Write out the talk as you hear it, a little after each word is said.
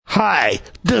Hi,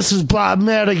 this is Bob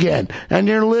Madigan, and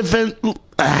you're listening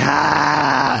to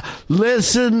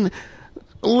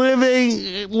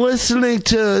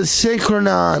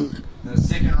Synchronon. No,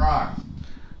 Sick and Rock.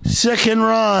 Sick and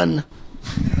Ron.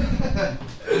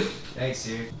 Thanks,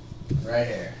 dude. Right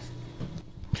here.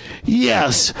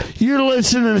 Yes, you're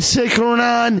listening to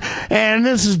Synchronon, and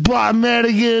this is Bob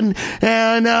Madigan,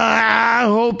 and I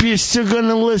hope you're still going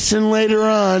to listen later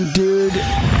on, dude.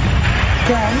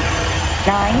 10,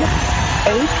 9,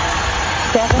 8,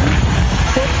 7,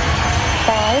 6,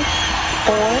 5,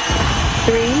 4,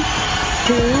 3,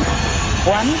 2,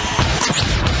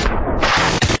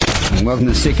 1. Welcome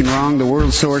to Sick and Wrong, the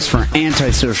world source for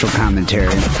antisocial commentary.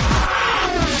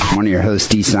 I'm one of your hosts,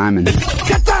 D. Simon.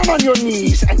 Get down on your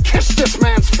knees and kiss this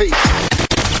man's feet.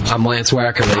 I'm Lance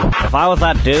Wackerly. If I was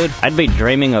that dude, I'd be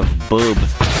dreaming of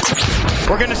boobs.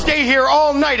 We're gonna stay here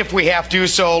all night if we have to,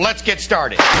 so let's get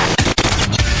started.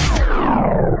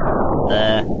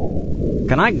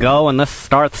 Can I go when this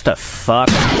starts to suck?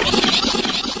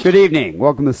 Good evening.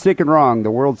 Welcome to Sick and Wrong,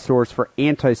 the world source for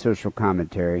antisocial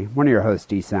commentary. One of your hosts,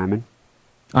 D. Simon.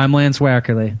 I'm Lance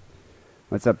Wackerly.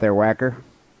 What's up there, Wacker?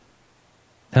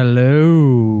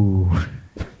 Hello.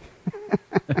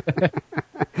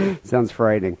 Sounds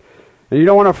frightening. And you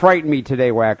don't want to frighten me today,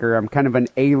 Wacker. I'm kind of an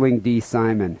ailing D.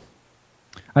 Simon.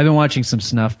 I've been watching some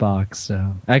Snuffbox,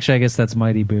 so... Actually, I guess that's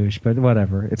Mighty Boosh, but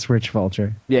whatever. It's Rich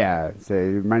Vulture. Yeah, so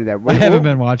remind me that. I haven't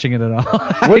been watching it at all.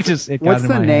 What's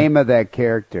the name of that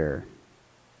character?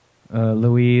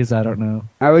 Louise, I don't know.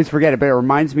 I always forget it, but it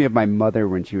reminds me of my mother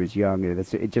when she was young.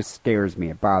 It just scares me.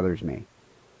 It bothers me.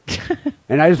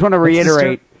 And I just want to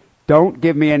reiterate, don't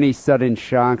give me any sudden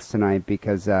shocks tonight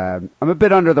because I'm a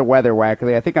bit under the weather,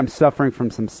 Wackerly. I think I'm suffering from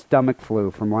some stomach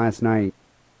flu from last night.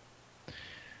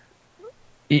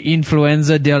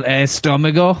 Influenza del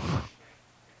estomago?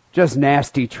 Just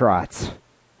nasty trots.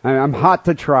 I'm hot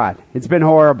to trot. It's been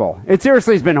horrible. It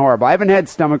seriously has been horrible. I haven't had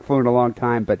stomach flu in a long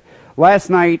time, but last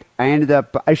night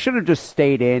I should have just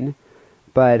stayed in,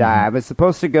 but I was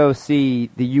supposed to go see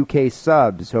the UK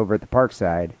Subs over at the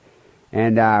Parkside,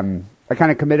 and I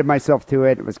kind of committed myself to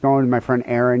it. I was going with my friend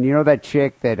Aaron. You know that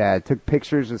chick that took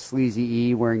pictures of Sleazy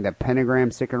E wearing the Pentagram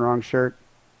Sick and Wrong shirt?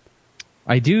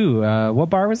 I do. What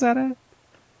bar was that at?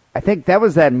 I think that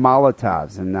was at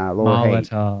Molotov's in Lower Haight.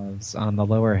 Molotov's on the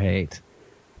Lower Haight.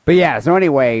 But yeah, so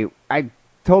anyway, I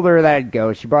told her that I'd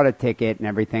go. She bought a ticket and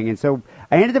everything. And so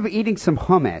I ended up eating some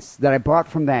hummus that I bought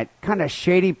from that kind of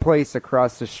shady place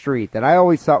across the street that I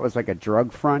always thought was like a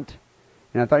drug front.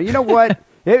 And I thought, you know what?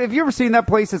 Have you ever seen that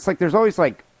place? It's like there's always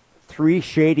like 3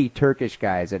 shady Turkish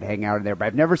guys that hang out in there. But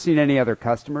I've never seen any other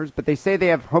customers. But they say they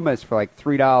have hummus for like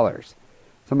 $3. So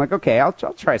I'm like, okay, I'll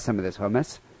try some of this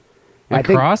hummus.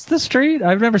 Across the street?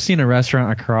 I've never seen a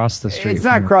restaurant across the street. It's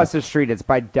not across the street. It's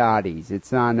by Dottie's.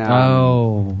 It's on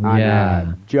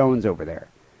Jones over there.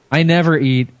 I never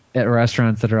eat at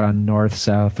restaurants that are on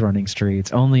north-south running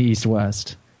streets. Only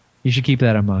east-west. You should keep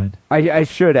that in mind. I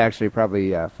should actually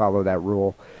probably follow that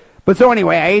rule. But so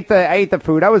anyway, I ate the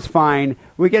food. I was fine.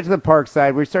 We get to the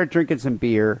Parkside. We start drinking some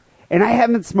beer. And I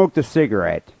haven't smoked a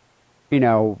cigarette,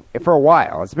 for a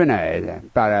while. It's been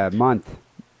about a month.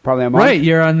 Probably a month. Right,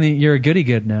 you're a goody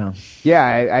good now.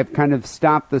 Yeah, I've kind of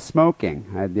stopped the smoking.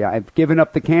 I've given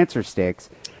up the cancer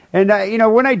sticks, and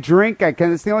when I drink,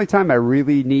 it's the only time I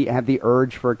really have the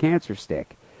urge for a cancer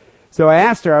stick. So I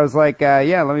asked her, I was like,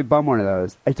 "Yeah, let me bum one of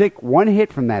those." I take one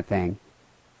hit from that thing,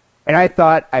 and I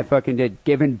thought I fucking did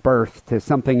given birth to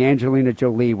something Angelina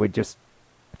Jolie would just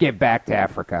give back to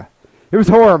Africa. It was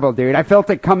horrible, dude. I felt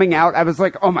it coming out. I was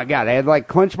like, "Oh my god!" I had like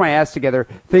clenched my ass together,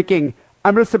 thinking,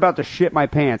 I'm just about to shit my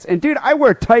pants. And, dude, I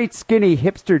wear tight, skinny,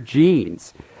 hipster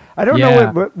jeans. I don't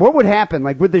know what would happen.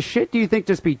 Like, would the shit, do you think,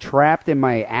 just be trapped in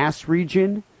my ass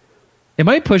region? It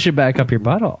might push it back up your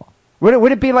butthole.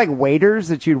 Would it be like waders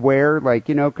that you'd wear, like,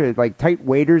 like tight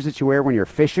waders that you wear when you're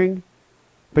fishing,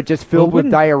 but just filled with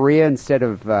diarrhea instead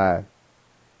of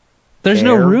There's air?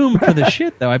 no room for the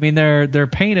shit, though. I mean, they're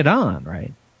painted on,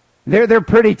 right? They're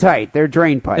pretty tight. They're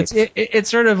drain pipes.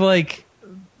 It's sort of like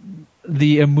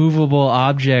the immovable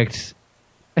object.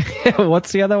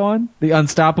 What's the other one? The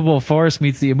unstoppable force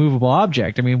meets the immovable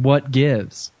object. I mean, what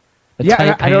gives?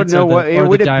 I don't know what it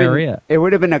would have diarrhea. Been. It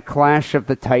would have been a clash of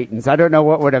the titans. I don't know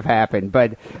what would have happened,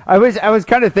 but I was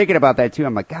kind of thinking about that too.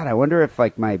 I'm like, God, I wonder if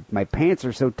like my pants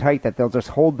are so tight that they'll just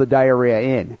hold the diarrhea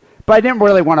in. But I didn't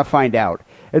really want to find out.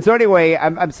 And so anyway,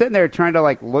 I'm sitting there trying to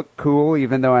like look cool,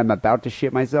 even though I'm about to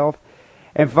shit myself.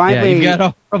 And finally, you've got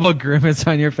a horrible grimace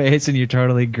on your face, and you're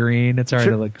totally green. It's hard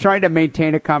to look. Trying to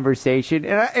maintain a conversation,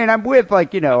 and I'm with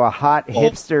like a hot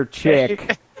hipster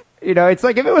chick, You know, it's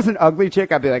like if it was an ugly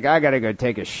chick, I'd be like, I gotta go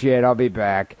take a shit. I'll be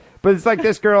back. But it's like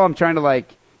this girl, I'm trying to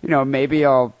like, you know, maybe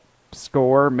I'll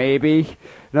score, maybe.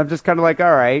 And I'm just kind of like,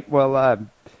 all right, well,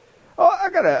 I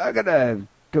gotta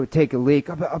go take a leak.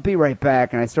 I'll be right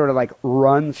back. And I sort of like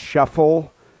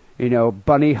shuffle, you know,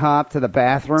 bunny hop to the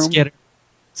bathroom. Skitter.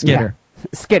 Yeah.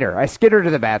 Skitter. I skitter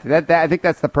to the bathroom. I think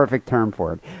that's the perfect term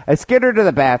for it. I skitter to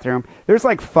the bathroom. There's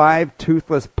like 5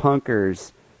 toothless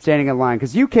punkers standing in line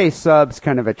because UK subs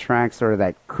kind of attract sort of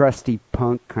that crusty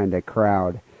punk kind of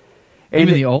crowd. And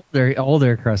even the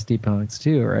older crusty punks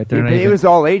too, right? It was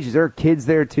all ages. There were kids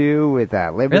there too with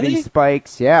Liberty Really?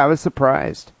 Spikes. Yeah, I was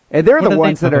surprised. And they're the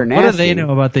ones that are nasty. What do they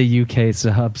know about the UK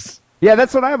subs? Yeah,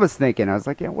 that's what I was thinking. I was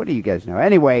like, yeah, what do you guys know?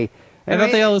 Anyway. I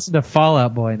thought they all listen to Fall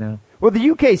Out Boy now. Well,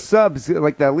 the UK subs,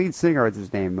 like the lead singer, what's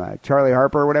his name, Charlie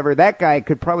Harper or whatever, that guy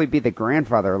could probably be the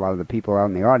grandfather of a lot of the people out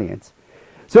in the audience.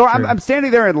 So I'm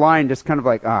standing there in line just kind of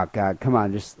like, oh, God, come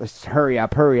on, let's hurry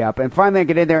up. And finally I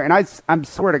get in there, and I'm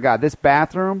swear to God, this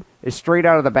bathroom is straight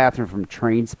out of the bathroom from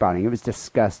Train Spotting. It was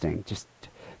disgusting. Just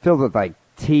filled with, like,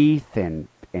 teeth and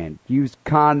used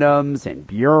condoms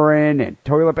and urine and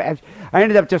toilet bags. I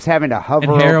ended up just having to hover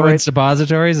over it. And heroin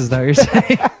suppositories, is that what you're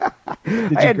saying?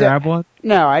 Did you grab one?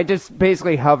 No, I just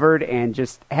basically hovered and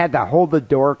just had to hold the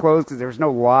door closed because there was no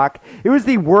lock. It was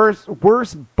the worst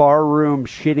barroom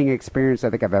shitting experience I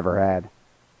think I've ever had.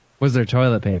 Was there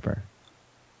toilet paper?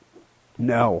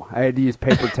 No, I had to use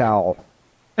paper towel.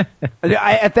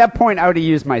 At that point, I would have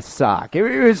used my sock. It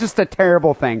was just a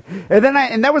terrible thing. And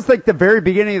that was like the very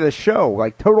beginning of the show.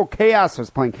 Like Total Chaos was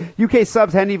playing. UK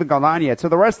subs hadn't even gone on yet. So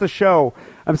the rest of the show,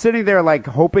 I'm sitting there like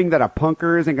hoping that a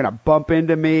punker isn't going to bump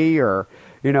into me or,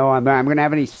 you know, I'm going to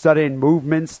have any sudden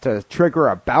movements to trigger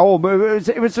a bowel move.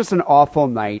 It was just an awful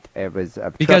night. It was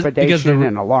of trepidation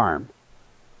and alarm.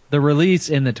 The release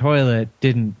in the toilet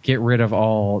didn't get rid of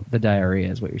all the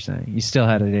diarrhea, is what you're saying. You still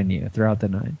had it in you throughout the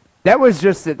night. That was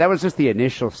just the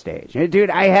initial stage. Dude,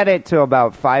 I had it till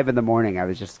about 5 in the morning. I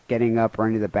was just getting up,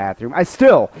 running to the bathroom.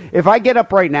 If I get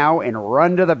up right now and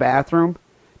run to the bathroom,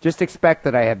 just expect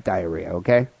that I have diarrhea,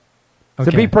 okay?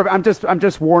 Okay. So I'm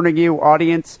just warning you,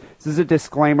 audience. This is a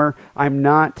disclaimer. I'm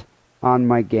not on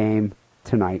my game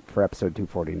tonight for episode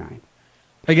 249.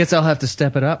 I guess I'll have to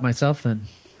step it up myself then.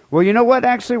 Well, you know what,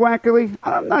 actually, Wackerly?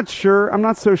 I'm not sure. I'm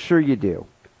not so sure you do.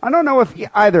 I don't know if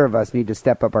either of us need to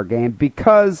step up our game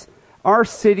because our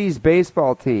city's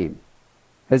baseball team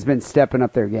has been stepping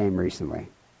up their game recently.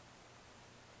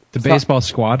 The baseball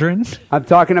squadron? I'm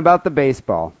talking about the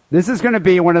baseball. This is going to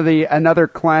be another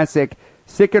classic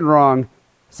Sick and Wrong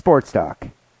sports talk.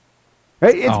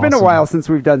 It's been a while since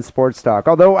we've done sports talk,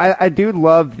 although I do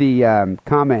love the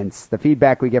comments, the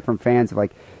feedback we get from fans of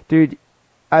like, dude,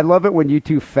 I love it when you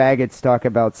two faggots talk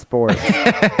about sports.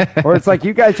 Or it's like,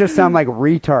 you guys just sound like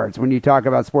retards when you talk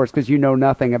about sports because you know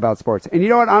nothing about sports. And you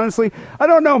know what? Honestly, I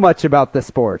don't know much about the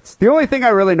sports. The only thing I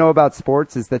really know about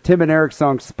sports is the Tim and Eric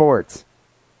song Sports,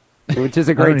 which is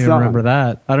a great song. I don't even remember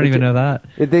that. I don't even know that.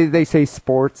 They say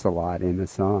sports a lot in the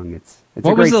song. It's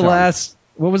what a great song.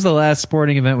 What was the last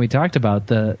sporting event we talked about?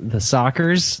 The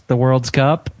Soccers? The World's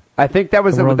Cup? I think that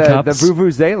was the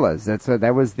Vuvuzelas.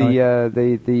 That was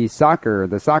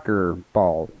the soccer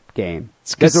ball game.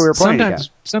 That's what we were playing.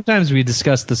 Sometimes we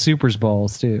discuss the Super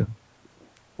Bowls too.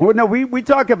 Well, no, we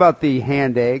talk about the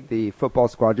hand egg, the football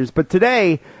squadrons, but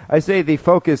today I say the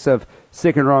focus of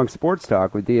Sick and Wrong Sports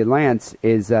Talk with Dean Lance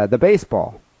is the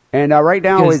baseball. And right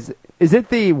now is it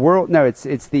the world? No, it's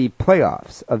the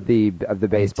playoffs of the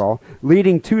baseball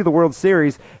leading to the World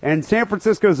Series, and San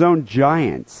Francisco's own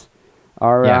Giants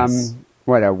are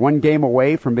one game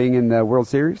away from being in the World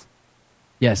Series?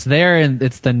 Yes, they're in.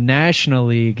 It's the National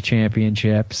League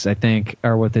Championships, I think,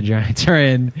 are what the Giants are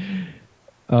in.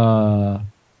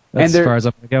 That's as far as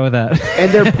I'm going to go with that.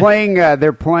 And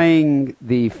they're playing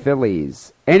the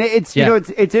Phillies, and it's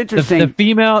it's interesting.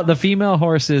 The female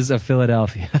horses of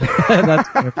Philadelphia. That's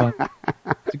fun.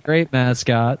 It's a great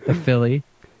mascot, the Philly.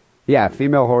 Yeah,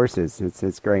 female horses.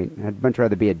 It's great. I'd much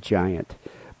rather be a giant,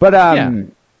 but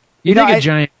You think a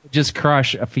giant would just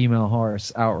crush a female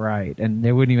horse outright, and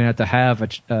they wouldn't even have to have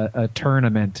a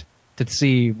tournament to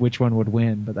see which one would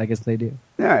win, but I guess they do.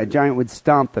 Yeah, a giant would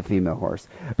stomp the female horse.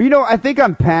 But I think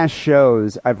on past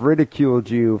shows, I've ridiculed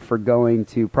you for going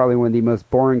to probably one of the most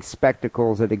boring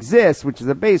spectacles that exists, which is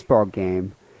a baseball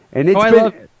game. And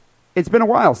it's been a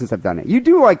while since I've done it. You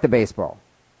do like the baseball.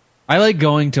 I like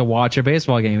going to watch a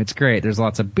baseball game. It's great. There's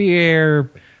lots of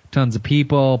beer, tons of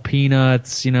people,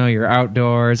 peanuts, you're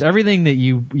outdoors, everything that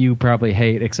you probably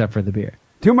hate except for the beer.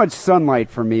 Too much sunlight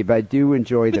for me, but I do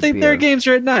enjoy the beer. Their games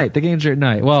are at night. The games are at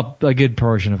night. Well, a good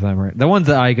portion of them are. The ones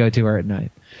that I go to are at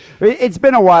night. It's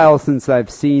been a while since I've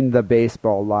seen the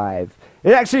baseball live.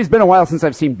 It actually has been a while since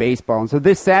I've seen baseball. And so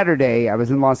this Saturday, I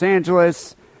was in Los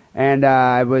Angeles, and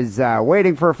I was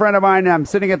waiting for a friend of mine, and I'm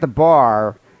sitting at the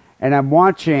bar, and I'm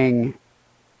watching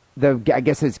I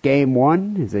guess it's game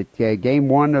one. Is it game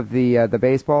one of the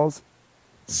baseballs?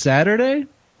 Saturday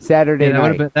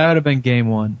night. That would have been game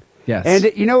one. Yes.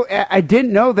 And, you know, I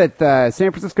didn't know that the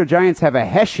San Francisco Giants have a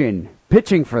Hessian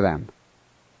pitching for them.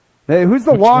 Who's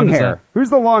the long hair? Who's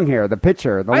the long hair? The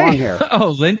pitcher, the long hair.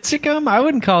 Oh, Lincecum? I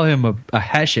wouldn't call him a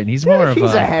Hessian. He's more of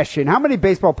He's a Hessian. How many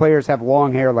baseball players have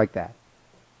long hair like that?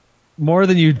 More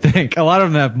than you'd think. A lot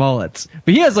of them have mullets.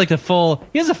 But he has a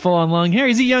full-on long hair.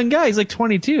 He's a young guy. He's like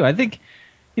 22. I think,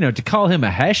 you know, to call him a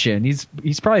Hessian, he's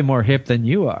probably more hip than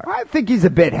you are. I think he's a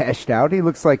bit heshed out. He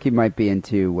looks like he might be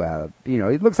into, he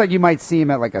looks like you might see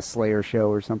him at like a Slayer show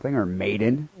or something, or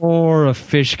Maiden. Or a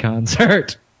Fish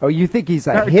concert. Oh, you think he's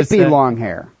a hippie long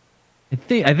hair? I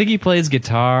think he plays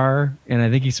guitar, and I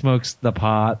think he smokes the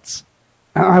pots.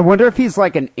 I wonder if he's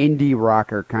like an indie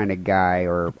rocker kind of guy,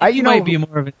 or he might be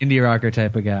more of an indie rocker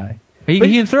type of guy. He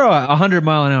can throw a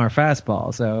 100-mile-an-hour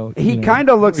fastball. So he kind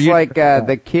of looks like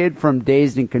the kid from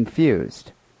Dazed and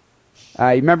Confused. You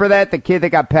remember that, the kid that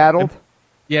got paddled?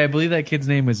 Yeah, I believe that kid's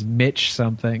name was Mitch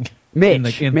something.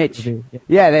 Mitch.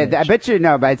 Yeah, I bet you.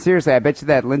 No, but seriously, I bet you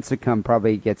that Lincecum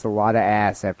probably gets a lot of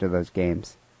ass after those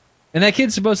games. And that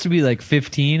kid's supposed to be like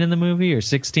 15 in the movie or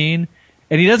 16.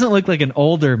 And he doesn't look like an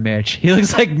older Mitch. He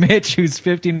looks like Mitch, who's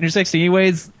 15 or 16. He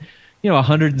weighs,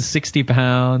 160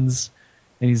 pounds.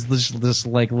 And he's this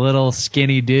like little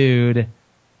skinny dude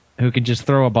who can just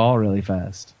throw a ball really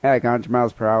fast. Yeah, like 100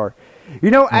 miles per hour.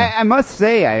 I must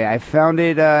say, I found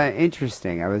it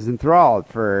interesting. I was enthralled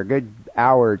for a good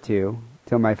hour or two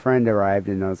till my friend arrived,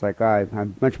 and I was like,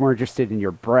 I'm much more interested in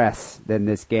your breasts than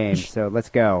this game, so let's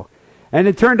go. And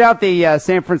it turned out the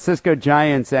San Francisco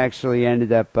Giants actually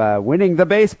ended up winning the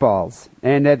baseballs.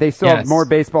 And they still have more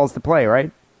baseballs to play,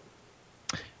 right?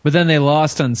 But then they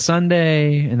lost on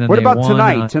Sunday. And then what about won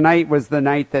tonight? Tonight was the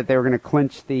night that they were going to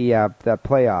clinch the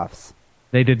playoffs.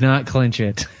 They did not clinch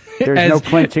it. There's no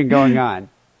clinching going on.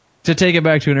 To take it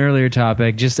back to an earlier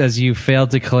topic, just as you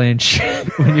failed to clinch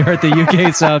when you were at the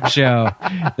UK Sub show,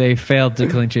 they failed to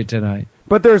clinch it tonight.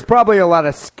 But there's probably a lot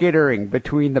of skittering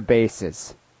between the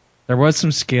bases. There was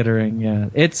some skittering, yeah.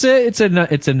 It's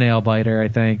a nail biter, I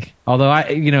think. Although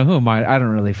who am I? I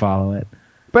don't really follow it.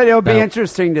 But it'll be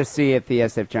interesting to see if the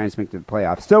SF Giants make the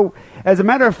playoffs. So, as a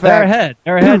matter of fact,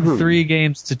 they're ahead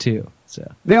 3-2.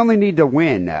 So they only need to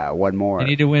win one more. They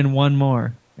need to win one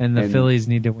more, and the Phillies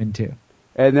need to win 2.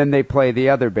 And then they play the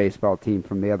other baseball team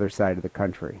from the other side of the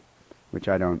country, which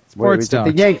I don't. Sports talk.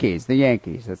 The Yankees. The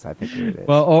Yankees. That's I think what it is.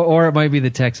 Well, or it might be the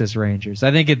Texas Rangers.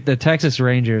 I think the Texas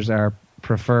Rangers are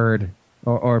preferred,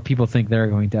 or people think they're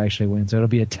going to actually win. So it'll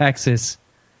be a Texas,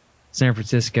 San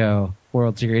Francisco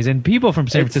World Series, and people from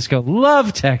San Francisco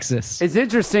love Texas. It's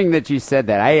interesting that you said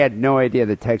that. I had no idea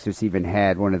that Texas even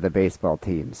had one of the baseball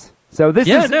teams. So this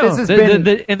has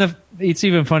been. It's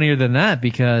even funnier than that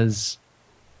because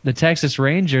the Texas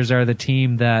Rangers are the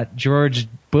team that George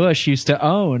Bush used to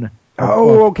own.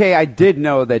 Oh, okay. I did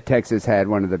know that Texas had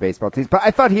one of the baseball teams, but I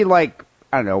thought he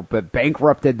but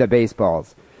bankrupted the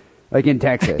baseballs. Like in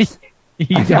Texas.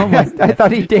 I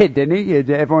thought he did, didn't he?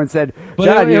 Everyone said,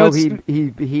 John,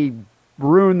 he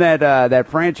ruined that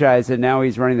franchise, and now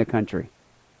he's running the country.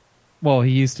 Well,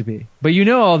 he used to be. But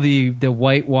all the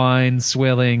white wine,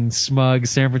 swilling, smug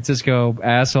San Francisco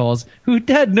assholes who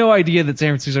had no idea that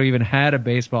San Francisco even had a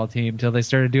baseball team until they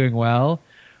started doing well,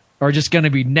 are just going to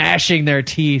be gnashing their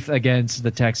teeth against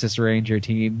the Texas Ranger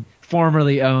team,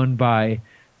 formerly owned by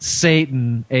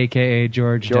Satan, a.k.a.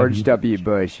 George W.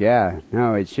 Bush. Yeah,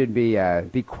 no, it should be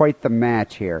quite the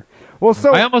match here. Well,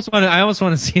 so I almost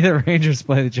want to see the Rangers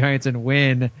play the Giants and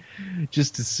win,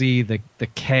 just to see the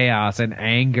chaos and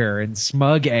anger and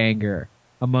smug anger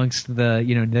amongst the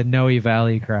Noe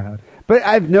Valley crowd. But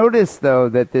I've noticed though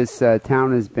that this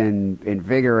town has been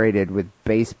invigorated with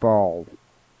baseball,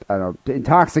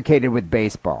 intoxicated with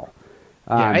baseball.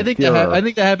 I think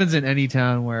that happens in any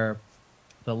town where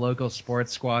the local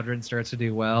sports squadron starts to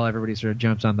do well. Everybody sort of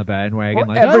jumps on the bandwagon.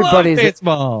 Well, everybody's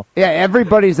baseball. Yeah,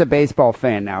 everybody's a baseball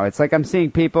fan now. It's like I'm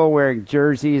seeing people wearing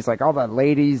jerseys. Like all the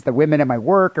ladies, the women at my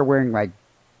work are wearing like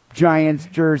Giants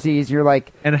jerseys. You're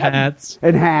like and hats.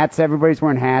 And hats. Everybody's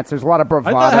wearing hats. There's a lot of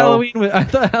bravado. I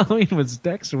thought Halloween was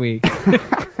next week.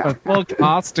 A full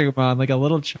costume on, like a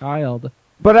little child.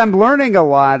 But I'm learning a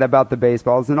lot about the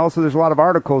baseballs, and also there's a lot of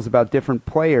articles about different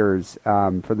players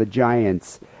for the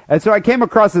Giants. And so I came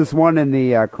across this one in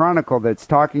the Chronicle that's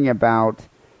talking about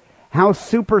how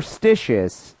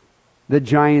superstitious the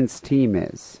Giants team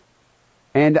is.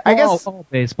 And I guess all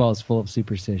baseball is full of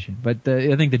superstition, but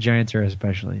I think the Giants are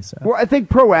especially so. Well, I think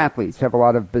pro athletes have a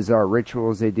lot of bizarre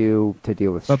rituals they do to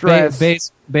deal with But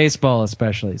stress. baseball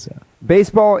especially so.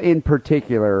 Baseball in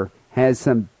particular has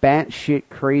some batshit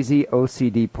crazy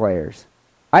OCD players.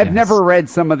 I've Yes. never read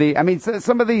some of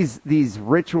these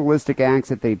ritualistic acts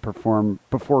that they perform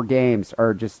before games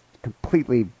are just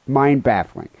completely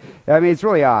mind-baffling. I mean, it's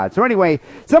really odd. So anyway,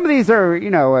 some of these are,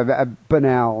 a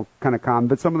banal kind of common,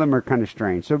 but some of them are kind of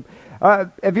strange. So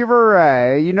have you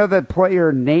ever, the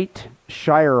player Nate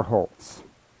Shireholtz?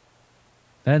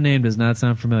 That name does not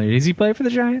sound familiar. Does he play for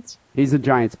the Giants? He's a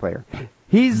Giants player.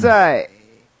 He's kind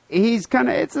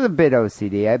of, it's a bit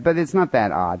OCD, but it's not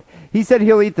that odd. He said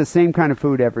he'll eat the same kind of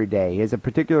food every day. He has a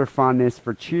particular fondness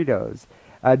for Cheetos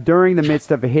during the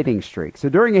midst of a hitting streak. So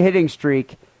during a hitting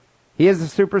streak, he has a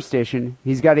superstition.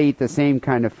 He's got to eat the same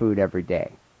kind of food every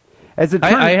day. As it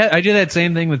turns, I do that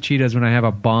same thing with Cheetos when I have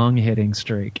a bong hitting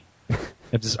streak.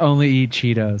 I just only eat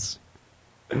Cheetos.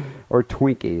 or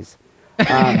Twinkies.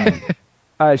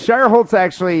 Shireholtz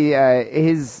actually,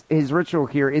 his ritual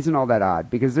here isn't all that odd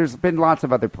because there's been lots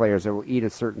of other players that will eat a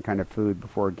certain kind of food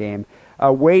before a game.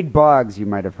 Wade Boggs, you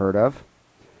might have heard of,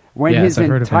 went Yes, his I've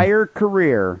heard of him. entire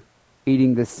career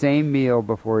eating the same meal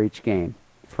before each game,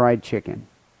 fried chicken.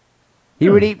 He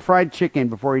would eat fried chicken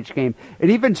before each game. And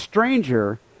even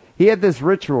stranger, he had this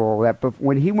ritual that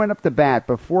when he went up to bat,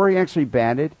 before he actually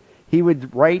batted, he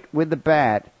would write with the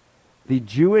bat the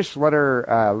Jewish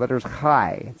letters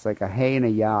Chai. It's like a hay and a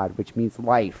yod, which means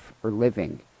life or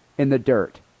living, in the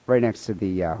dirt, right next to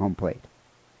the home plate.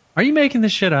 Are you making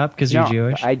this shit up because you're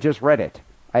Jewish? I just read it.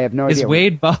 I have no Is idea.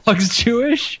 Wade Boggs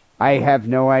Jewish? I have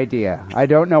no idea. I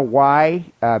don't know why.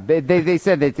 They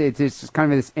said that it's just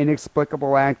kind of this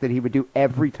inexplicable act that he would do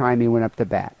every time he went up to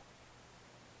bat.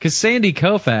 Because Sandy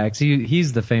Koufax,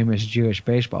 he's the famous Jewish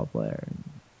baseball player.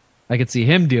 I could see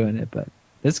him doing it, but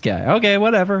this guy, okay,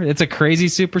 whatever. It's a crazy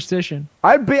superstition.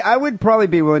 I would probably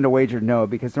be willing to wager no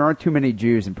because there aren't too many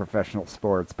Jews in professional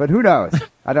sports. But who knows?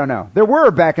 I don't know. There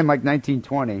were back in like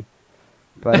 1920,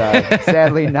 but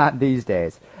sadly not these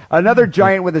days. Another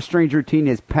giant with a strange routine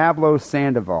is Pablo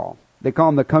Sandoval. They call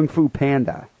him the Kung Fu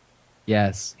Panda.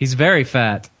 Yes, he's very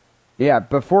fat. Yeah,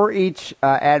 before each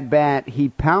at-bat, he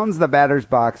pounds the batter's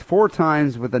box 4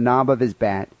 times with the knob of his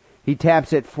bat. He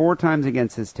taps it 4 times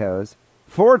against his toes,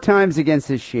 4 times against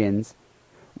his shins,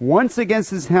 once against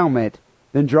his helmet,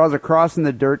 then draws a cross in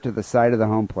the dirt to the side of the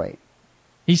home plate.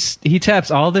 He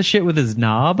taps all this shit with his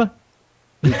knob?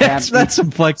 taps- That's some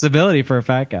flexibility for a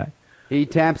fat guy. He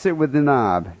taps it with the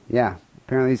knob. Yeah,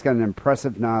 apparently he's got an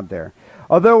impressive knob there.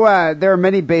 Although there are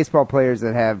many baseball players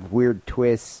that have weird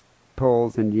twists,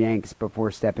 pulls, and yanks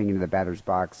before stepping into the batter's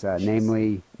box,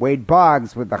 namely Wade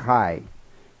Boggs with the high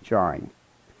jarring.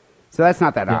 So that's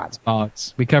not that Yeah, odd. it's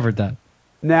Boggs. We covered that.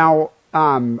 Now,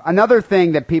 another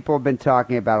thing that people have been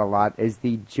talking about a lot is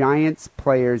the Giants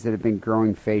players that have been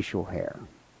growing facial hair.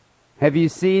 Have you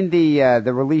seen the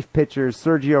relief pitchers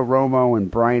Sergio Romo and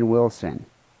Brian Wilson?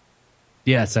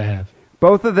 Yes, I have.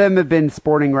 Both of them have been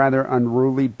sporting rather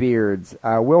unruly beards.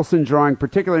 Wilson drawing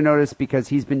particular notice because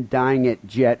he's been dyeing it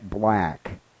jet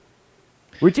black,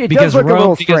 which does look a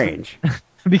little strange.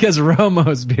 Because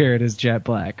Romo's beard is jet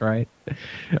black, right?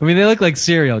 I mean, they look like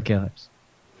serial killers.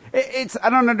 I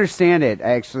don't understand it,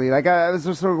 actually. Like, I was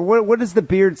just sort of, what does the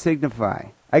beard signify?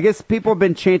 I guess people have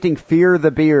been chanting "Fear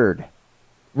the Beard."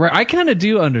 Right, I kind of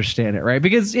do understand it, right?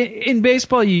 Because in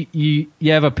baseball, you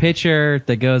have a pitcher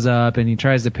that goes up and he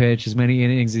tries to pitch as many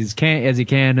innings as he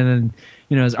can, and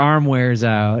then his arm wears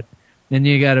out. Then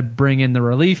you got to bring in the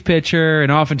relief pitcher,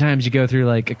 and oftentimes you go through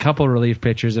like a couple relief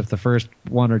pitchers if the first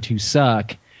 1 or 2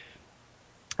 suck.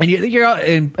 And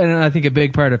I think a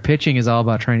big part of pitching is all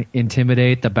about trying to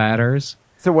intimidate the batters.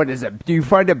 So what is it? Do you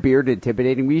find a beard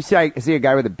intimidating? When you see a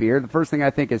guy with a beard, the first thing I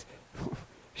think is,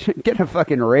 get a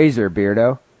fucking razor,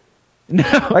 beardo.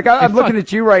 No, like I'm looking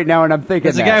at you right now, and I'm thinking,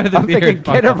 There's a guy with a I'm beard, thinking,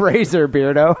 get a Paul. razor,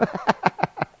 beardo.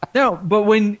 No, but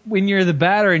when you're the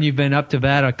batter and you've been up to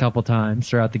bat a couple times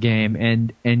throughout the game,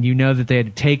 and you know that they had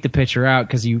to take the pitcher out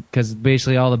because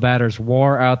basically all the batters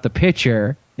wore out the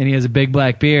pitcher, and he has a big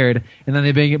black beard, and then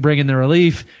they bring in the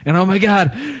relief, and oh my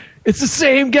god, it's the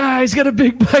same guy. He's got a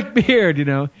big black beard.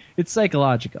 It's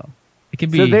psychological. It can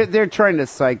be So they're trying to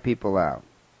psych people out.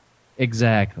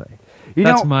 exactly. You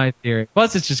That's know- my theory.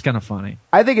 Plus, it's just kind of funny.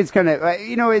 I think it's kind of,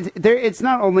 it's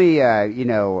not only,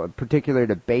 particular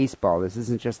to baseball. This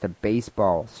isn't just a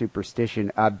baseball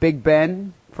superstition. Big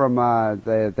Ben from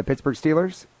the Pittsburgh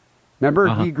Steelers, remember?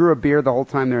 Uh-huh. He grew a beard the whole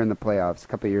time they were in the playoffs a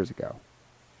couple of years ago.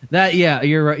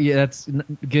 You're right. Yeah, that's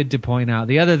good to point out.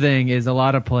 The other thing is a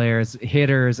lot of players,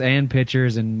 hitters and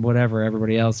pitchers and whatever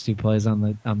everybody else who plays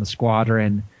on the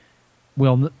squadron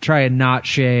will try and not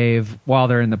shave while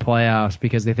they're in the playoffs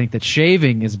because they think that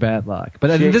shaving is bad luck.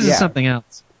 But this is something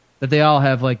else. That they all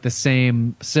have like the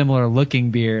same similar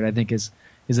looking beard, I think is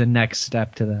a next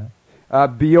step to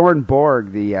that. Bjorn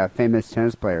Borg, the famous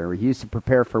tennis player, he used to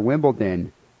prepare for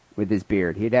Wimbledon with his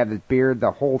beard. He'd have his beard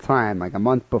the whole time, like a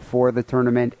month before the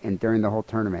tournament and during the whole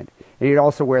tournament. And he'd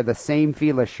also wear the same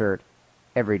Fila shirt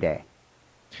every day.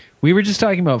 We were just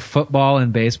talking about football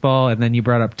and baseball, and then you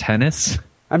brought up tennis.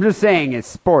 I'm just saying it's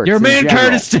sports. Your man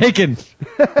card is taken.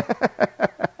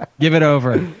 Give it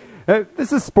over.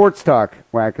 This is sports talk,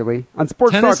 Wackerly. On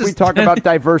sports talk, we talk about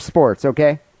diverse sports,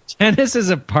 okay? Tennis is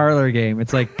a parlor game.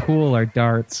 It's like pool or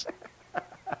darts.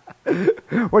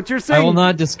 What you're saying? I will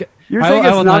not discuss. You're saying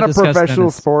it's not a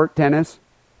professional sport, tennis?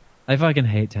 I fucking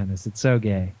hate tennis. It's so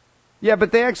gay. Yeah,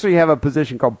 but they actually have a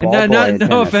position called ball boy.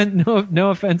 No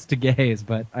offense to gays,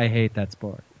 but I hate that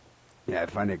sport. Yeah, I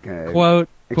find it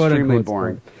extremely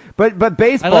boring. But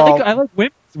baseball. I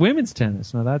like women's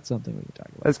tennis. Now that's something we can talk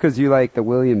about. That's because you like the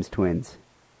Williams twins.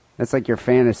 That's like your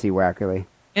fantasy, Wackerly.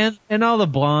 And all the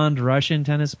blonde Russian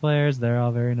tennis players, they're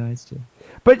all very nice too.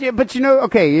 But you know,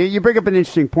 okay, you bring up an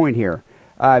interesting point here.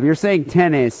 You're saying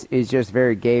tennis is just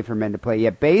very gay for men to play,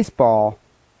 yet baseball,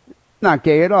 not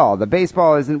gay at all. The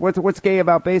baseball isn't. What's gay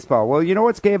about baseball? Well, you know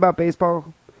what's gay about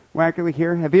baseball, Wackerly,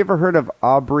 here? Have you ever heard of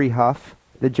Aubrey Huff,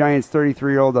 the Giants'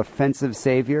 33-year-old offensive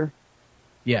savior?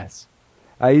 Yes.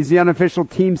 He's the unofficial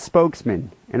team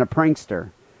spokesman and a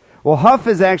prankster. Well, Huff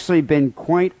has actually been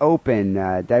quite open,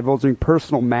 divulging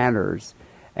personal matters.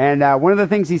 And one of the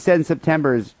things he said in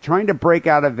September is trying to break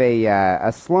out of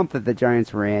a slump that the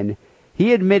Giants were in.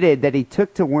 He admitted that he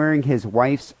took to wearing his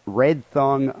wife's red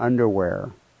thong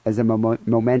underwear as a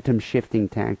momentum-shifting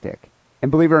tactic.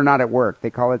 And believe it or not, it worked. They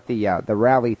call it the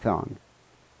rally thong.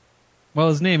 Well,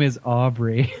 his name is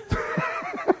Aubrey.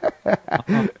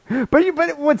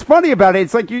 But what's funny about it,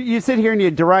 it's like you sit here and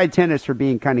you deride tennis for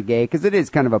being kind of gay, because it is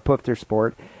kind of a poofter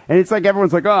sport. And it's like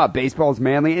everyone's like, oh, baseball's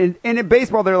manly. And in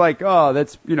baseball, they're like, oh,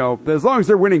 that's, as long as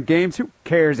they're winning games, who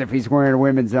cares if he's wearing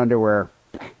women's underwear?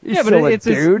 He's still a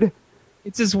dude.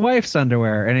 It's his wife's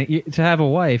underwear, and to have a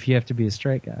wife, you have to be a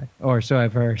straight guy, or so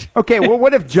I've heard. Okay, well,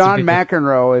 what if John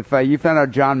McEnroe, if you found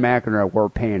out John McEnroe wore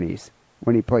panties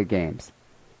when he played games?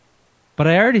 But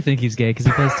I already think he's gay because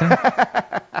he plays tennis.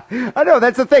 I know,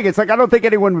 that's the thing. It's like, I don't think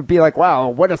anyone would be like, wow,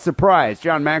 what a surprise,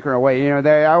 John McEnroe. Wait,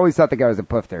 I always thought the guy was a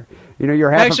poofter. You're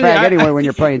half a fag anyway when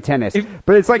you're playing tennis.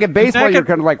 But it's like in baseball, you're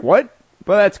kind of like, what?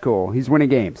 Well, that's cool. He's winning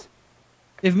games.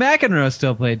 If McEnroe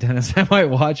still played tennis, I might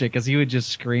watch it because he would just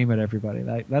scream at everybody.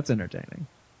 That's entertaining.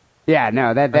 Yeah,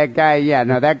 no, that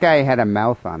guy had a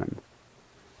mouth on him.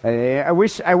 I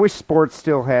wish sports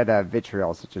still had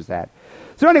vitriol such as that.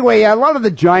 So anyway, a lot of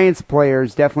the Giants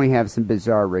players definitely have some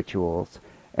bizarre rituals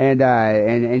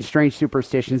and strange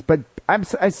superstitions. But I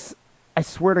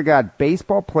swear to God,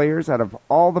 baseball players, out of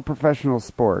all the professional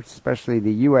sports, especially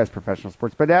the U.S. professional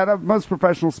sports, but out of most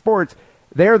professional sports,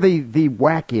 they're the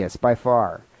wackiest by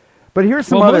far. But here's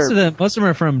some other. Most of them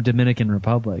are from Dominican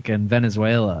Republic and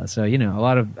Venezuela. So I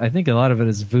think a lot of it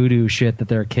is voodoo shit that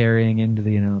they're carrying into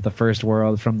the first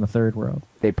world from the third world.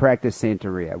 They practice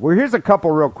Santeria. Well, here's a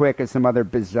couple real quick of some other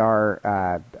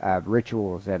bizarre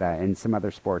rituals in some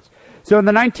other sports. So in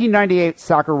the 1998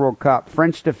 Soccer World Cup,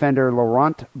 French defender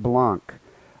Laurent Blanc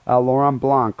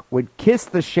would kiss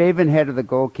the shaven head of the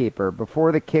goalkeeper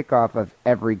before the kickoff of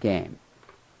every game.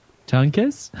 Tongue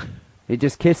kiss? He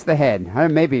just kissed the head.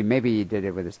 Maybe he did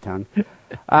it with his tongue.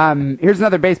 Here's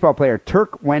another baseball player,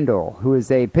 Turk Wendell, who is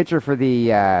a pitcher for the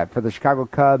Chicago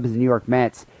Cubs and New York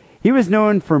Mets. He was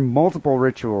known for multiple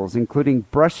rituals, including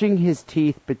brushing his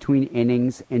teeth between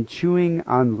innings and chewing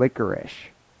on licorice.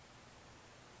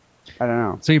 I don't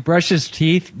know. So he brushed his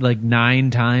teeth like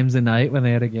 9 times a night when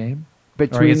they had a game?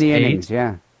 Between the innings,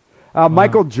 yeah.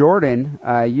 Michael Jordan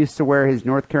used to wear his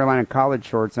North Carolina college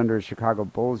shorts under a Chicago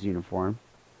Bulls uniform.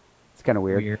 It's kind of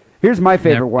weird. Here's my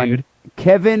favorite one. Dude.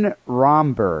 Kevin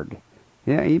Romberg.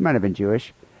 Yeah, he might have been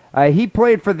Jewish. He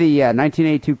played for the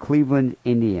 1982 Cleveland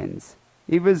Indians.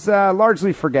 He was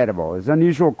largely forgettable. His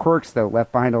unusual quirks, though,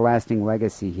 left behind a lasting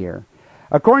legacy here.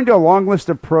 According to a long list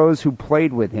of pros who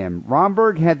played with him,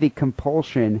 Romberg had the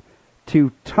compulsion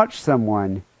to touch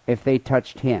someone if they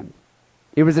touched him.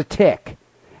 It was a tic.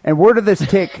 And word of this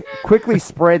tic quickly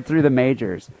spread through the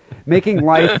majors, making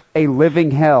life a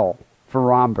living hell for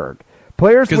Romberg.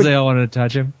 Because they all wanted to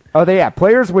touch him? Oh, yeah.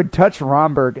 Players would touch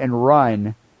Romberg and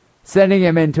run, sending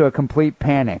him into a complete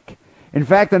panic. In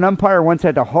fact, an umpire once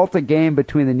had to halt a game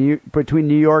between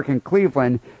New York and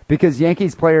Cleveland because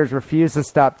Yankees players refused to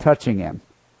stop touching him.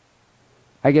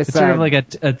 I guess It's sort of like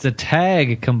it's a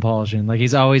tag compulsion. Like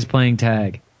he's always playing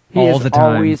tag he all is the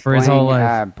time always for his whole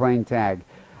life. playing tag.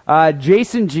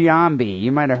 Jason Giambi,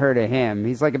 you might have heard of him.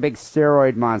 He's like a big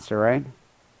steroid monster, right?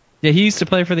 Yeah, he used to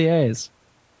play for the A's.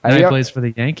 Now he plays for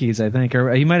the Yankees, I think,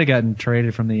 or he might have gotten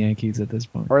traded from the Yankees at this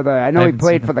point. Or I know he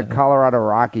played for the Colorado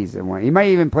Rockies at one. He might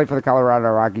even play for the Colorado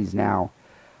Rockies now.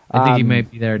 I think he may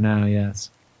be there now.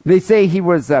 Yes. They say he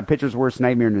was pitcher's worst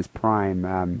nightmare in his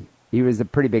prime. He was a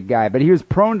pretty big guy, but he was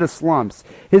prone to slumps.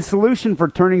 His solution for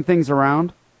turning things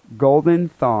around: golden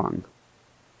thong.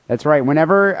 That's right.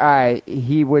 Whenever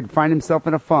he would find himself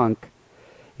in a funk,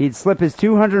 he'd slip his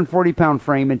 240-pound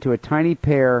frame into a tiny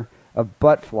pair of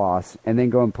butt floss and then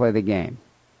go and play the game.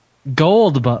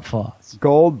 Gold butt floss.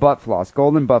 Golden butt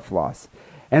floss.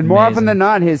 And more often than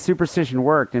not, his superstition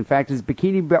worked. In fact, his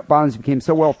bikini bottoms became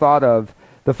so well thought of,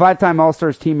 the 5-time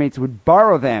All-Stars teammates would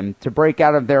borrow them to break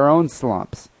out of their own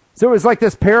slumps. So it was like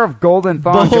this pair of golden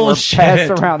thongs that were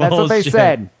passed around. That's what they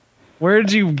said. Where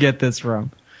did you get this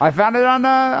from? I found it on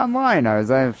online. I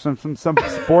have some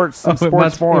sports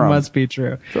sports forum. It must be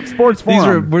true. Some sports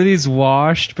forum. Were these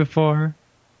washed before?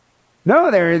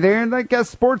 No, they're like a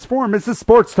sports forum. It's a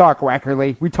sports talk,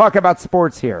 Wackerly. We talk about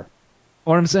sports here.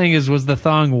 What I'm saying is, was the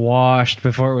thong washed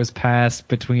before it was passed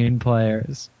between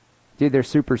players? Dude, they're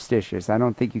superstitious. I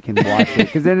don't think you can wash it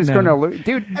because then it's going to lose.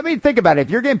 Dude, I mean, think about it.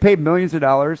 If you're getting paid millions of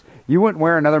dollars, you wouldn't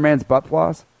wear another man's butt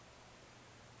floss?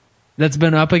 That's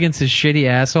been up against his shitty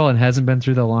asshole and hasn't been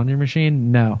through the laundry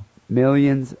machine? No.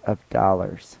 Millions of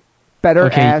dollars.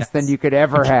 Better ass than you could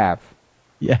ever have.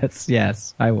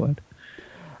 Yes, I would.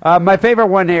 My favorite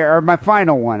one here, or my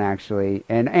final one actually,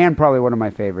 and probably one of my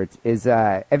favorites, is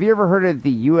have you ever heard of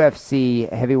the UFC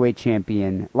light heavyweight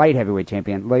champion,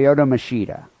 Lyoto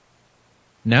Machida?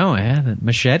 No, I haven't.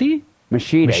 Machida?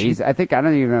 I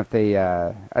don't even know if they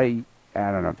I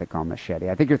don't know if they call him Machete.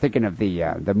 I think you're thinking of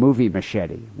the movie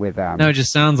Machete with No, it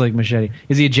just sounds like Machete.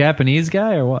 Is he a Japanese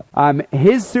guy or what?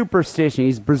 His superstition,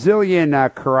 he's Brazilian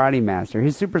karate master.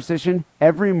 His superstition,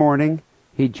 every morning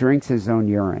he drinks his own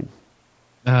urine.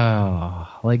 Oh,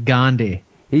 like Gandhi.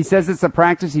 He says it's a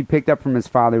practice he picked up from his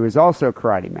father, who was also a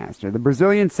karate master. The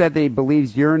Brazilian said that he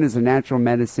believes urine is a natural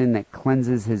medicine that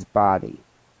cleanses his body.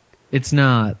 It's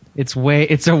not. It's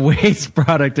a waste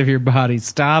product of your body.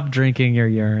 Stop drinking your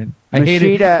urine. I hate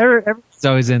it. Everyone's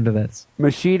always into this.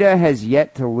 Machida has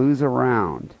yet to lose a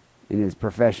round in his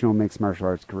professional mixed martial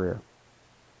arts career.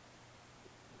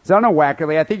 So I don't know,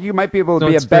 Wackerly, I think you might be able to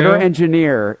be a better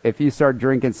engineer if you start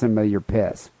drinking some of your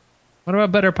piss. What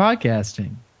about better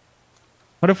podcasting?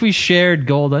 What if we shared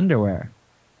gold underwear?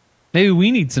 Maybe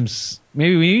we need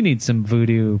some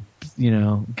voodoo,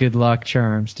 good luck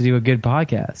charms to do a good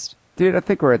podcast. Dude, I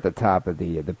think we're at the top of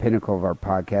the pinnacle of our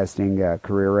podcasting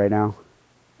career right now.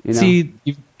 You know? See,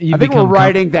 I think we're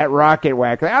riding that rocket,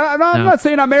 Wackerly. I'm not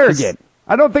saying I'm arrogant.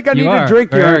 I don't think I need to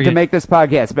drink urine to make this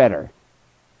podcast better.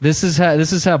 This is how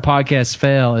podcasts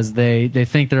fail: is they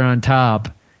think they're on top,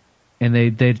 and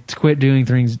they quit doing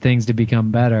things to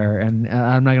become better. And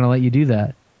I'm not going to let you do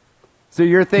that. So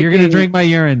you're thinking you're going to drink my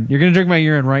urine. You're going to drink my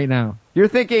urine right now. You're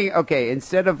thinking, okay,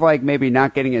 instead of like maybe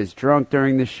not getting as drunk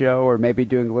during the show, or maybe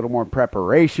doing a little more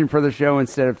preparation for the show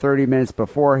instead of 30 minutes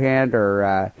beforehand,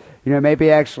 or maybe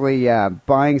actually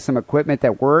buying some equipment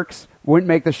that works, wouldn't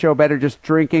make the show better. Just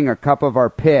drinking a cup of our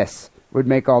piss would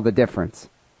make all the difference.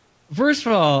 First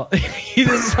of all, this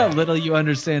is how little you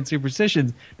understand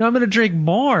superstitions. No, I'm going to drink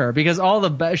more because all the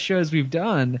best shows we've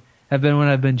done have been when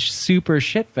I've been super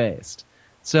shit-faced.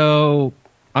 So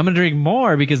I'm going to drink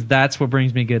more because that's what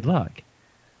brings me good luck.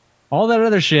 All that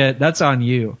other shit, that's on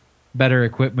you. Better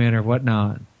equipment or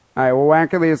whatnot. All right, well,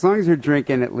 Wackerly, as long as you're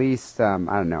drinking at least,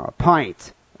 a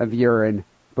pint of urine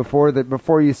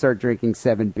before you start drinking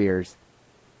 7 beers,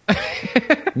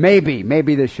 maybe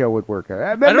the show would work.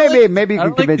 Maybe you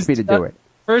can convince me to do it.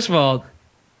 First of all,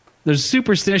 there's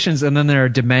superstitions and then there are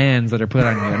demands that are put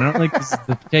on you. And I don't think this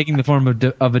is taking the form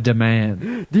of a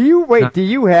demand. Do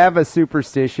you have a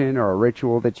superstition or a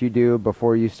ritual that you do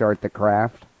before you start the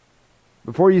craft?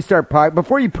 Before you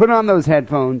put on those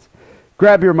headphones,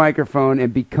 grab your microphone,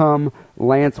 and become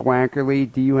Lance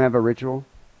Wackerly, do you have a ritual?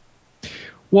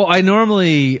 Well, I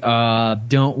normally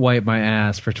don't wipe my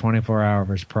ass for 24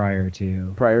 hours prior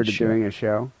to doing a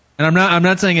show. And I'm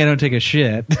not saying I don't take a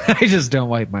shit. I just don't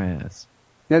wipe my ass.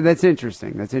 Yeah, that's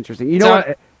interesting. You know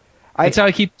what? That's how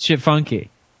I keep shit funky.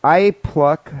 I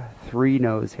pluck 3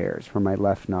 nose hairs from my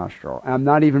left nostril. I'm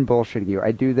not even bullshitting you.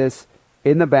 I do this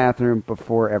in the bathroom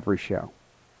before every show.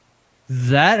 Is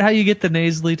that how you get the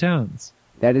nasally tones?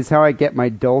 That is how I get my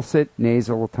dulcet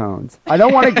nasal tones. I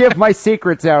don't want to give my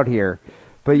secrets out here,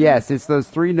 but yes, it's those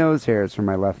 3 nose hairs from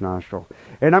my left nostril.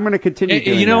 And I'm going to continue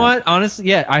doing You know that. what? Honestly,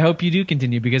 yeah, I hope you do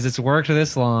continue because it's worked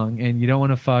this long and you don't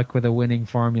want to fuck with a winning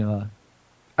formula.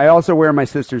 I also wear my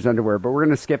sister's underwear, but we're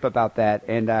going to skip about that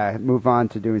and move on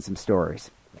to doing some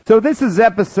stories. So this is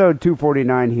episode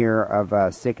 249 here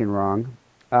of Sick and Wrong.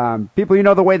 People, you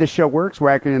know the way the show works.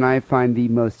 Wacker and I find the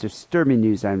most disturbing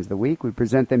news items of the week. We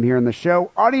present them here on the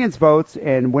show. Audience votes,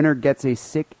 and winner gets a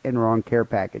Sick and Wrong care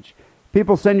package.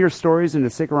 People send your stories into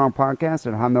Sick and Wrong Podcast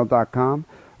at hotmail.com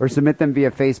or submit them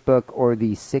via Facebook or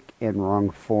the Sick and Wrong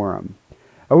forum.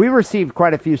 We received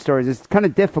quite a few stories. It's kind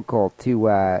of difficult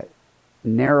to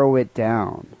narrow it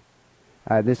down.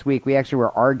 This week, we actually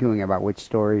were arguing about which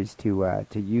stories to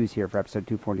use here for episode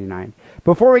 249.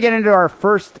 Before we get into our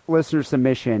first listener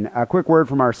submission, a quick word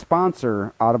from our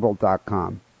sponsor,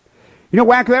 Audible.com. You know,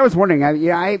 Wacker, I was wondering,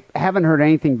 I haven't heard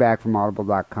anything back from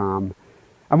Audible.com.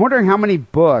 I'm wondering how many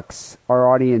books our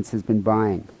audience has been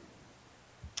buying.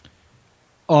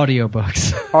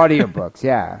 Audiobooks. Audiobooks,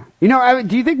 yeah. You know,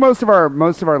 do you think most of our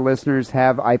listeners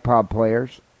have iPod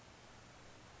players?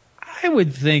 I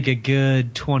would think a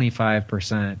good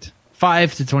 25%.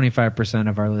 5 to 25%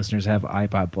 of our listeners have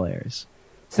iPod players.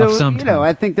 So, of some you know, type.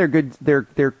 I think they're good.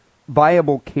 They're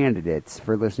viable candidates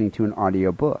for listening to an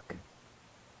audiobook.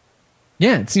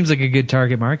 Yeah, it seems like a good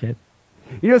target market.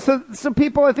 You know, so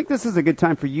people, I think this is a good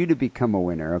time for you to become a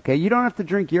winner, okay? You don't have to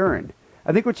drink urine.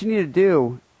 I think what you need to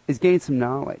do is gain some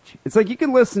knowledge. It's like you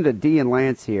can listen to Dee and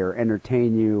Lance here,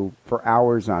 entertain you for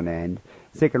hours on end,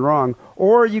 Sick and Wrong,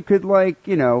 or you could, like,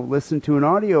 you know, listen to an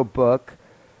audiobook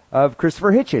of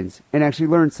Christopher Hitchens and actually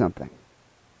learn something.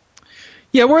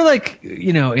 Yeah, we're like,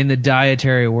 you know, in the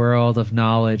dietary world of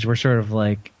knowledge, we're sort of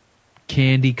like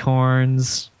candy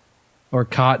corns or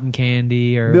cotton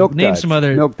candy or Milk name Duds. some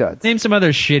other Milk Duds. Name some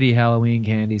other shitty Halloween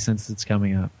candy since it's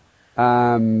coming up.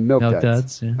 Milk Milk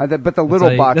Duds. Duds, yeah. But the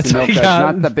little box of that's Milk all you Duds,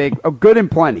 got. not the big. Oh, good and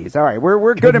plenty's. All right,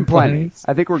 we're good and plenty. Plenty's.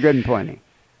 I think we're good and plenty.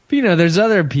 But, you know, there's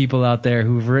other people out there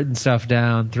who've written stuff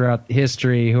down throughout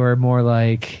history who are more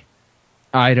like,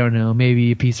 I don't know,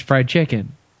 maybe a piece of fried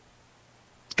chicken.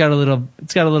 It's got a little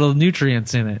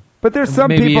nutrients in it. But there's some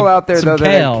Maybe people out there some though that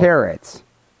kale. have carrots.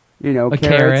 You know, A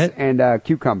carrots carrot. and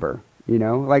cucumber. You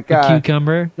know, like A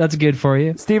cucumber, that's good for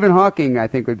you. Stephen Hawking, I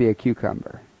think, would be a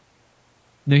cucumber.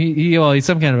 No, he's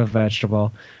some kind of a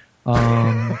vegetable.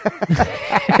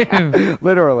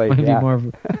 Literally, Might yeah. be more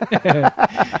of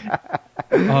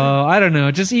I don't know.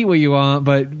 Just eat what you want,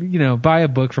 but, you know, buy a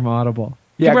book from Audible.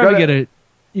 You Yeah, could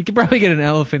probably get an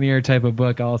elephant ear type of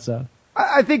book also.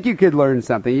 I think you could learn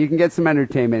something. You can get some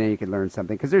entertainment and you can learn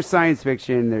something. Because there's science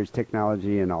fiction, there's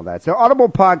technology and all that. So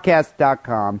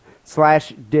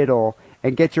audiblepodcast.com/diddle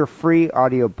and get your free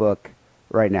audiobook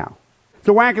right now.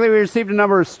 So Wackily, we received a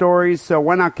number of stories. So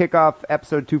why not kick off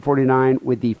episode 249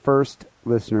 with the first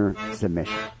listener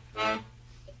submission?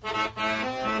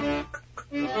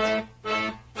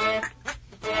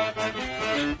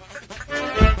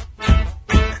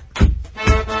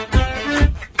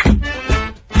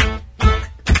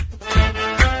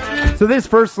 So this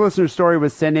first listener story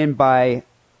was sent in by,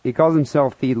 he calls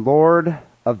himself the Lord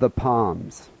of the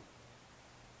Palms.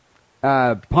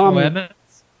 Palm,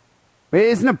 Wait,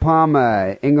 isn't a palm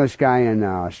English guy in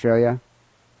Australia?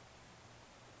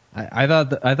 I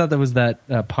thought that was that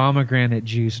pomegranate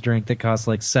juice drink that costs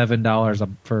like $7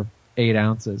 for 8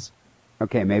 ounces.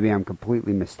 Okay, maybe I'm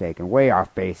completely mistaken. Way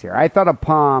off base here. I thought a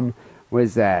palm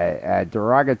was a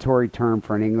derogatory term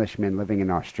for an Englishman living in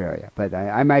Australia, but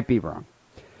I might be wrong.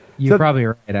 You're So- probably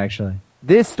right, actually.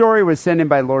 This story was sent in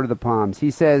by Lord of the Palms.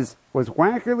 He says, was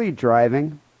Wackerly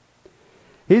driving?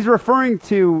 He's referring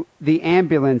to the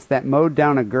ambulance that mowed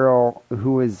down a girl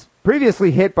who was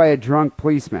previously hit by a drunk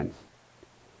policeman.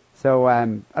 So, I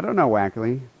don't know,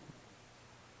 Wackerly.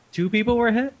 2 people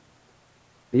were hit?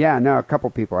 Yeah, no, a couple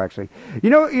people, actually. You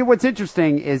know, what's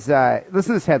interesting is, listen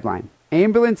to this headline.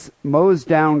 Ambulance mows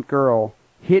down girl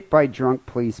hit by drunk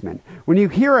policeman. When you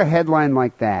hear a headline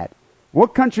like that,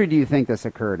 what country do you think this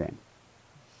occurred in?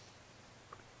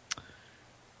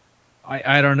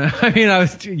 I don't know. I mean, I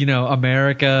was, you know,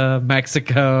 America,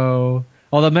 Mexico.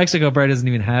 Although Mexico probably doesn't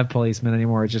even have policemen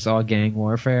anymore. It's just all gang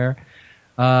warfare.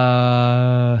 You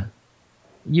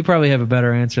probably have a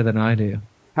better answer than I do.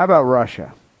 How about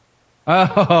Russia?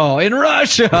 Oh, in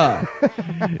Russia!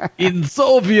 In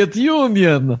Soviet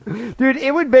Union! Dude,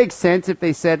 it would make sense if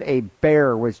they said a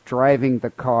bear was driving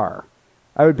the car.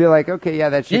 I would be like, okay, yeah,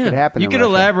 that shit could happen you in could Russia.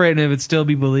 elaborate and it would still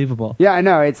be believable. Yeah, I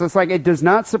know. It's just like, it does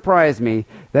not surprise me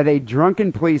that a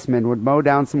drunken policeman would mow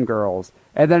down some girls,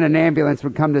 and then an ambulance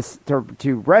would come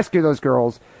to rescue those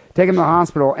girls take them to the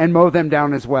hospital, and mow them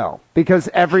down as well. Because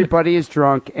everybody is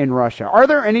drunk in Russia. Are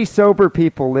there any sober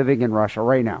people living in Russia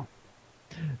right now?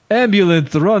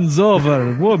 Ambulance runs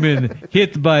over woman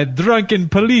hit by drunken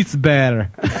police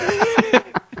bear.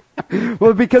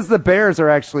 Well, because the bears are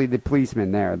actually the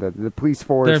policemen there. The police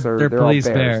force They're they're police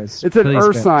all bears. bears. It's an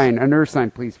Police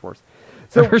Ursine police force.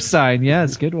 So, Her sign, yeah,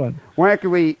 it's a good one.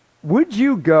 Wackerly, would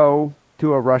you go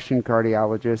to a Russian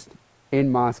cardiologist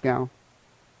in Moscow?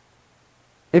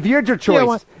 If you had your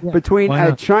choice between Why a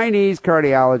not? Chinese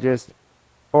cardiologist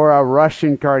or a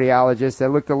Russian cardiologist that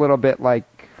looked a little bit like,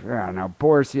 I don't know,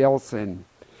 Boris Yeltsin.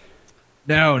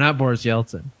 No, not Boris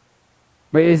Yeltsin.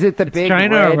 But is it the big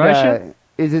China red, or Russia?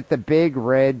 Is it the big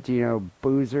red,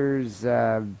 boozers,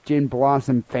 gin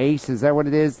blossom face? Is that what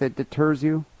it is that deters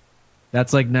you?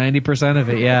 That's like 90% of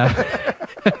it, yeah.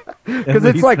 Because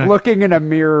it's like looking in a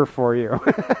mirror for you.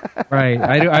 Right.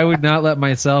 I would not let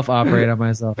myself operate on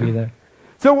myself either.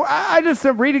 So I just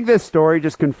reading this story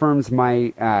just confirms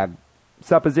my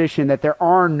supposition that there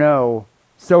are no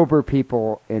sober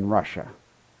people in Russia.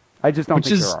 I just don't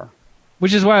think there are.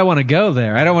 Which is why I want to go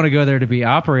there. I don't want to go there to be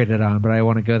operated on, but I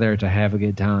want to go there to have a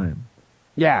good time.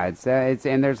 Yeah, it's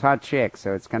and there's hot chicks,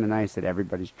 so it's kind of nice that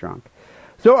everybody's drunk.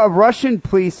 So a Russian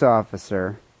police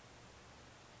officer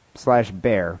 /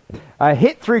 bear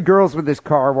hit 3 girls with his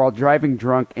car while driving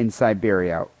drunk in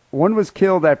Siberia. One was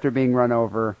killed after being run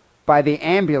over by the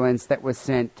ambulance that was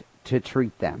sent to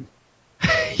treat them.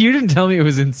 You didn't tell me it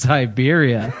was in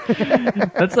Siberia.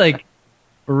 That's like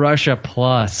Russia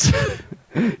plus.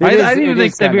 I didn't even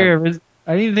think Siberia.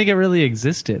 I didn't even think it really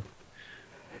existed.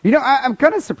 I'm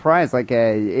kind of surprised. Like,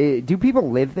 do people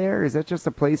live there? Is that just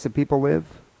a place that people live?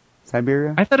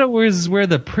 Siberia? I thought it was where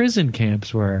the prison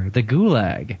camps were, the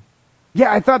Gulag.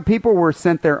 Yeah, I thought people were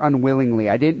sent there unwillingly.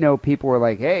 I didn't know people were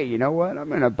like, hey, you know what? I'm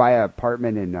going to buy an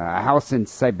apartment in a house in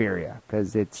Siberia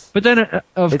because it's. But then,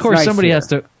 of course, nice somebody here.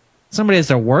 has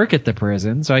to work at the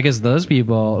prison. So I guess those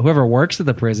people, whoever works at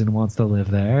the prison, wants to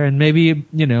live there, and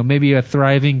maybe a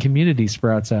thriving community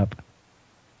sprouts up.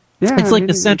 Yeah, it's like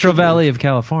the Central Valley of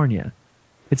California.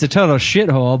 It's a total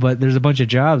shithole, but there's a bunch of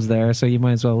jobs there, so you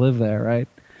might as well live there, right?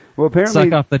 Well, apparently,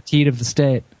 suck off the teat of the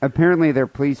state. Apparently, their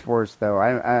police force, though,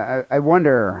 I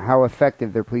wonder how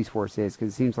effective their police force is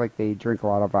because it seems like they drink a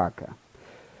lot of vodka.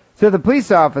 So the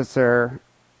police officer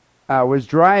was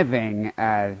driving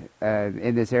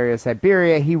in this area of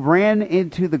Siberia. He ran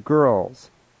into the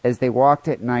girls as they walked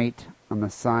at night on the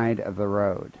side of the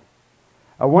road.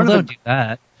 Don't do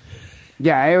that.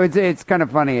 Yeah, it's kind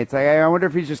of funny. It's like I wonder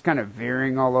if he's just kind of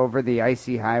veering all over the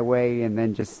icy highway and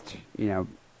then just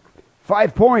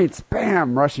 5 points,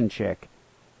 bam, Russian chick.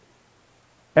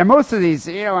 And most of these,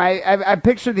 I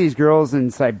picture these girls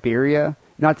in Siberia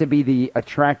not to be the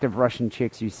attractive Russian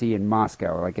chicks you see in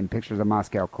Moscow, like in pictures of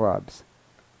Moscow clubs.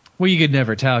 Well, you could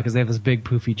never tell because they have those big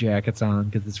poofy jackets on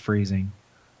because it's freezing.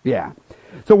 Yeah.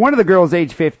 So one of the girls,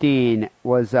 age 15,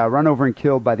 was run over and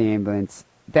killed by the ambulance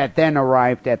that then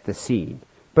arrived at the scene.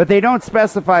 But they don't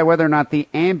specify whether or not the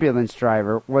ambulance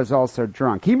driver was also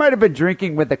drunk. He might have been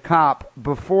drinking with the cop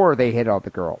before they hit all the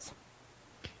girls.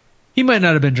 He might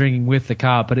not have been drinking with the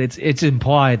cop, but it's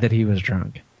implied that he was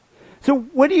drunk. So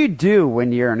what do you do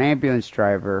when you're an ambulance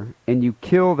driver and you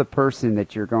kill the person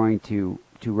that you're going to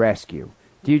rescue?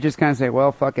 Do you just kind of say,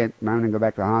 well, fuck it, I'm going to go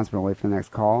back to the hospital, wait for the next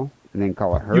call, and then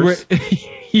call a hearse?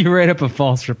 You write up a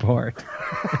false report.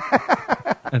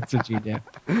 That's what you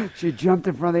do. She jumped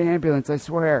in front of the ambulance, I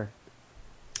swear.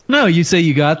 No, you say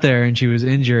you got there and she was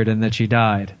injured and that she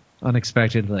died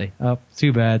unexpectedly. Oh,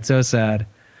 too bad. So sad.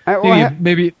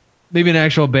 Maybe an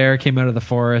actual bear came out of the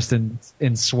forest and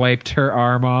swiped her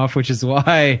arm off, which is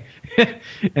why, and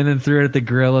then threw it at the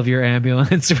grill of your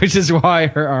ambulance, which is why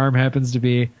her arm happens to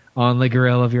be on the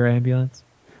grill of your ambulance.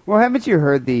 Well, haven't you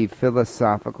heard the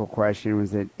philosophical question?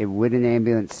 Was it would an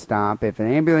ambulance stop if an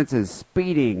ambulance is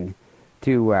speeding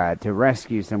to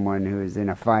rescue someone who is in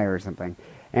a fire or something,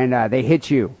 and they hit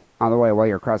you on the way while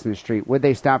you're crossing the street? Would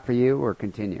they stop for you or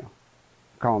continue?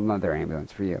 Call another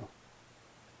ambulance for you.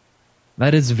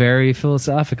 That is very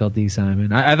philosophical, D.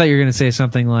 Simon. I thought you were going to say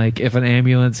something like, if an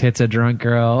ambulance hits a drunk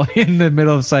girl in the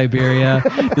middle of Siberia,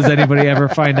 does anybody ever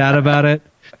find out about it?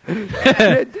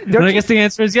 But I guess the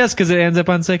answer is yes, because it ends up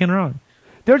on Sick and Wrong.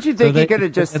 Don't you think he could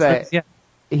have just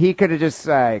he could have just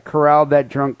corralled that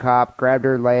drunk cop, grabbed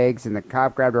her legs, and the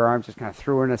cop grabbed her arms, just kind of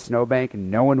threw her in a snowbank, and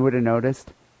no one would have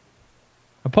noticed?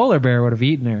 A polar bear would have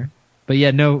eaten her, but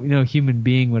yet no human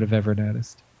being would have ever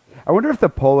noticed. I wonder if the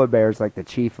polar bear is like the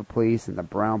chief of police and the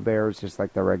brown bear is just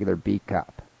like the regular beat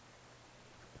cop.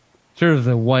 Sort of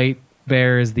the white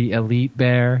bear is the elite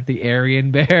bear, the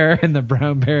Aryan bear, and the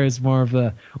brown bear is more of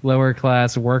the lower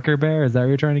class worker bear. Is that what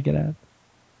you're trying to get at?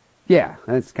 Yeah,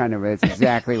 that's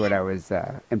exactly what I was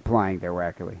implying there,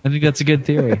 Wackerly. I think that's a good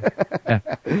theory. Yeah.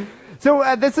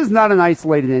 So this is not an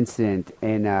isolated incident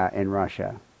in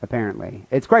Russia. Apparently,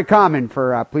 it's quite common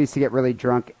for police to get really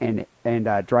drunk and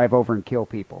drive over and kill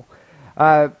people.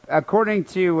 According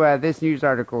to this news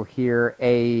article here,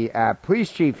 a police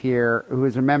chief here who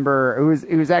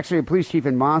was actually a police chief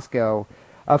in Moscow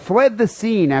fled the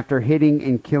scene after hitting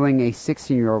and killing a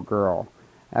 16-year-old girl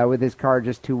with his car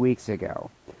just 2 weeks ago.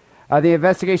 The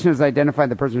investigation has identified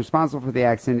the person responsible for the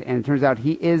accident, and it turns out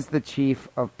he is the chief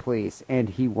of police, and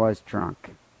he was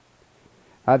drunk.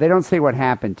 They don't say what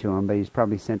happened to him, but he's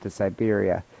probably sent to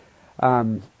Siberia.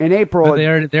 In April... But they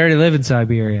already live in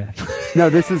Siberia. No,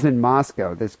 this is in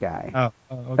Moscow, this guy.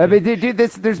 Oh, okay. I mean,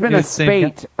 there's been a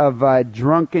spate of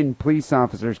drunken police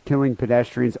officers killing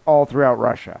pedestrians all throughout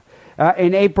Russia.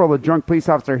 In April, a drunk police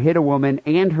officer hit a woman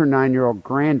and her 9-year-old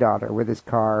granddaughter with his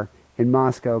car in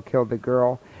Moscow, killed the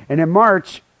girl. And in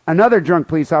March, another drunk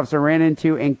police officer ran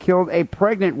into and killed a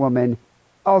pregnant woman,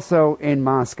 also in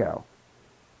Moscow.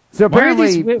 So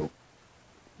apparently...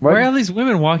 Why are all these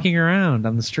women walking around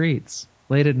on the streets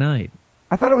late at night?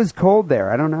 I thought it was cold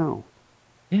there. I don't know.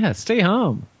 Yeah, stay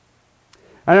home.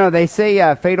 I don't know. They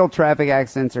say fatal traffic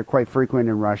accidents are quite frequent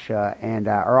in Russia and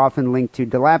are often linked to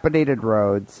dilapidated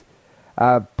roads,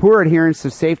 poor adherence to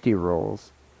safety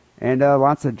rules, and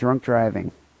lots of drunk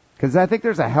driving. Because I think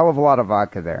there's a hell of a lot of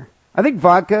vodka there. I think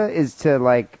vodka is to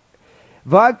the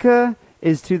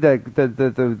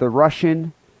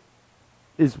Russian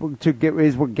is what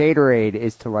Gatorade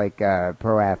is to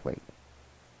pro athlete.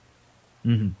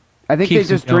 Mm-hmm. I think they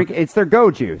just drink. It's their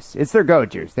go juice. It's their go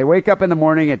juice. They wake up in the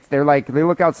morning. They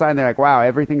look outside and they're like, wow,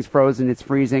 everything's frozen. It's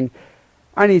freezing.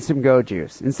 I need some go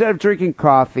juice. Instead of drinking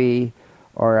coffee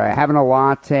or having a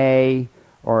latte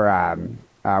or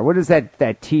what is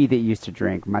that tea that you used to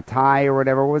drink? Matai or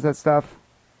whatever. What was that stuff?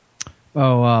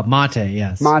 Oh, mate,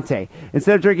 yes. Mate.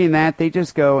 Instead of drinking that, they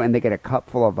just go and they get a cup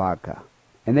full of vodka.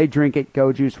 And they drink it,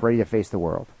 go juice, ready to face the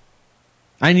world.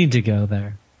 I need to go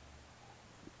there.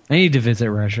 I need to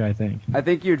visit Russia, I think. I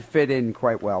think you'd fit in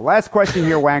quite well. Last question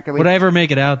here, Wackerly. Would I ever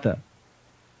make it out, though?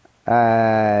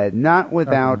 Not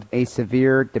without a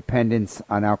severe dependence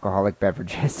on alcoholic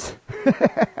beverages.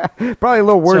 Probably a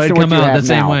little worse than what you have now.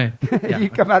 So I'd come out the same way. Yeah. You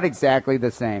come out exactly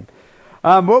the same.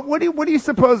 What do you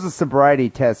suppose the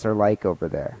sobriety tests are like over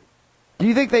there? Do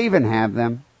you think they even have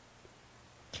them?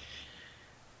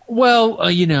 Well,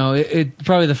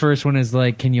 probably the first one is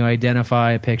can you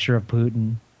identify a picture of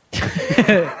Putin?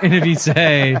 And if you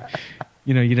say,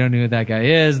 you don't know who that guy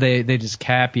is, they just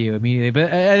cap you immediately.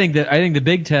 But I think the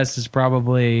big test is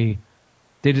probably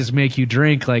they just make you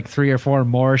drink 3 or 4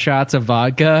 more shots of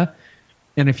vodka,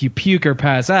 and if you puke or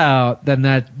pass out, then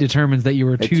that determines that you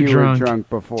were too drunk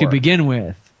before to begin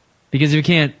with. Because if you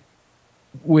can't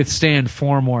withstand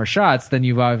 4 more shots, then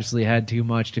you've obviously had too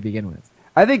much to begin with.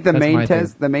 I think the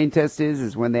main test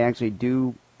is when they actually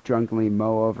do drunkenly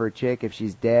mow over a chick. If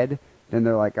she's dead, then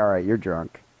they're like, all right, you're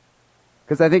drunk.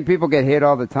 Because I think people get hit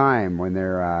all the time when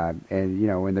they're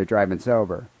when they're driving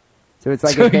sober. So it's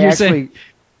like so if they actually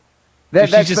if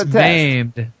she's just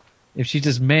maimed. If she's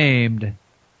just maimed,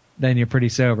 then you're pretty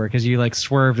sober because you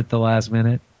swerved at the last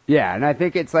minute. Yeah, and I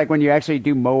think it's like when you actually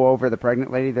do mow over the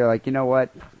pregnant lady, they're like, you know what,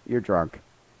 you're drunk.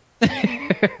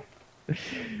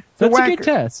 That's a good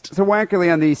test. So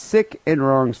Wackerly, on the sick and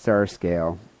wrong star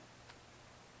scale,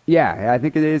 yeah, I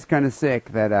think it is kind of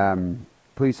sick that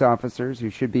police officers who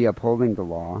should be upholding the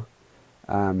law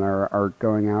are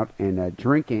going out and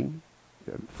drinking,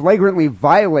 flagrantly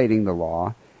violating the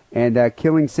law, and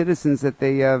killing citizens that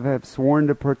they have sworn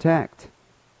to protect.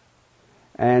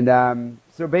 And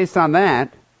so based on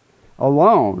that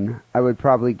alone, I would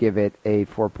probably give it a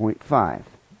 4.5.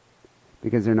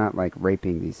 Because they're not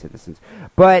raping these citizens.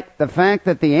 But the fact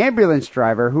that the ambulance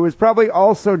driver, who was probably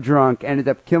also drunk, ended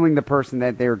up killing the person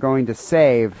that they were going to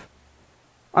save,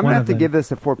 I'm going to have to give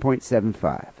this a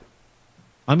 4.75.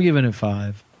 I'm giving it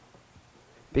 5.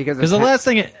 Because the last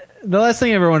thing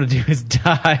I ever want to do is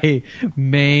die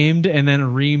maimed and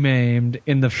then remaimed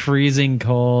in the freezing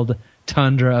cold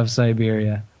tundra of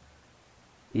Siberia.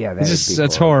 Yeah,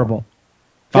 that's horrible.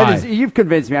 You've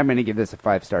convinced me. I'm going to give this a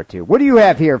 5-star too. What do you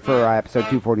have here for episode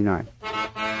 249?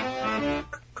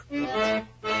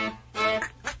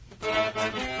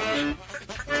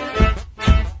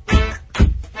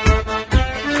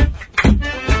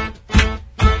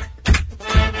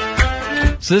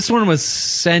 So this one was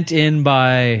sent in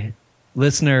by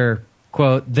listener,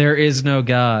 quote, "There is no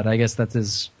God." I guess that's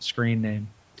his screen name.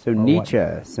 So Nietzsche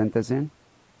sent this in?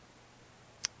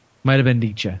 Might have been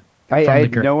Nietzsche. I From the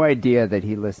had gr- no idea that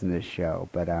he listened to this show,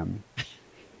 but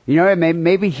you know,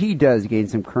 maybe he does gain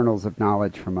some kernels of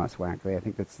knowledge from us, Wackley. I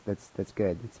think that's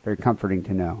good. It's very comforting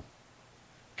to know.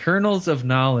 Kernels of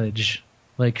knowledge,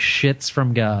 like shits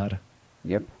from God.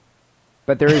 Yep.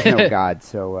 But there is no God,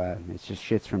 so it's just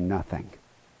shits from nothing.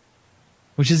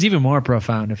 Which is even more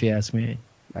profound, if you ask me.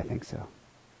 I think so.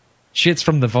 Shits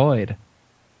from the void.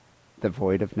 The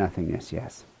void of nothingness,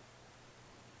 yes.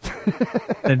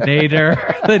 The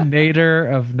nadir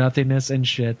of nothingness and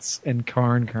shits and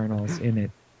corn kernels in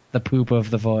it. The poop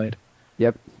of the void.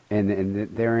 Yep,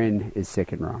 and therein is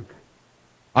sick and wrong.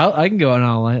 I can go on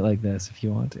all night like this if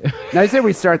you want to. Now, I said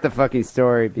we start the fucking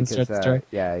story because, Start the story?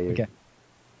 yeah. Okay.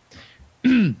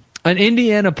 An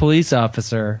Indiana police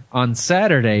officer on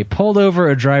Saturday pulled over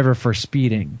a driver for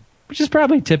speeding, which is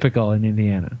probably typical in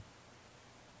Indiana.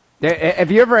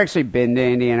 Have you ever actually been to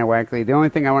Indiana, Wackley? The only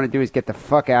thing I want to do is get the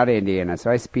fuck out of Indiana, so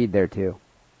I speed there too.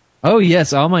 Oh,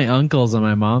 yes. All my uncles on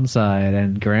my mom's side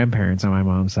and grandparents on my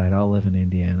mom's side all live in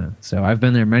Indiana. So I've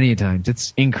been there many times.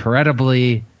 It's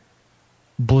incredibly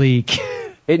bleak.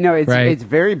 It's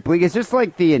very bleak. It's just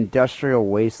like the industrial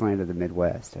wasteland of the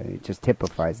Midwest. I mean, it just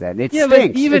typifies that. And it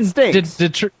stinks. Even it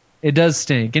stinks. It does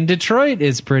stink. And Detroit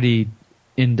is pretty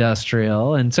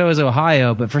industrial, and so is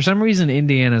Ohio. But for some reason,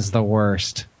 Indiana's the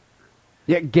worst.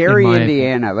 Yeah, Gary,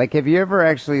 Indiana. Like, have you ever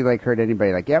actually heard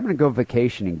anybody I'm going to go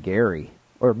vacation in Gary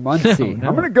or Muncie? No.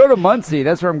 I'm going to go to Muncie.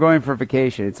 That's where I'm going for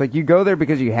vacation. It's like you go there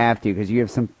because you have to, because you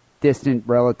have some distant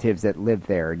relatives that live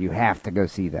there, and you have to go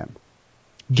see them.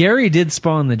 Gary did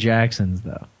spawn the Jacksons,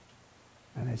 though.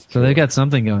 So they got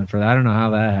something going for that. I don't know how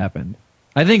that happened.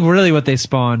 I think really what they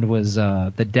spawned was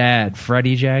the dad,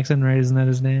 Freddie Jackson, right? Isn't that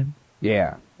his name?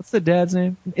 Yeah. What's the dad's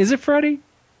name? Is it Freddie?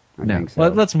 I think so.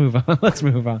 Let's move on. Let's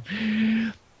move on.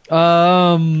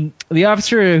 The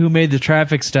officer who made the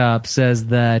traffic stop says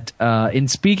that in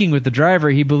speaking with the driver,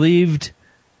 he believed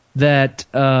that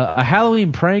a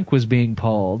Halloween prank was being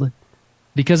pulled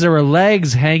because there were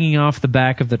legs hanging off the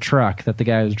back of the truck that the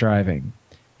guy was driving.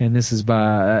 And this is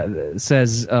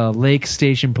says Lake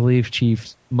Station Police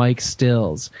Chief Mike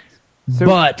Stills.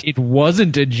 But it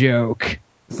wasn't a joke.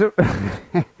 So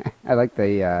I like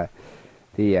the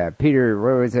Peter,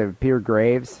 what was it, Peter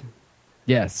Graves?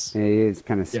 Yes. It is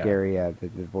kind of scary,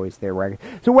 the voice there.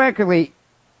 So, Wackerly,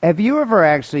 have you ever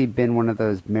actually been one of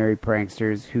those merry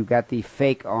pranksters who got the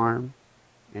fake arm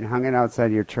and hung it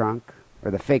outside your trunk? Or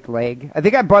the fake leg? I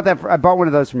think I bought one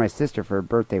of those for my sister for her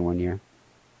birthday one year.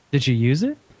 Did you use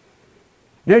it?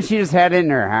 No, she just had it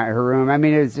in her room. I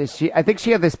mean, I think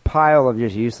she had this pile of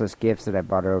just useless gifts that I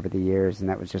bought her over the years, and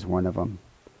that was just one of them.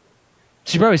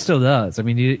 She probably still does. I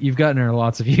mean, you've gotten her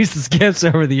lots of useless gifts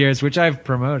over the years, which I've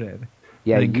promoted.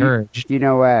 Yeah, and encouraged.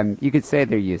 You could say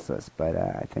they're useless, but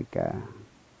I think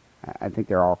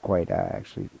they're all quite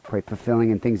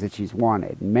fulfilling and things that she's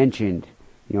wanted, mentioned,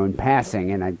 in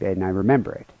passing, and I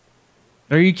remember it.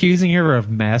 Are you accusing her of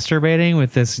masturbating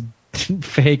with this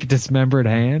fake dismembered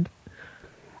hand?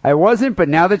 I wasn't, but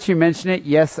now that you mention it,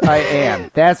 yes, I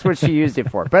am. That's what she used it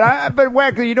for. But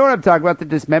Wackler, you know what I'm talking about, the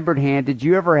dismembered hand. Did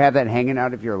you ever have that hanging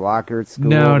out of your locker at school?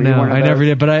 No, I never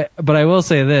did. But I will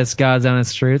say this, God's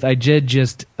honest truth. I did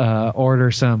just order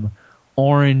some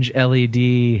orange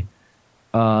LED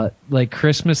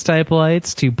Christmas type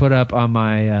lights to put up on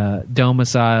my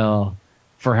domicile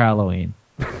for Halloween.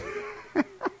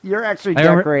 You're actually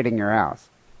decorating your house.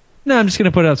 No, I'm just going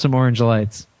to put up some orange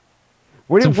lights.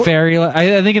 Fairy lights.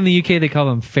 I think in the UK they call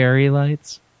them fairy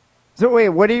lights. So wait,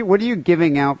 what are you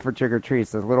giving out for trick or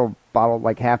treats? Those little bottle,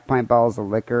 half pint bottles of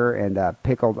liquor and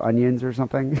pickled onions or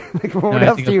something? What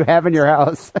else do you have in your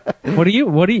house? What do you?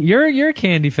 You're a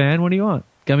candy fan. What do you want?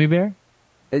 Gummy bear?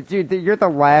 Dude, you're the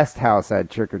last house I'd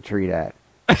trick or treat at.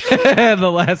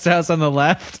 The last house on the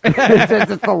left.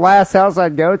 It's the last house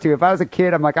I'd go to. If I was a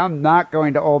kid, I'm like, I'm not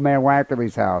going to old man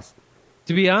Wackerly's house.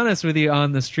 To be honest with you,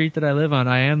 on the street that I live on,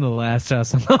 I am the last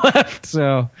house on the left.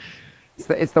 So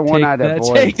it's the one I'd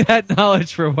avoid. Take that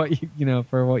knowledge for what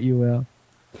you will.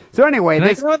 So anyway, Can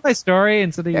I go with my story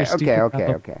instead of your stupid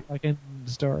okay. fucking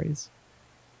stories?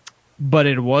 But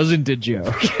it wasn't a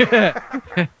joke.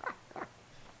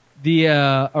 The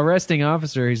arresting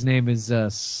officer, his name is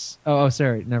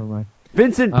sorry, never mind.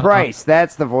 Vincent Price.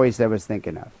 That's the voice I was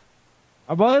thinking of.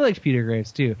 Well, I liked Peter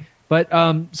Graves too. But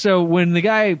so when the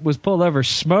guy was pulled over,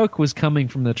 smoke was coming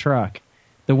from the truck.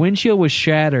 The windshield was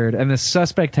shattered, and the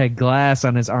suspect had glass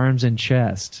on his arms and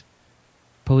chest,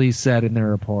 police said in their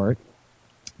report.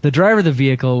 The driver of the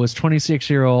vehicle was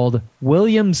 26-year-old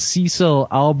William Cecil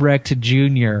Albrecht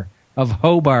Jr. of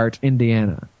Hobart,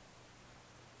 Indiana.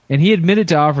 And he admitted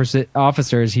to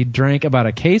officers he drank about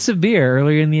a case of beer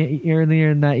earlier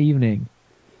in that evening.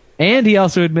 And he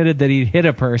also admitted that he'd hit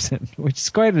a person, which is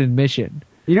quite an admission.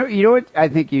 You know what I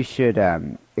think you should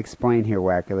explain here,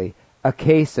 Wackerly? A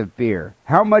case of beer.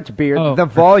 How much beer? Oh. The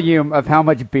volume of how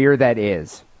much beer that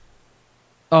is.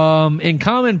 In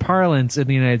common parlance in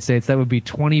the United States, that would be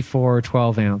 24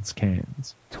 12-ounce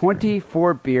cans.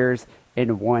 24 beers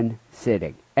in one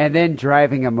sitting. And then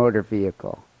driving a motor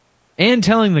vehicle. And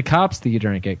telling the cops that you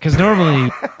drank it. Because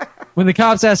normally, when the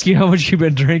cops ask you how much you've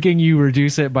been drinking, you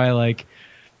reduce it by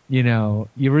you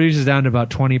reduce it down to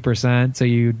about 20%. So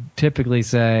you typically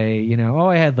say,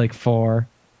 I had 4.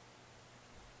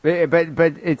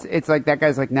 But it's like that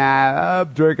guy's like, nah, I'll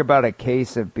drink about a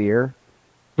case of beer.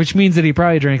 Which means that he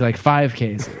probably drank 5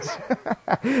 cases.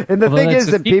 And the thing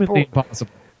is that people in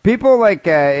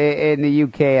the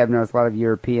UK, I've noticed a lot of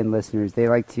European listeners, they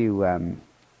like to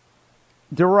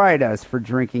deride us for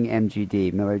drinking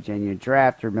MGD, Miller Genuine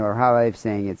Draft or Miller High Life,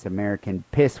 saying it's American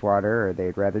piss water, or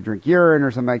they'd rather drink urine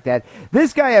or something like that.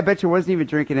 This guy, I bet you, wasn't even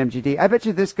drinking MGD. I bet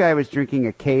you this guy was drinking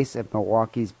a case of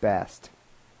Milwaukee's Best.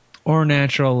 Or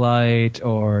Natural Light,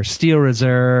 or Steel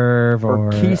Reserve,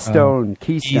 or Keystone.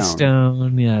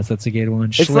 Keystone, yes, that's a good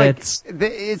one. Schlitz.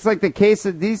 It's like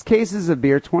these cases of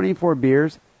beer, 24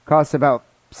 beers, cost about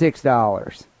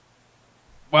 $6.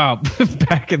 Wow,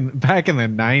 back in the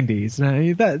 90s,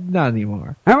 not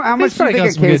anymore. How much do you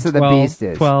think a case of the Beast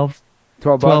is? 12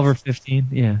 or 15,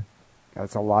 yeah.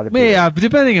 That's a lot of beer. Yeah,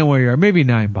 depending on where you are, maybe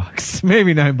 $9.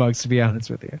 Maybe $9, to be honest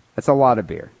with you. That's a lot of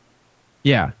beer.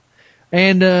 Yeah.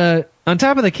 And on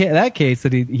top of that case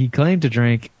that he claimed to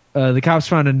drink, the cops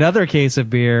found another case of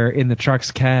beer in the truck's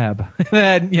cab that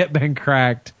hadn't yet been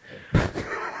cracked,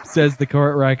 says the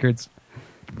court records.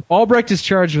 Albrecht is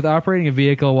charged with operating a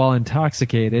vehicle while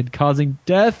intoxicated, causing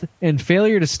death and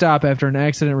failure to stop after an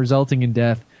accident resulting in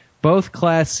death, both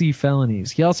Class C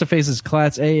felonies. He also faces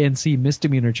Class A and C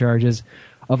misdemeanor charges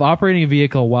of operating a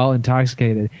vehicle while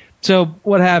intoxicated. So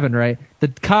what happened, right? The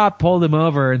cop pulled him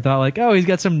over and thought he's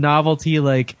got some novelty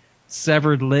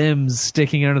severed limbs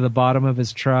sticking out of the bottom of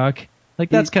his truck.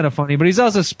 That's kind of funny, but he's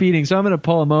also speeding, so I'm going to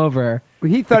pull him over.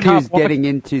 He thought he was getting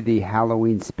into the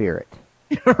Halloween spirit.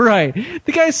 Right.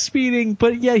 The guy's speeding,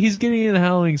 but yeah, he's getting in the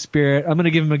Halloween spirit. I'm going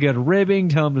to give him a good ribbing,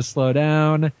 tell him to slow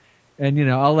down, and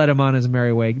I'll let him on his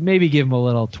merry way. Maybe give him a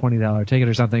little $20 ticket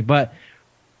or something, but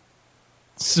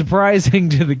surprising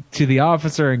to the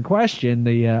officer in question,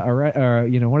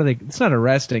 it's not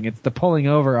arresting, it's the pulling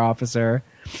over officer.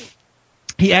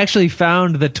 He actually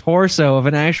found the torso of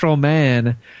an actual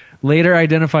man, later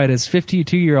identified as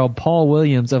 52-year-old Paul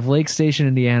Williams of Lake Station,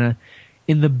 Indiana,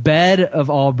 in the bed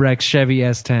of Albrecht's Chevy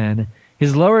S10.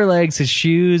 His lower legs, his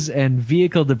shoes, and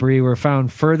vehicle debris were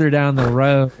found further down the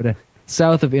road,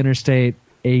 south of Interstate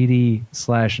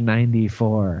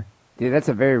 80/94. Dude, that's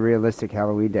a very realistic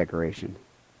Halloween decoration.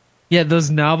 Yeah,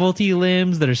 those novelty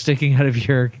limbs that are sticking out of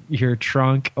your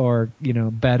trunk or,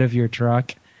 bed of your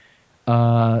truck,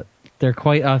 they're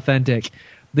quite authentic.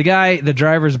 The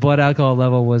driver's blood alcohol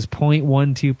level was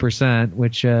 0.12%,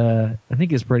 which I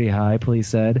think is pretty high, police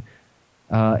said.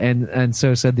 And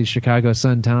so said the Chicago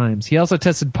Sun-Times. He also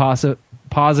tested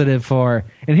positive for,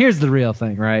 and here's the real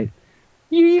thing, right?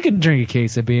 You can drink a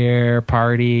case of beer,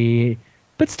 party,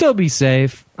 but still be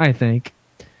safe, I think.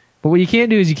 But what you can't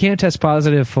do is you can't test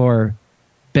positive for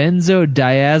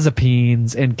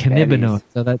benzodiazepines and cannabinoids.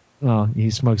 So he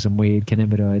smoked some weed,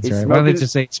 cannabinoids, right? Why don't they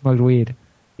just say he smoked weed?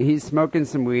 He's smoking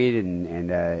some weed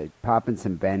and popping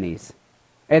some bennies.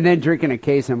 And then drinking a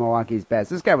case of Milwaukee's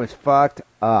Best. This guy was fucked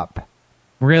up.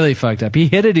 Really fucked up. He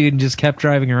hit a dude and just kept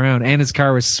driving around, and his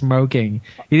car was smoking.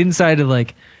 He didn't decide to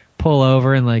pull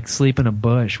over and sleep in a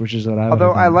bush, which is what I would.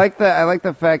 Although I like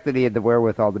the fact that he had the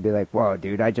wherewithal to be like, "Whoa,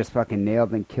 dude, I just fucking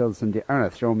nailed and killed some dude. I'm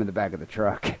gonna throw him in the back of the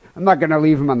truck. I'm not gonna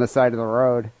leave him on the side of the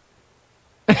road."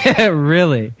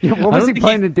 Really? Yeah, what was he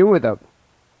planning to do with him?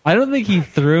 I don't think he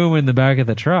threw him in the back of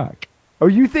the truck. Oh,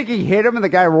 you think he hit him and the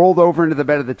guy rolled over into the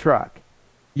bed of the truck?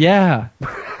 Yeah.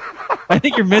 I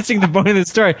think you're missing the point of the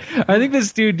story. I think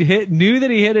this dude knew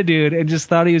that he hit a dude and just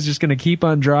thought he was just going to keep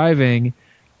on driving,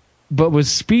 but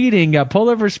was speeding, got pulled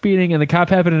over speeding, and the cop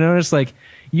happened to notice,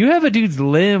 you have a dude's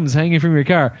limbs hanging from your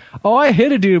car. Oh, I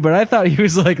hit a dude, but I thought he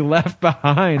was, left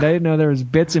behind. I didn't know there was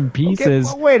bits and pieces.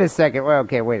 Okay, well, wait a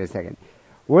second.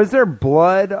 Was there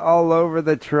blood all over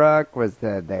the truck? Was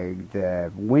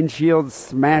the windshield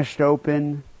smashed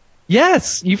open?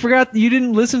 Yes, you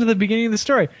didn't listen to the beginning of the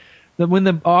story. When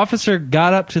the officer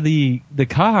got up to the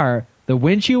car, the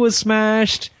windshield was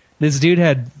smashed. This dude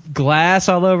had glass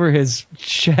all over his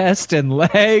chest and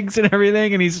legs and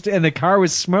everything, and the car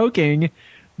was smoking.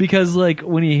 because like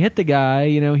when he hit the guy,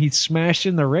 he smashed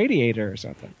in the radiator or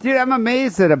something. Dude, I'm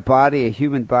amazed that a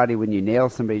human body, when you nail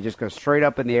somebody, just goes straight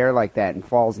up in the air like that and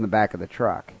falls in the back of the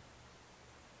truck.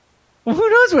 Well, who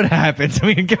knows what happens? I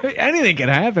mean, anything can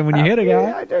happen when you hit a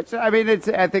guy.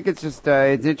 I think it's just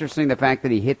it's interesting the fact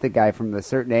that he hit the guy from a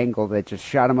certain angle that just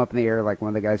shot him up in the air like one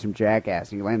of the guys from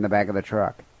Jackass. He landed in the back of the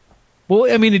truck.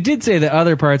 Well, I mean, it did say that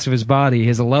other parts of his body,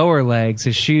 his lower legs,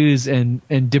 his shoes, and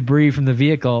debris from the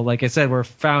vehicle, like I said, were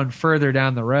found further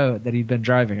down the road that he'd been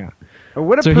driving on.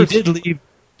 So he did leave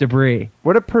debris.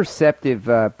 What a perceptive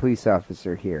police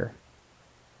officer here.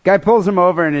 Guy pulls him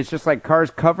over, and it's just like cars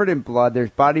covered in blood.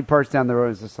 There's body parts down the road.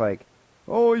 It's just like,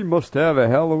 oh, you must have a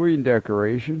Halloween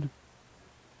decoration.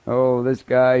 Oh, this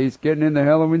guy, he's getting in the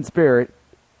Halloween spirit.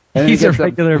 And He's a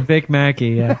regular Vic Mackey,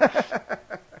 yeah.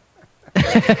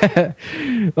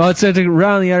 Well, so to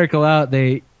round the article out,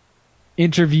 they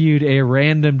interviewed a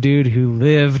random dude who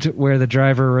lived where the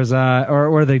driver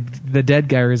or where the dead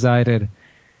guy resided.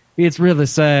 It's really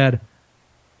sad.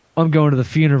 I'm going to the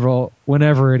funeral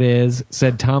whenever it is,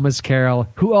 said Thomas Carroll,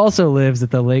 who also lives at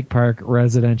the Lake Park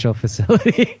residential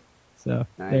facility. So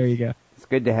nice. There you go. It's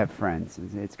good to have friends.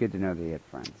 It's good to know that you had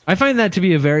friends. I find that to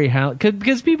be a very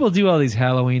because people do all these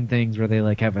Halloween things where they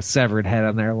like have a severed head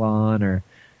on their lawn, or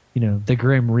the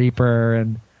Grim Reaper,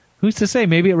 and who's to say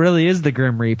maybe it really is the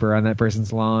Grim Reaper on that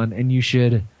person's lawn, and you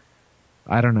should,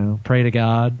 I don't know, pray to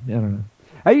God. I don't know.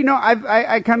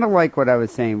 I kind of like what I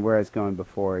was saying where I was going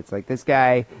before. It's like this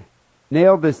guy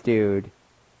nailed this dude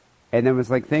and then was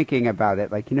like thinking about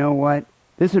it. Like, you know what?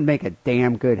 This would make a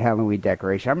damn good Halloween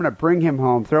decoration. I'm going to bring him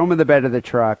home, throw him in the bed of the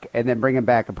truck, and then bring him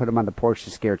back and put him on the porch to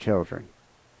scare children.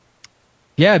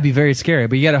 Yeah, it'd be very scary,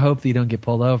 but you got to hope that you don't get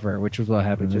pulled over, which was what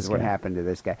happened to this guy. What happened to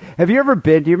this guy. Have you ever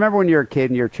been, do you remember when you were a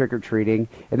kid and you were trick-or-treating,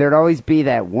 and there'd always be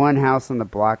that one house on the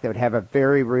block that would have a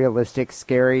very realistic,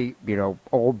 scary,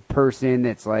 old person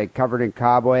that's like covered in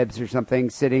cobwebs or something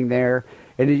sitting there,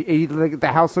 and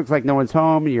the house looks like no one's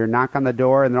home, and you knock on the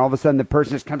door, and then all of a sudden the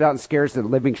person just comes out and scares the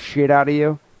living shit out of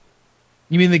you?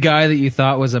 You mean the guy that you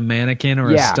thought was a mannequin or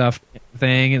a stuffed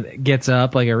thing and gets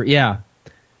up like yeah.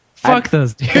 Fuck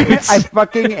those dudes. I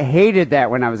fucking hated that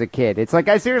when I was a kid. It's like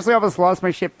I seriously almost lost my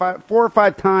shit 4 or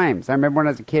 5 times. I remember when I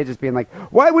was a kid just being like,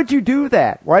 why would you do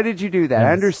that? Why did you do that? Yes.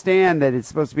 I understand that it's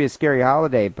supposed to be a scary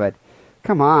holiday, but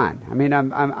come on. I mean,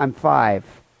 I'm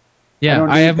 5. Yeah,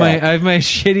 I have my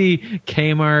shitty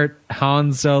Kmart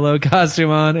Han Solo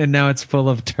costume on, and now it's full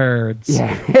of turds.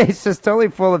 Yeah, it's just totally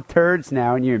full of turds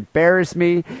now, and you embarrass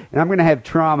me, and I'm going to have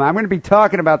trauma. I'm going to be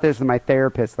talking about this with my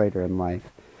therapist later in life.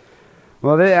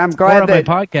 Well, I'm glad that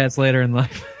my podcast later in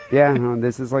life. Yeah,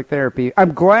 this is like therapy.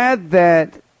 I'm glad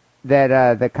that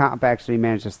the cop actually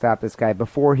managed to stop this guy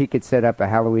before he could set up a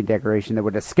Halloween decoration that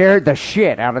would have scared the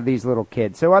shit out of these little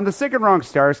kids. So on the sick and wrong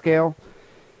star scale,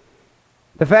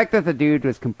 the fact that the dude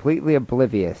was completely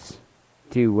oblivious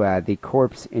to the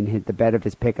corpse in the bed of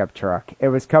his pickup truck, it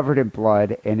was covered in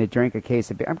blood, and it drank a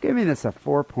case of beer. I'm giving this a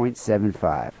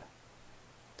 4.75.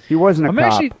 He wasn't a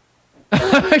cop.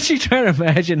 I'm actually trying to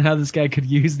imagine how this guy could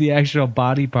use the actual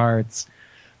body parts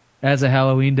as a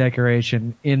Halloween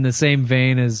decoration in the same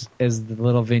vein as the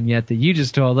little vignette that you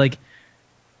just told. Like,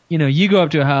 you go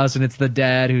up to a house and it's the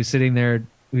dad who's sitting there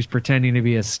who's pretending to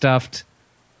be a stuffed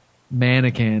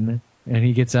mannequin, and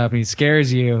he gets up and he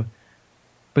scares you.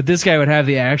 But this guy would have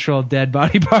the actual dead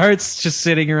body parts just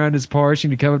sitting around his porch,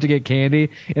 and you come up to get candy,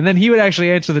 and then he would actually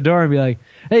answer the door and be like,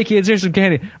 hey kids, here's some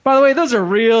candy. By the way, those are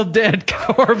real dead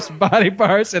corpse body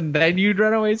parts, and then you'd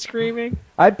run away screaming.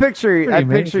 I'd picture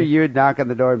you would knock on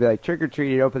the door and be like, trick or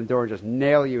treat, you'd open the door and just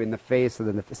nail you in the face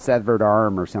with a severed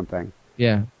arm or something.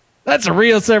 Yeah. That's a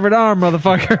real severed arm,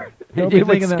 motherfucker. Don't it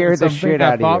would scare the shit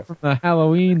out of you. From the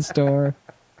Halloween store.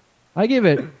 I give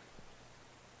it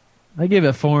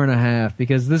 4.5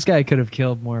 because this guy could have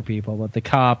killed more people, but the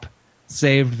cop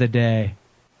saved the day.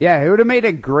 Yeah, it would have made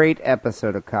a great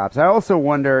episode of Cops. I also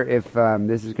wonder if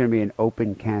this is going to be an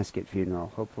open casket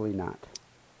funeral. Hopefully not.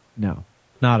 No,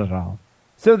 not at all.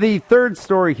 So the third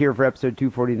story here for episode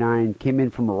 249 came in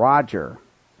from Roger,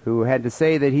 who had to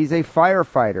say that he's a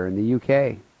firefighter in the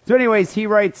UK. So anyways, he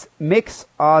writes, mix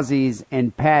Aussies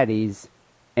and patties,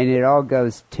 and it all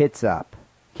goes tits up.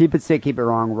 Keep it sick, keep it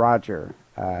wrong, Roger.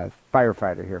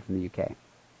 Firefighter here from the UK.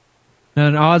 Now,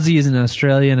 an Aussie is an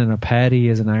Australian and a patty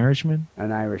is an Irishman?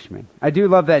 An Irishman. I do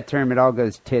love that term. It all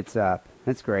goes tits up.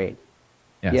 That's great.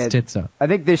 Yes, yeah, tits up. I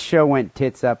think this show went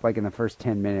tits up like in the first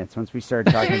 10 minutes once we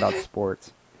started talking about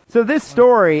sports. So this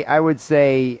story, I would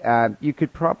say, you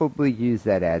could probably use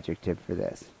that adjective for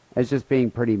this as just being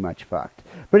pretty much fucked.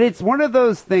 But it's one of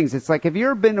those things. It's like, have you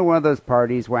ever been to one of those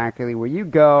parties, wackily, where you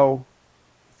go,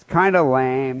 it's kind of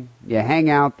lame. You hang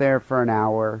out there for an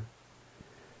hour.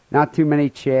 Not too many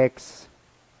chicks.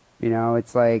 You know,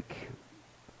 it's like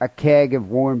a keg of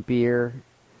warm beer.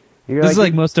 This is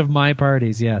like most of my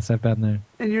parties. Yes, I've been there.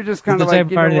 And you're just kind of the like,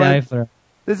 type of party that I throw.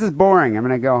 This is boring. I'm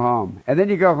going to go home. And then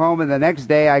you go home, and the next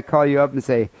day I call you up and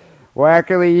say,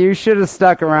 Wackerly, you should have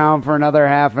stuck around for another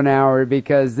half an hour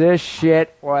because this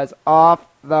shit was off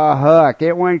the hook.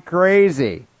 It went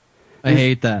crazy. I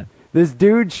hate that. This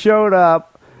dude showed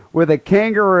up with a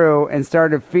kangaroo and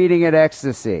started feeding it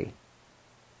ecstasy.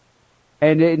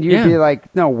 And you'd be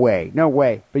like, no way.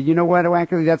 But you know what,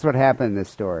 Wackerly? That's what happened in this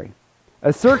story.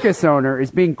 A circus owner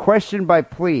is being questioned by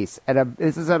police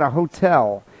this is at a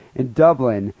hotel in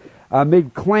Dublin,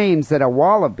 amid claims that a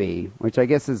wallaby, which I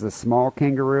guess is a small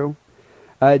kangaroo,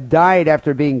 died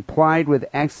after being plied with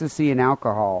ecstasy and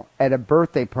alcohol at a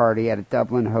birthday party at a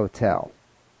Dublin hotel.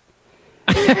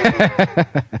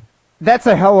 That's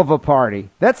a hell of a party.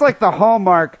 That's like the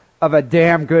hallmark of a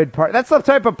damn good party. That's the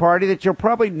type of party that you'll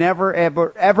probably never,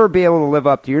 ever be able to live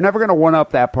up to. You're never going to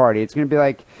one-up that party. It's going to be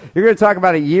like, you're going to talk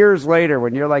about it years later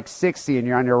when you're like 60 and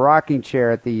you're on your rocking chair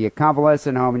at the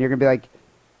convalescent home and you're going to be like,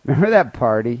 remember that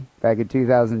party back in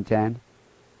 2010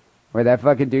 where that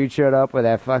fucking dude showed up with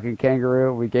that fucking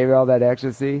kangaroo? We gave you all that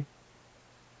ecstasy?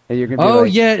 And you're going to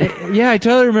be like, yeah, I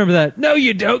totally remember that. No,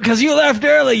 you don't, because you left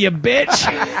early, you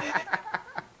bitch.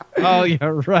 Oh,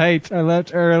 you're right. I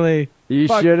left early. You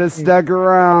should have stuck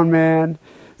around, man.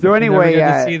 So anyway,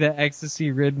 to see the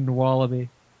ecstasy-ridden wallaby.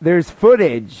 There's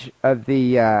footage of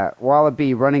the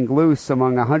wallaby running loose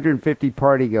among 150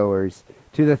 partygoers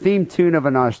to the theme tune of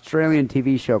an Australian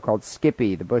TV show called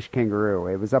Skippy, the bush kangaroo.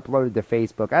 It was uploaded to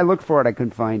Facebook. I looked for it. I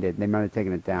couldn't find it. They might have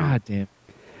taken it down. God damn.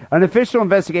 An official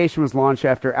investigation was launched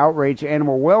after outraged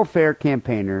animal welfare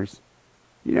campaigners.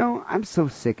 You know, I'm so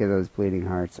sick of those bleeding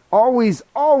hearts. Always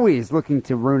looking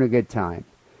to ruin a good time.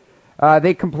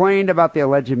 They complained about the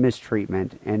alleged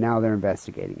mistreatment, and now they're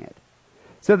investigating it.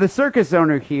 So the circus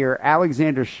owner here,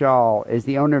 Alexander Shaw, is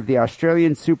the owner of the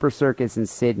Australian Super Circus in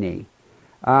Sydney.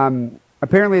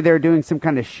 Apparently they're doing some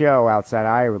kind of show outside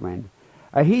Ireland.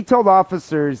 He told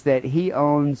officers that he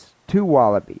owns 2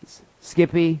 wallabies,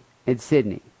 Skippy and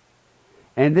Sydney.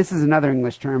 And this is another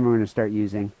English term we're going to start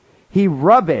using. He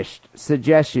rubbished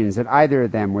suggestions that either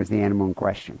of them was the animal in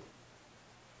question.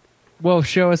 Well,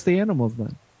 show us the animals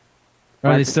then.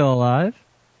 Are they still alive?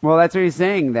 Well, that's what he's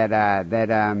saying,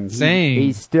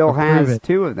 he still has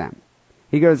 2 of them.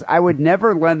 He goes, I would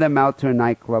never lend them out to a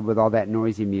nightclub with all that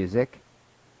noisy music.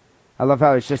 I love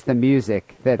how it's just the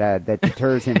music that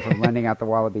deters him from lending out the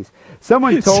wallabies.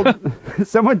 Someone told them.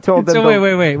 So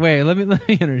wait. Let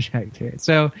me interject here.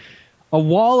 So, a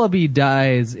wallaby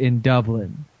dies in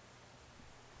Dublin,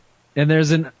 and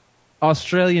there's an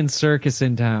Australian circus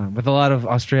in town with a lot of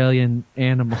Australian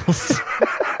animals.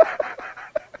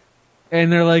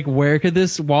 And they're like, where could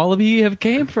this wallaby have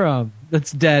came from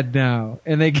that's dead now?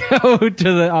 And they go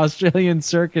to the Australian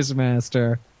circus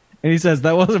master, and he says,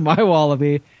 that wasn't my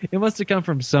wallaby. It must have come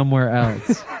from somewhere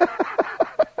else.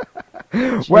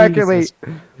 Wackerly,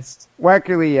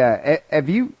 have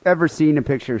you ever seen a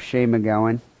picture of Shane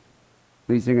McGowan,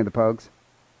 lead singer of the Pogues?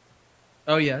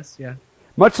 Oh, yes, yeah.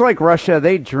 Much like Russia,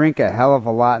 they drink a hell of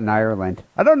a lot in Ireland.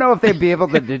 I don't know if they'd be able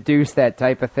to deduce that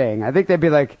type of thing. I think they'd be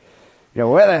like, you know,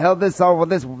 where the hell did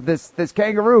this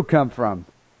kangaroo come from?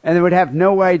 And they would have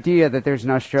no idea that there's an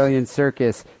Australian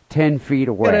circus 10 feet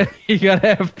away. You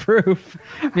gotta have proof.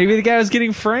 Maybe the guy was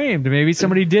getting framed. Maybe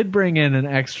somebody did bring in an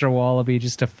extra wallaby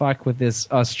just to fuck with this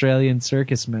Australian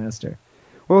circus master.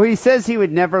 Well, he says he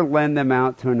would never lend them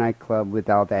out to a nightclub with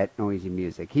all that noisy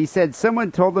music. He said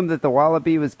someone told him that the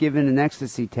wallaby was given an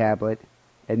ecstasy tablet,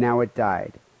 and now it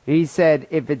died. And he said,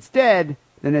 if it's dead,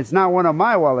 then it's not one of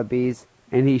my wallabies.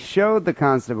 And he showed the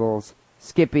constables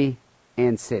Skippy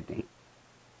and Sydney.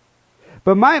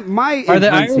 But my are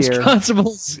the Irish here,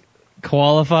 constables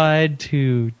qualified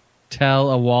to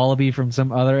tell a wallaby from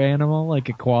some other animal, like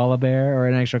a koala bear or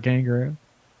an actual kangaroo?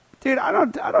 Dude, I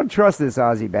don't trust this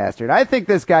Aussie bastard. I think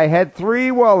this guy had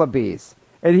 3 wallabies,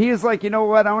 and he was like, you know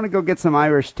what? I want to go get some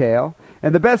Irish tail,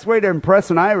 and the best way to impress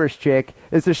an Irish chick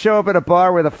is to show up at a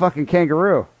bar with a fucking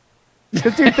kangaroo.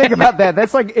 Because dude, think about that.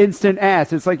 That's like instant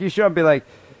ass. It's like you show up and be like,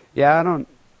 yeah, I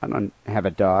don't have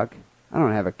a dog. I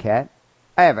don't have a cat.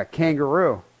 I have a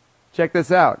kangaroo. Check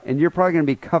this out. And you're probably going to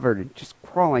be covered in just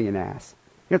crawling in ass.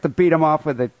 You have to beat him off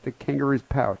with the kangaroo's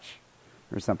pouch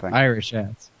or something. Irish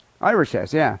ass. Irish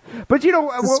ass, yeah. But you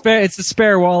know, it's the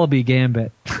spare wallaby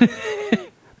gambit.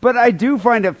 But I do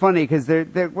find it funny because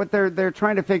what they're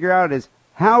trying to figure out is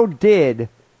how did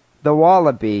the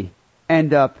wallaby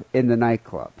end up in the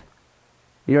nightclub?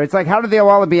 You know, it's like, how did the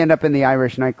wallaby end up in the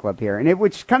Irish nightclub here? And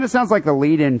which kind of sounds like the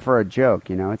lead-in for a joke,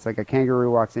 you know? It's like a kangaroo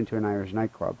walks into an Irish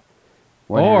nightclub.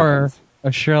 What or happens?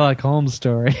 a Sherlock Holmes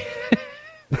story.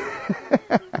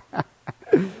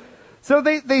 So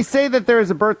they say that there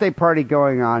is a birthday party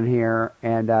going on here,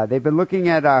 and they've been looking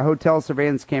at hotel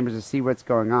surveillance cameras to see what's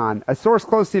going on. A source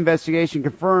close to the investigation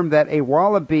confirmed that a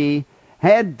wallaby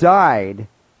had died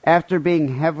after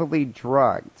being heavily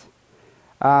drugged.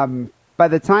 By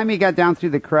the time he got down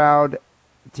through the crowd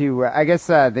to, I guess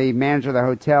the manager of the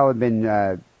hotel had been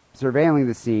surveilling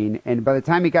the scene, and by the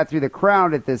time he got through the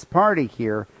crowd at this party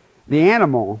here, the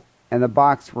animal and the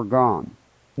box were gone.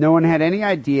 No one had any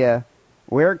idea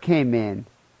where it came in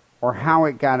or how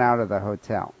it got out of the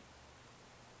hotel.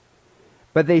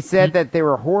 But they said that they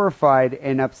were horrified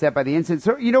and upset by the incident.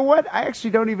 So, you know what? I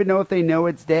actually don't even know if they know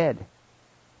it's dead.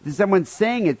 Someone's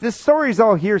saying it. This story's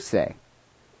all hearsay.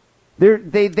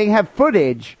 They have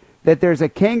footage that there's a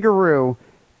kangaroo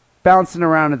bouncing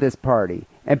around at this party.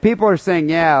 And people are saying,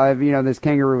 yeah, you know, this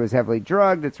kangaroo is heavily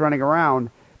drugged, it's running around.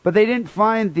 But they didn't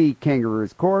find the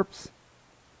kangaroo's corpse.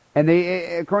 And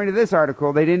they, according to this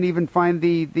article, they didn't even find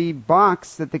the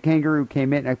box that the kangaroo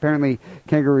came in. Apparently,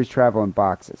 kangaroos travel in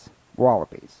boxes.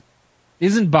 Wallabies.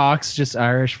 Isn't box just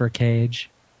Irish for cage?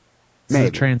 Maybe.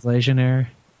 It's a translation error.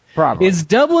 Probably. Is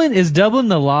Dublin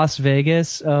the Las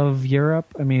Vegas of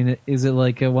Europe? I mean, is it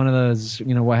like one of those,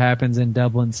 you know, what happens in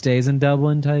Dublin stays in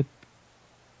Dublin type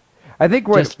I think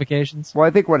justifications? Well, I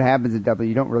think what happens in Dublin,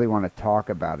 you don't really want to talk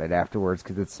about it afterwards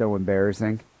because it's so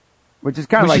embarrassing. Which is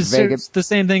kind of like Vegas. The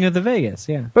same thing with the Vegas,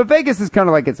 yeah. But Vegas is kind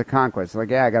of like it's a conquest.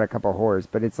 Like, yeah, I got a couple of whores,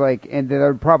 but it's like, and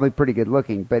they're probably pretty good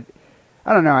looking. But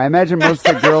I don't know. I imagine most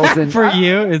of the girls in for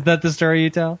you, is that the story you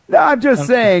tell? No, I'm just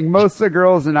saying most of the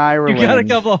girls in Ireland. You got a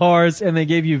couple of whores, and they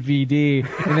gave you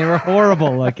VD, and they were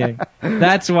horrible looking.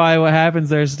 That's why what happens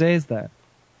there stays there.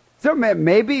 So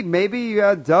maybe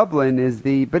Dublin is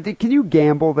the. But can you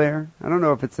gamble there? I don't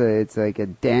know if it's like a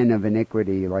den of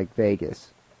iniquity like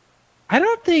Vegas. I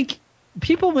don't think.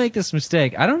 People make this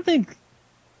mistake. I don't think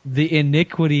the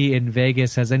iniquity in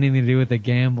Vegas has anything to do with the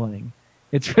gambling.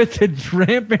 It's with the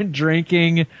rampant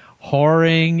drinking,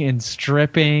 whoring, and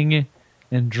stripping,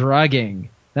 and drugging.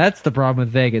 That's the problem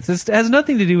with Vegas. It has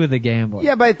nothing to do with the gambling.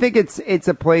 Yeah, but I think it's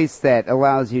a place that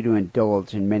allows you to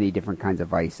indulge in many different kinds of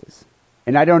vices.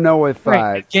 And I don't know if...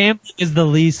 gambling is the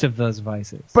least of those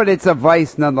vices. But it's a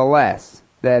vice nonetheless.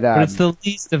 But it's the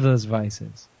least of those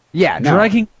vices. Yeah,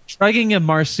 no. Drugging a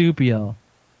marsupial,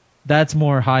 that's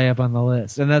more high up on the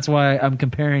list. And that's why I'm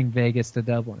comparing Vegas to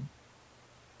Dublin.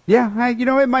 Yeah,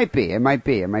 it might be. It might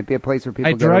be a place where people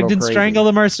I get a little drugged and crazy. strangled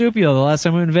a marsupial the last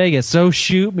time we were in Vegas, so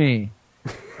shoot me.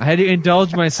 I had to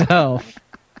indulge myself.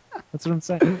 That's what I'm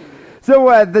saying.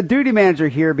 So the duty manager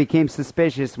here became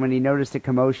suspicious when he noticed a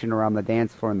commotion around the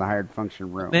dance floor in the hired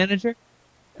function room. Manager?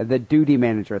 The duty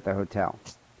manager at the hotel.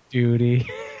 Duty.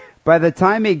 By the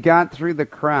time he got through the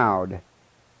crowd,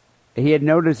 he had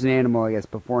noticed an animal, I guess,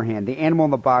 beforehand. The animal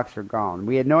and the box are gone.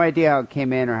 We had no idea how it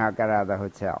came in or how it got out of the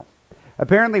hotel.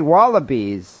 Apparently,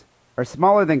 wallabies are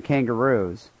smaller than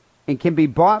kangaroos and can be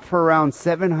bought for around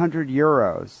 700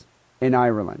 euros in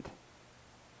Ireland.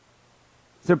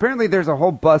 So apparently there's a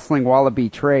whole bustling wallaby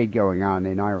trade going on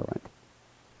in Ireland.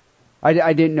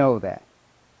 I didn't know that.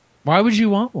 Why would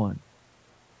you want one?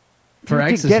 For to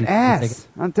ecstasy. get ass.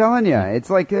 I'm telling you.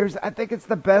 It's like I think it's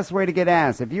the best way to get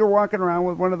ass. If you're walking around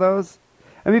with one of those,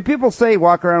 I mean, people say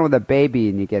walk around with a baby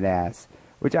and you get ass,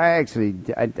 which I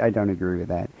don't agree with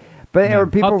that. But No, or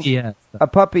people, puppy, yes. a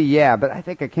puppy, yeah. But I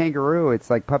think a kangaroo, it's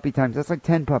like puppy times. That's like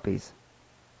 10 puppies.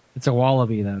 It's a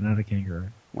wallaby, though, not a kangaroo.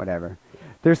 Whatever.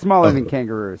 They're smaller than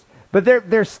kangaroos. But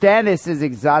their status as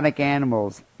exotic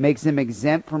animals makes them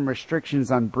exempt from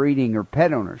restrictions on breeding or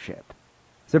pet ownership.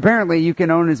 So apparently you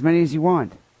can own as many as you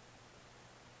want.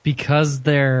 Because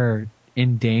they're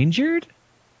endangered?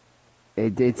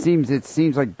 It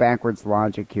seems like backwards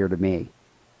logic here to me.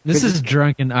 This is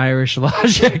drunken Irish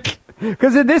logic.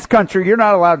 Because in this country, you're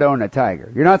not allowed to own a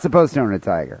tiger. You're not supposed to own a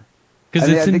tiger. Because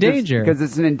it's endangered. Because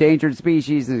it's an endangered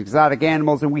species and exotic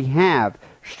animals, and we have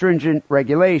stringent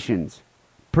regulations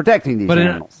protecting these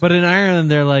animals. But in Ireland,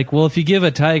 they're like, well, if you give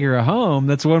a tiger a home,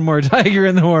 that's one more tiger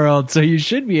in the world, so you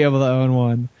should be able to own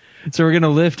one. So we're going to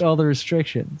lift all the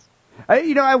restrictions.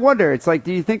 I wonder. It's like,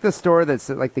 do you think the store that's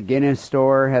like the Guinness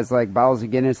store has like bottles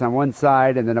of Guinness on one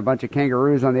side and then a bunch of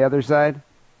kangaroos on the other side?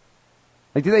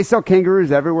 Like, do they sell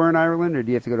kangaroos everywhere in Ireland, or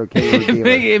do you have to go to a kangaroo dealer?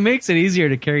 It makes it easier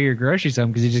to carry your groceries home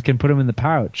because you just can put them in the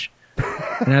pouch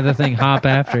and have the thing hop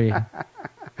after you.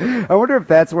 I wonder if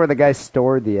that's where the guy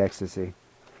stored the ecstasy.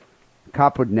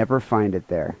 Cop would never find it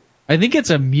there. I think it's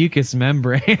a mucous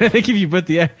membrane. I think if you put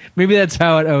maybe that's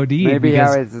how it OD'd. Maybe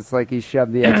how it's like he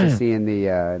shoved the ecstasy in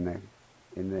the.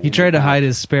 He tried to hide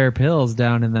his spare pills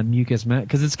down in the mucous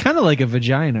because it's kind of like a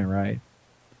vagina, right?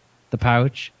 The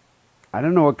pouch. I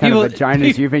don't know what kind of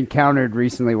vaginas you've encountered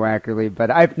recently, Wackerly,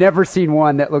 but I've never seen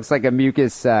one that looks like a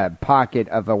mucous pocket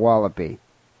of a wallaby.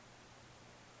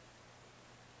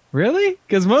 Really?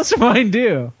 Because most of mine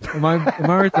do. Am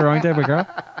I with the wrong type of girl?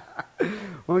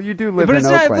 Well, you do live in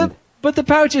Oakland. But the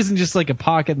pouch isn't just like a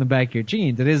pocket in the back of your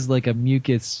jeans. It is like a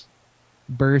mucus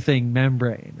birthing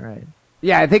membrane, right?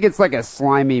 Yeah, I think it's like a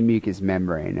slimy mucus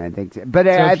membrane. I think, but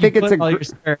so I think it's all your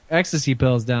spare ecstasy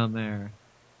pills down there,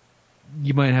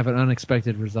 you might have an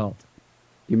unexpected result.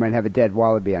 You might have a dead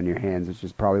wallaby on your hands, which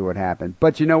is probably what happened.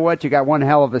 But you know what? You got one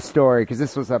hell of a story because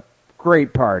this was a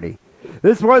great party.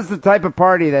 This was the type of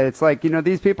party that it's like,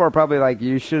 these people are probably like,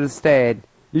 you should have stayed.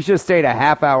 You should have stayed a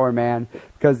half hour, man,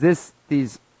 because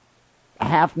these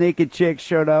half-naked chicks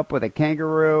showed up with a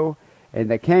kangaroo, and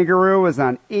the kangaroo was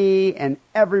on E, and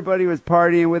everybody was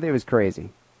partying with it. It was crazy.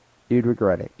 You'd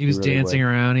regret it. He was really dancing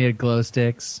around. He had glow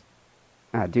sticks.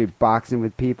 Dude, boxing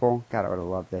with people. God, I would have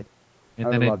loved it.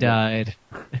 And then it died.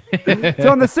 So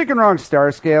on the Sick and Wrong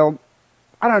star scale,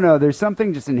 I don't know. There's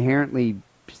something just inherently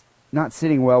just not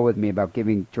sitting well with me about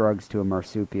giving drugs to a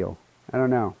marsupial. I don't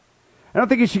know. I don't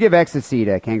think you should give ecstasy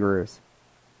to kangaroos.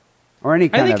 Or any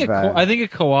kind of... I think a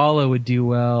koala would do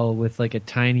well with like a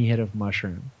tiny hit of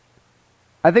mushroom.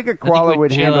 I think a koala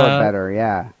would handle it better,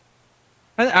 yeah.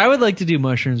 I would like to do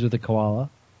mushrooms with a koala.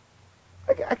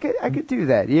 I could do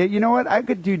that. Yeah, you know what? I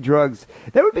could do drugs.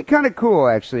 That would be kind of cool,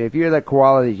 actually, if you're that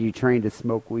koala that you train to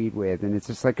smoke weed with. And it's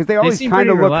just like... Because they always kind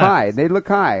of look high. They look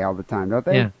high all the time, don't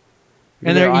they? Yeah.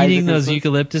 And they're eating those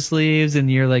eucalyptus leaves,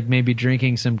 and you're like maybe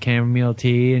drinking some chamomile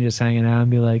tea and just hanging out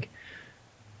and be like,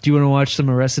 do you want to watch some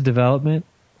Arrested Development?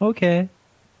 Okay.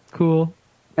 Cool.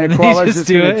 And then just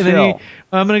do it. And then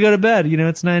I'm going to go to bed.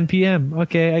 It's 9 p.m.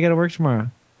 Okay, I got to work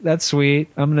tomorrow. That's sweet.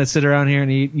 I'm going to sit around here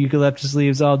and eat eucalyptus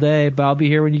leaves all day, but I'll be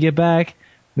here when you get back.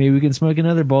 Maybe we can smoke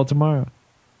another bowl tomorrow.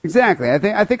 Exactly. I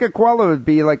think a koala would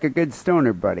be like a good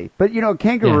stoner buddy. But, a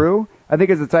kangaroo, I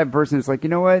think is the type of person that's like, you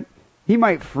know what? He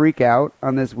might freak out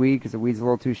on this weed because the weed's a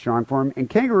little too strong for him. And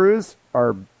kangaroos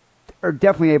are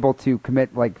definitely able to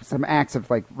commit like some acts of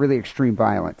like really extreme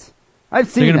violence. I've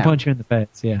seen They're going to punch you in the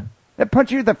face, yeah. They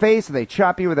punch you in the face or they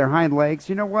chop you with their hind legs.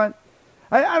 You know what?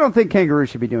 I don't think kangaroos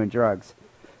should be doing drugs.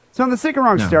 So on the Sick and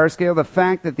Wrong star scale, the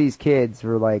fact that these kids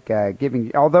were like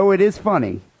giving, although it is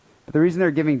funny, but the reason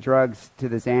they're giving drugs to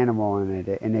this animal and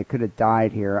it could have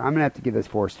died here, I'm going to have to give this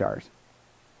 4 stars.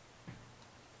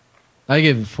 I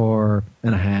give it 4.5.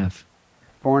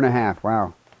 4.5,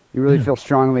 wow. You really feel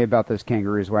strongly about those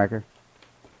kangaroos, Whacker?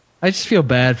 I just feel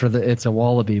bad for it's a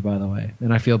wallaby, by the way,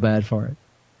 and I feel bad for it.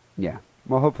 Yeah.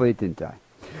 Well, hopefully it didn't die.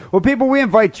 Well, people, we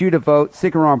invite you to vote,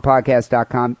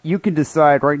 sickandwrongpodcast.com. You can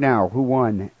decide right now who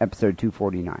won episode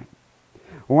 249.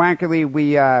 Well, actually,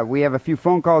 we have a few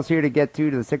phone calls here to get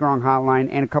to the Sick and Wrong hotline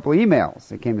and a couple of emails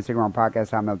that came to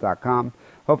sickandwrongpodcast@hotmail.com.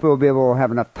 Hopefully we'll be able to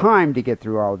have enough time to get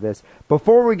through all of this.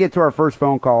 Before we get to our first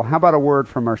phone call, how about a word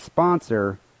from our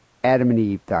sponsor,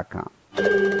 AdamandEve.com.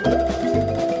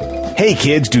 Hey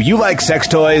kids, do you like sex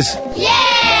toys?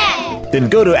 Yeah! Then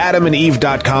go to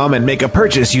AdamandEve.com and make a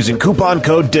purchase using coupon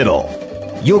code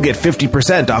DIDDLE. You'll get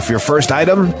 50% off your first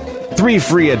item, 3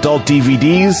 free adult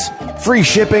DVDs, free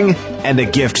shipping, and a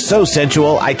gift so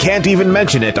sensual I can't even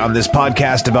mention it on this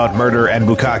podcast about murder and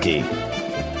bukkake.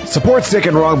 Support Sick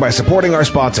and Wrong by supporting our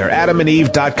sponsor,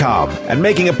 AdamandEve.com, and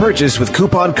making a purchase with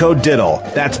coupon code DIDDLE.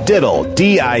 That's DIDDLE,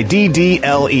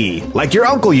 D-I-D-D-L-E, like your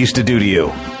uncle used to do to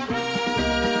you.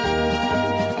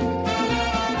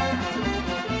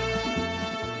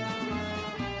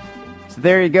 So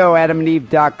there you go,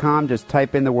 AdamandEve.com. Just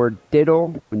type in the word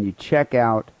DIDDLE when you check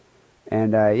out.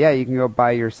 And, you can go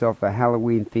buy yourself a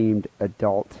Halloween-themed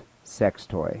adult sex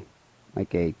toy.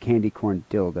 Like a candy corn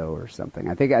dildo or something.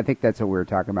 I think that's what we were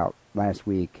talking about last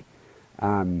week.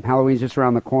 Halloween's just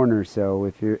around the corner, so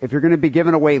if you're going to be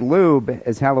giving away lube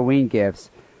as Halloween gifts,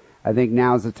 I think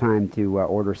now's the time to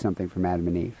order something from Adam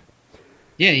and Eve.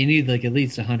 Yeah, you need like at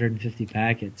least 150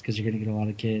 packets because you're going to get a lot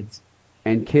of kids.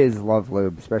 And kids love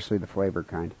lube, especially the flavor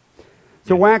kind.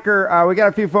 So, Whacker, we got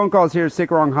a few phone calls here.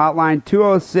 Sick or Wrong hotline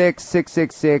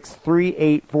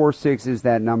 206-666-3846 is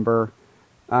that number.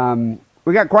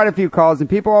 We got quite a few calls, and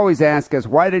people always ask us,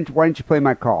 why didn't you play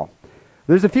my call?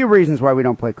 There's a few reasons why we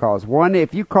don't play calls. One,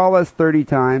 if you call us 30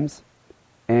 times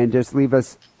and just leave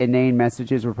us inane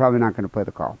messages, we're probably not going to play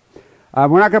the call.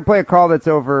 We're not going to play a call that's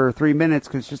over 3 minutes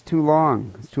because it's just too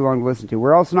long. It's too long to listen to.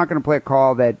 We're also not going to play a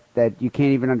call that you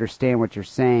can't even understand what you're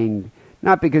saying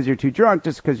Not because you're too drunk,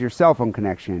 just because your cell phone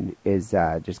connection is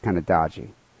just kind of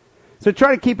dodgy. So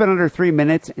try to keep it under 3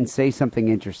 minutes and say something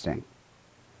interesting.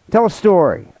 Tell a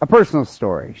story, a personal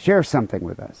story. Share something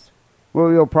with us. Well,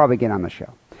 you'll probably get on the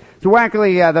show. So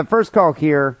Wackerly, the first call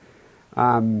here,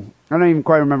 I don't even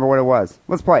quite remember what it was.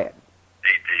 Let's play it.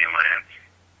 Hey, Dean Lance.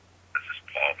 This is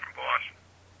Paul from Boston.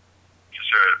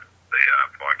 Just heard the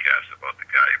podcast about the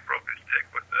guy who broke his dick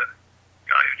with the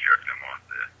guy who jerked him off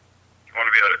there. You want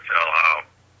to be able to tell how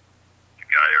the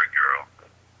guy or a girl,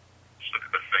 just look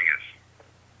at the fingers.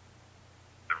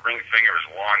 The ring finger is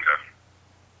longer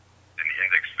than the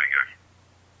index finger.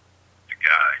 The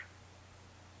guy.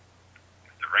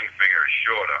 If the ring finger is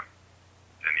shorter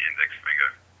than the index finger,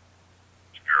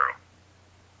 it's a girl.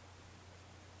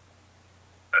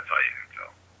 That's how you can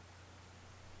tell.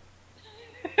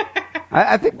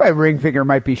 I think my ring finger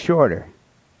might be shorter.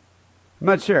 I'm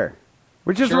not sure.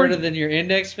 Which is Shorter than your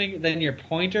index finger, than your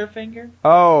pointer finger?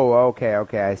 Oh, okay,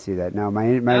 I see that. No, my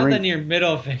Not ring. than your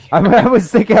middle finger. I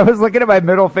was looking at my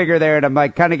middle finger there, and I'm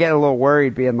like kind of getting a little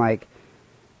worried, being like,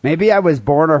 maybe I was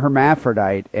born a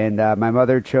hermaphrodite, and my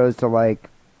mother chose to like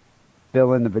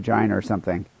fill in the vagina or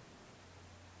something.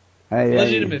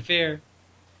 Legitimate fear.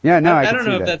 Yeah, no, I can don't see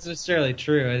know that. if that's necessarily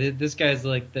true. This guy's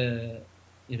like the,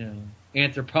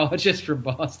 anthropologist from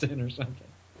Boston or something.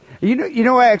 You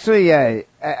know. Actually,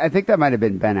 I think that might have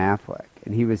been Ben Affleck,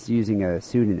 and he was using a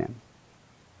pseudonym.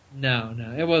 No,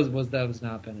 that was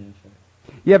not Ben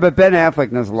Affleck. Yeah, but Ben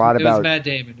Affleck knows a lot It about. was Matt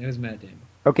Damon. It was Matt Damon.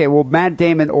 Okay, well, Matt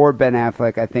Damon or Ben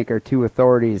Affleck, I think, are two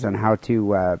authorities on how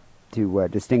to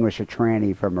distinguish a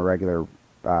tranny from a regular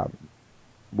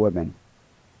woman.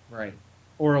 Right.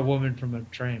 Or a woman from a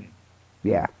tranny.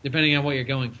 Yeah. Depending on what you're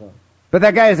going for. But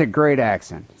that guy has a great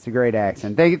accent. It's a great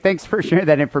accent. Thanks for sharing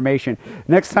that information.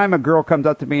 Next time a girl comes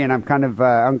up to me and I'm kind of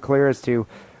unclear as to,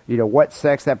 what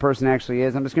sex that person actually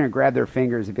is, I'm just going to grab their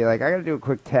fingers and be like, I got to do a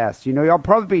quick test. Y'all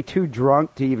probably be too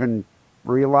drunk to even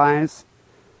realize,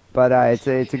 but it's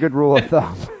a good rule of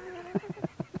thumb.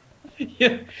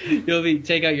 You'll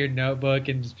take out your notebook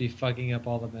and just be fucking up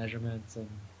all the measurements and.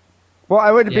 Well, I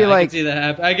would be like,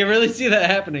 I can really see that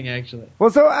happening, actually. Well,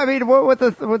 so I mean,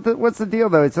 what's the deal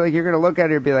though? It's like you're going to look at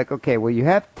it and be like, okay, well, you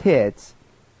have tits,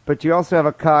 but you also have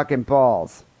a cock and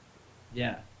balls.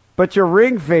 Yeah. But your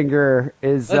ring finger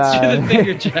is. Let's do the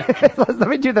finger check. Let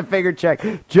me do the finger check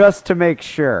just to make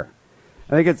sure.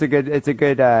 I think it's a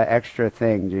good extra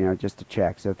thing, just to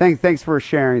check. So thanks for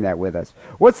sharing that with us.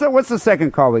 What's the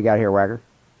second call we got here, Wagger?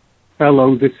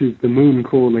 Hello, this is the Moon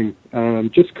calling.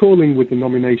 Just calling with the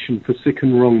nomination for Sick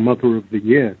and Wrong Mother of the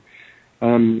Year.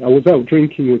 I was out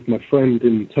drinking with my friend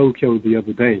in Tokyo the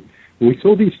other day, and we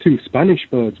saw these two Spanish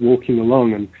birds walking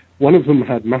along, and one of them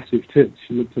had massive tits.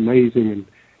 She looked amazing, and,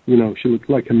 she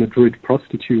looked like a Madrid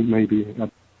prostitute, maybe.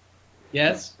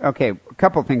 Yes? Okay, a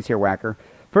couple things here, Whacker.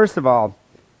 First of all,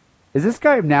 is this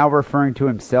guy now referring to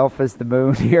himself as the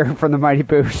Moon here from the Mighty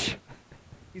Boosh?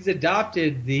 He's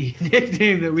adopted the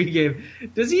nickname that we gave.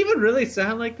 Does he even really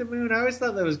sound like the Moon? I always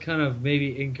thought that was kind of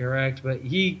maybe incorrect, but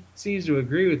he seems to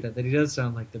agree with that he does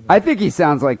sound like the Moon. I think he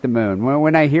sounds like the Moon.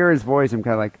 When I hear his voice, I'm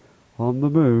kind of like, I'm the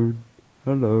Moon.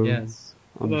 Hello. Yes.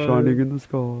 I'm Hello. shining in the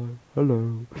sky.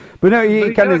 Hello. But no,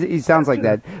 he sounds like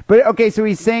that. But okay, so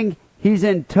he's saying he's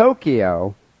in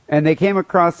Tokyo, and they came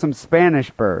across some Spanish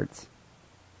birds.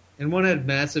 And one had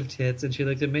massive tits, and she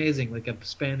looked amazing, like a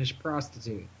Spanish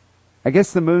prostitute. I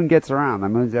guess the Moon gets around. The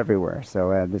Moon's everywhere,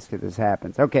 so this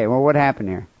happens. Okay, well, what happened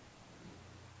here?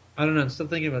 I don't know. I'm still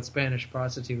thinking about Spanish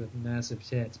prostitute with massive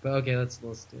tits. But okay, let's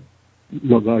do it.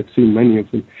 Not that I've seen many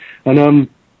of them.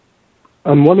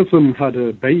 And one of them had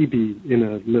a baby in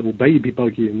a little baby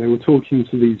buggy, and they were talking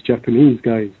to these Japanese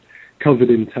guys covered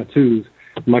in tattoos.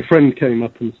 My friend came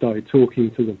up and started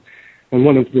talking to them, and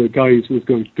one of the guys was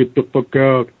going, "Get the fuck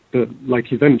out," but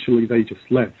eventually they just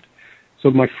left.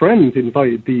 So my friend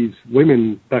invited these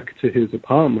women back to his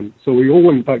apartment. So we all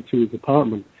went back to his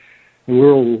apartment, and we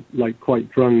were all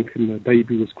quite drunk, and the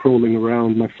baby was crawling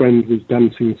around. My friend was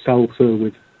dancing salsa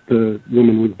with the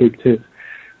woman with big tits.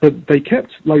 But they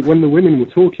kept, when the women were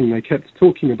talking, they kept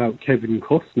talking about Kevin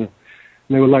Costner. And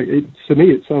they were to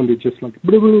me it sounded just like,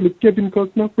 blah, blah, blah, Kevin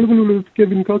Costner, blah, blah, blah,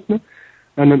 Kevin Costner.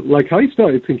 And then, I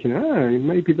started thinking,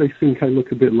 maybe they think I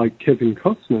look a bit like Kevin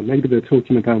Costner. Maybe they're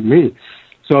talking about me.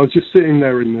 So I was just sitting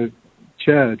there in the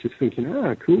chair, just thinking,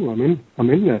 cool, I'm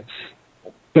in there.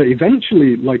 But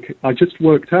eventually, I just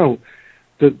worked out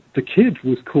that the kid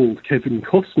was called Kevin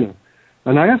Costner.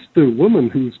 And I asked the woman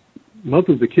whose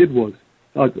mother the kid was,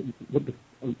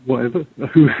 whatever,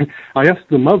 I asked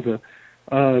the mother,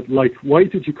 why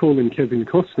did you call him Kevin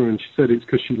Costner? And she said it's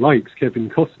because she likes Kevin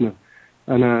Costner.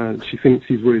 And she thinks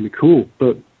he's really cool.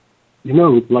 But You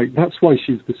know, like, that's why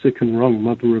she's the sick and wrong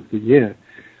mother of the year.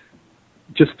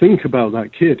 Just think about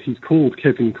that kid. He's called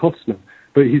Kevin Costner,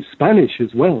 but he's Spanish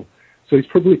as well. So he's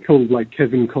probably called, like,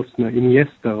 Kevin Costner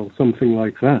Iniesta or something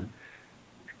like that.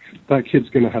 That kid's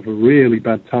going to have a really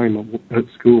bad time at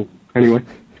school. Anyway,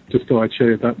 just thought I'd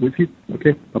share that with you.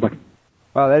 Okay, bye-bye.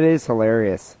 Wow, that is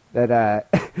hilarious. That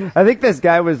I think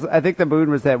the moon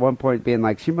was at one point being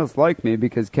like, she must like me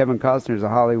because Kevin Costner's a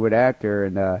Hollywood actor,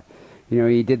 and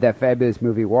he did that fabulous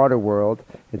movie Waterworld,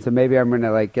 and so maybe I'm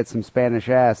gonna like get some Spanish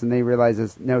ass. And then he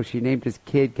realizes, no, she named his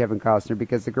kid Kevin Costner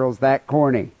because the girl's that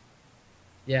corny.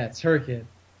 Yeah, it's her kid,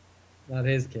 not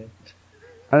his kid.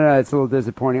 I don't know, it's a little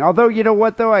disappointing. Although, you know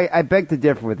what, though? I beg to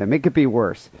differ with him. It could be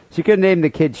worse. She could name the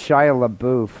kid Shia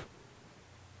LaBeouf.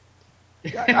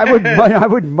 I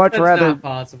would much That's rather... not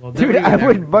possible. Dude, I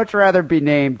would much rather be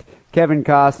named Kevin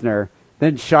Costner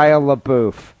than Shia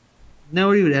LaBeouf.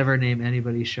 Nobody would ever name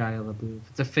anybody Shia LaBeouf.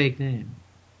 It's a fake name.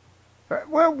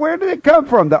 Where did it come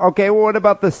from? Okay, well, what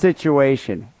about the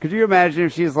situation? Could you imagine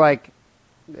if she's like,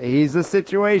 he's the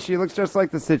situation, he looks just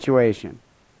like the situation.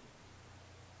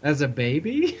 As a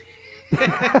baby?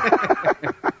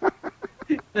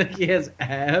 Like he has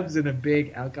abs and a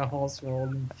big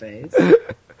alcohol-swollen face?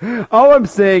 All I'm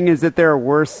saying is that there are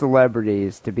worse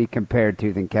celebrities to be compared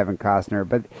to than Kevin Costner,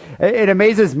 but it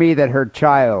amazes me that her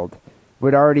child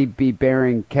would already be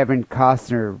bearing Kevin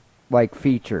Costner-like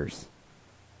features.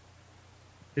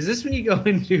 Is this when you go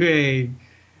into a,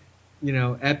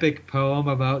 epic poem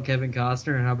about Kevin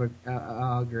Costner and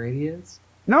how great he is?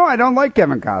 No, I don't like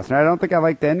Kevin Costner. I don't think I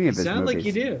liked any of his movies. You sound like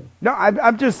you do. No,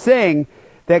 I'm just saying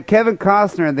that Kevin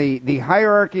Costner, the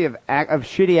hierarchy of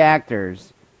shitty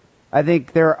actors, I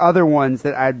think there are other ones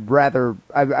that I'd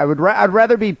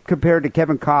rather be compared to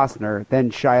Kevin Costner than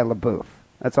Shia LaBeouf.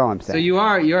 That's all I'm saying. So you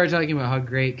are talking about how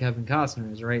great Kevin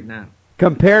Costner is right now.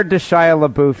 Compared to Shia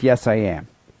LaBeouf, yes, I am.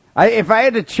 If I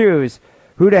had to choose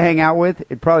who to hang out with,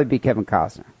 it'd probably be Kevin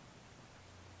Costner.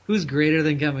 Who's greater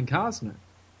than Kevin Costner?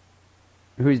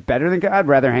 Who's better than? I'd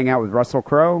rather hang out with Russell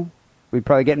Crowe. We'd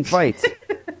probably get in fights.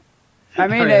 I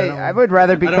mean, Right, I would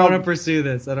rather be. I don't want to pursue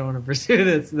this. I don't want to pursue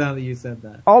this now that you said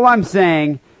that. All I'm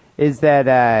saying is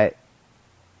that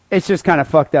it's just kind of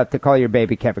fucked up to call your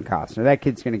baby Kevin Costner. That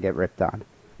kid's going to get ripped on.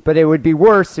 But it would be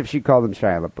worse if she called him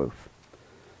Shia LaBeouf.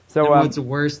 So what's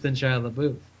worse than Shia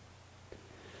LaBeouf?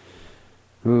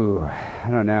 Ooh, I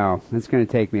don't know. It's going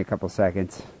to take me a couple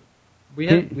seconds. We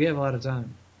have a lot of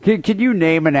time. Can you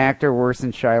name an actor worse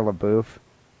than Shia LaBeouf?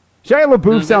 Shia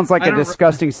LaBeouf sounds like a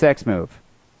disgusting sex move.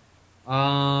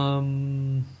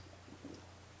 Name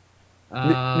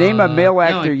a male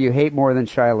actor you hate more than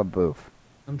Shia LaBeouf.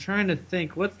 I'm trying to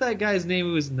think. What's that guy's name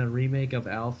who was in the remake of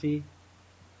Alfie?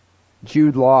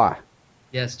 Jude Law.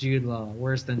 Yes, Jude Law.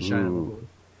 Worse than Shia LaBeouf.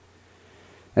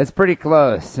 That's pretty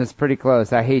close. That's pretty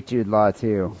close. I hate Jude Law,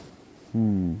 too.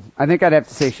 I think I'd have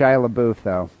to say Shia LaBeouf,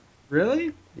 though.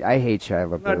 Really? I hate Shia LaBeouf.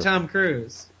 What about Tom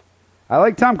Cruise? I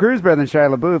like Tom Cruise better than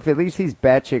Shia LaBeouf. At least he's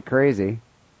batshit crazy.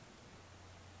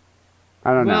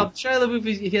 I don't know. Well, Shia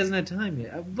LaBeouf, he hasn't had time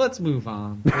yet. Let's move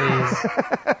on, please.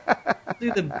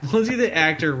 We'll do the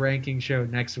actor ranking show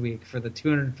next week for the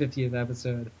 250th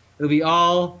episode. It'll be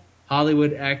all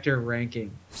Hollywood actor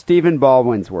ranking. Stephen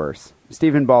Baldwin's worse.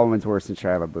 Stephen Baldwin's worse than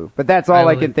Shia LaBeouf. But that's all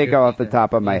I can think of off the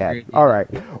top of my head. All right.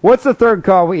 What's the third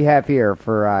call we have here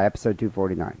for episode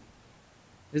 249?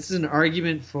 This is an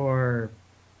argument for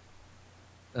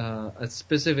a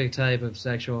specific type of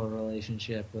sexual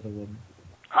relationship with a woman.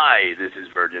 Hi, this is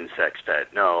Virgin Sex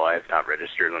Pet. No, I have not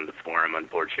registered on the forum,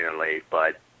 unfortunately,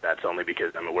 but that's only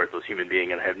because I'm a worthless human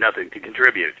being and I have nothing to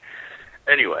contribute.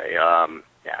 Anyway,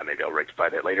 maybe I'll rectify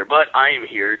that later, but I am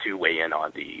here to weigh in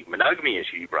on the monogamy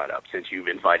issue you brought up since you've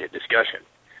invited discussion.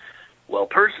 Well,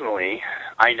 personally,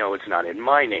 I know it's not in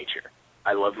my nature.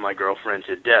 I love my girlfriend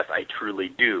to death. I truly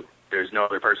do. There's no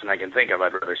other person I can think of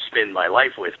I'd rather spend my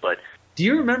life with, but... Do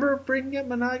you remember bringing up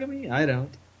monogamy? I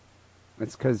don't.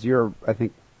 It's because you're, I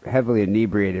think, heavily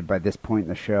inebriated by this point in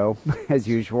the show, as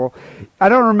usual. I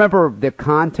don't remember the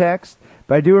context,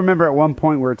 but I do remember at one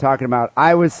point we were talking about,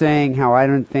 I was saying how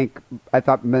I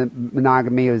thought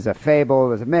monogamy was a fable, it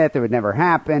was a myth, it would never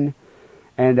happen.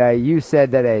 And you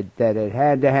said that it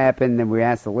had to happen, and we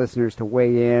asked the listeners to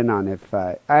weigh in on if...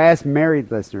 I asked married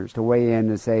listeners to weigh in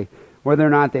to say whether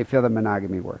or not they feel that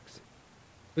monogamy works.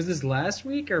 Was this last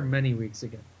week or many weeks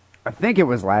ago? I think it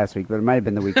was last week, but it might have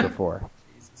been the week before.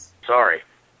 Sorry,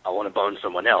 I want to bone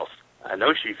someone else. I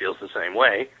know she feels the same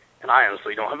way, and I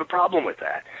honestly don't have a problem with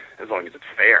that, as long as it's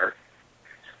fair.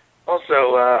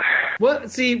 Also, What?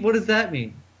 See, what does that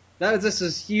mean? That's just a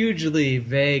hugely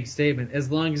vague statement,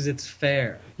 as long as it's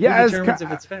fair. Yeah, Who determines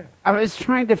if it's fair? I was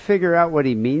trying to figure out what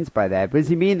he means by that. Does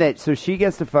he mean that so she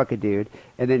gets to fuck a dude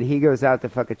and then he goes out to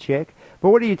fuck a chick? But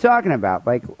what are you talking about?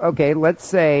 Like, okay, let's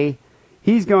say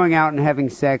he's going out and having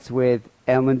sex with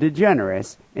Ellen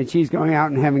DeGeneres and she's going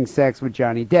out and having sex with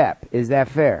Johnny Depp. Is that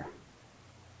fair?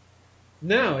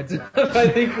 No, it's not. I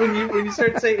think when you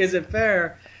start to say, is it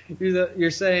fair,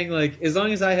 you're saying, like, as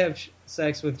long as I have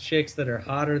sex with chicks that are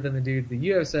hotter than the dudes that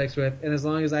you have sex with, and as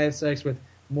long as I have sex with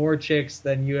more chicks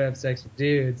than you have sex with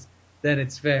dudes, then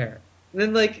it's fair. And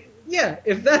then, like, yeah,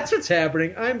 if that's what's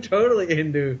happening, I'm totally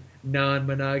into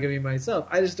non-monogamy myself.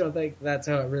 I just don't think that's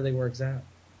how it really works out.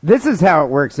 This is how it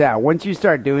works out. Once you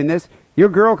start doing this, your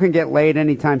girl can get laid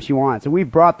anytime she wants. And we've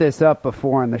brought this up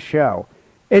before on the show.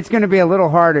 It's going to be a little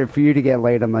harder for you to get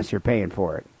laid unless you're paying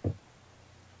for it.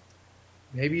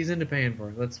 Maybe he's into paying for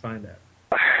it. Let's find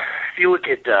out. If you look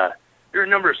at, there are a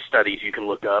number of studies you can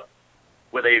look up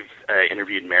where they've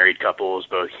interviewed married couples,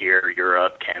 both here,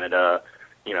 Europe, Canada,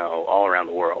 all around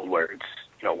the world, where it's,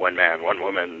 one man, one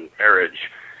woman marriage.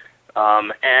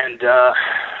 Well,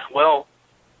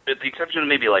 with the exception of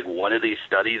maybe like one of these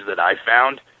studies that I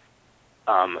found,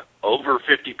 over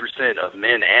 50% of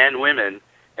men and women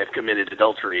have committed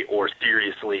adultery or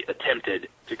seriously attempted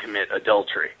to commit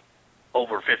adultery.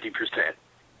 Over 50%.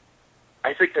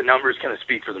 I think the numbers kind of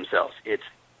speak for themselves. It's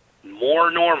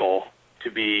more normal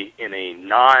to be in a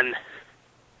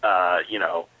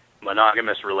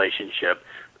monogamous relationship,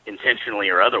 intentionally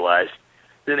or otherwise,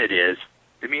 than it is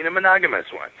to be in a monogamous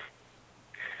one.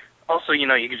 Also, you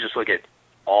can just look at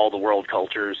all the world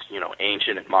cultures,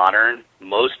 ancient and modern.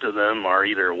 Most of them are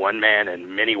either one man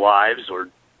and many wives, or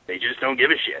they just don't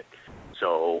give a shit.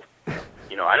 So,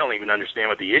 I don't even understand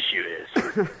what the issue is.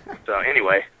 So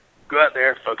anyway, go out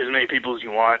there, fuck as many people as you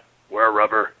want, wear a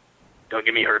rubber, don't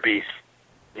give me herpes,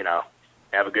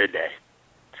 have a good day.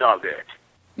 It's all good.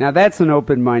 Now that's an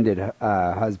open-minded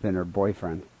husband or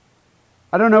boyfriend.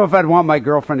 I don't know if I'd want my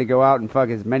girlfriend to go out and fuck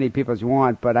as many people as you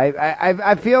want, but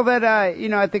I feel that,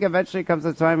 I think eventually comes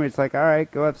a time where it's like, all right,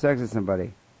 go have sex with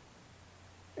somebody.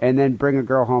 And then bring a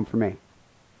girl home for me.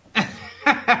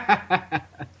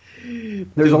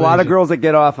 There's a lot of girls that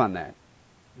get off on that.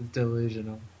 It's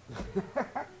delusional.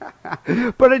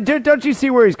 But don't you see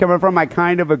where he's coming from? I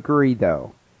kind of agree,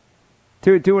 though,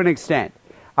 to an extent.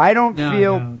 I don't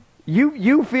feel... No.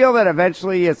 You feel that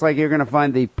eventually it's like you're going to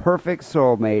find the perfect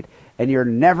soulmate and you're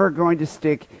never going to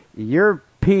stick your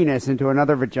penis into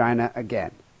another vagina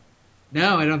again.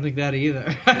 No, I don't think that either.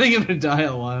 I think I'm going to die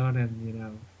alone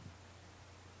and,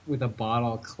 with a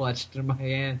bottle clutched in my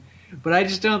hand. But I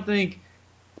just don't think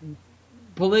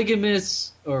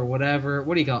polygamous or whatever,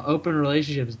 what do you call it, open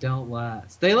relationships don't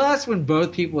last. They last when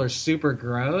both people are super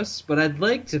gross, but I'd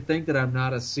like to think that I'm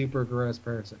not a super gross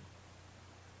person.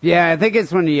 Yeah, I think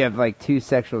it's when you have like two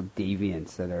sexual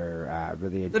deviants that are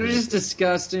really... That are just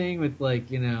disgusting with like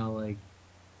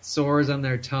sores on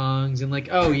their tongues and like,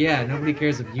 oh yeah, nobody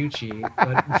cares if you cheat.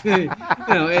 But,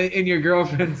 and your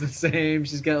girlfriend's the same.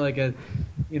 She's got like a,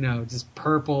 just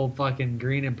purple fucking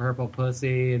green and purple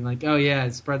pussy and like, oh yeah,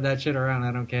 spread that shit around.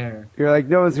 I don't care. You're like,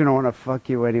 no one's going to want to fuck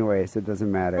you anyway, so it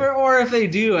doesn't matter. Or if they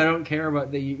do, I don't care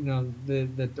about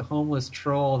the homeless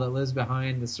troll that lives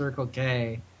behind the Circle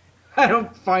K. I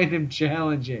don't find him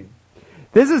challenging.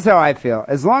 This is how I feel.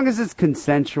 As long as it's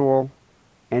consensual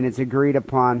and it's agreed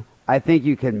upon, I think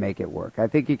you can make it work. I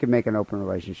think you can make an open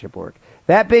relationship work.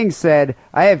 That being said,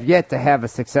 I have yet to have a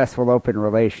successful open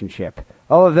relationship.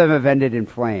 All of them have ended in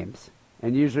flames.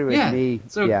 And usually with me,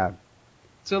 So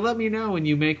let me know when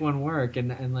you make one work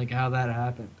and like how that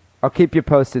happened. I'll keep you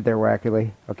posted there,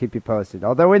 Wackerly. I'll keep you posted.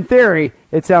 Although in theory,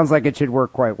 it sounds like it should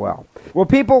work quite well. Well,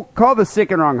 people, call the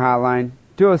Sick and Wrong hotline.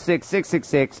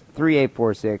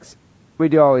 206-666-3846. We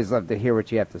do always love to hear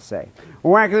what you have to say.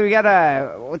 Well, Wackerly, we got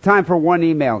time for one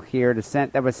email here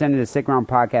that was sent to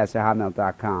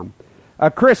sickandwrongpodcast@hotmail.com.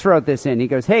 Chris wrote this in. He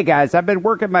goes, hey guys, I've been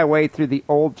working my way through the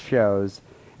old shows,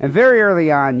 and very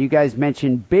early on you guys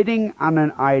mentioned bidding on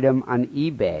an item on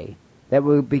eBay that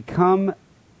will become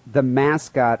the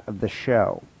mascot of the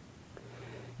show.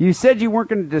 You said you weren't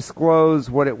going to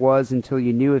disclose what it was until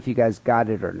you knew if you guys got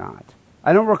it or not.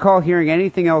 I don't recall hearing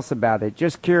anything else about it.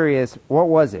 Just curious, what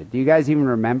was it? Do you guys even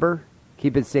remember?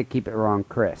 Keep it sick, keep it wrong,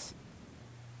 Chris.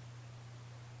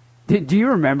 Do you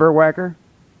remember, Wacker?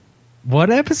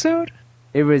 What episode?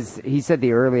 He said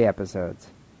the early episodes.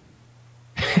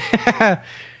 I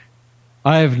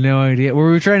have no idea.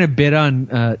 Were we trying to bid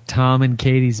on Tom and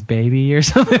Katie's baby or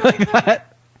something like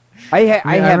that?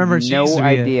 I remember no she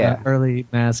idea. An early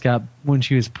mascot when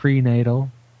she was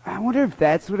prenatal. I wonder if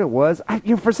that's what it was.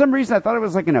 For some reason, I thought it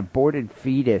was like an aborted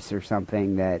fetus or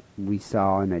something that we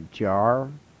saw in a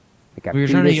jar. Like a We were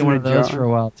trying to penis get in one a of those jar. for a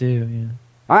while too. Yeah.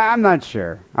 I'm not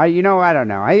sure. I don't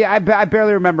know. I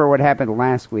barely remember what happened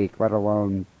last week, let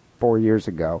alone 4 years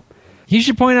ago. He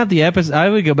should point out the episode. I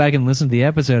would go back and listen to the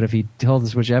episode if he told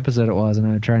us which episode it was, and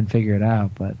I would try and figure it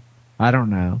out. But I don't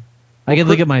know. I could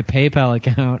look at my PayPal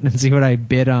account and see what I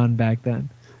bid on back then.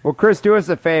 Well, Chris, do us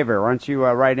a favor. Why don't you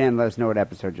write in and let us know what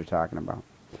episode you're talking about.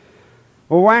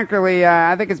 Well, Wankerly,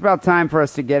 I think it's about time for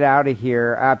us to get out of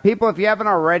here. People, if you haven't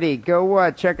already, go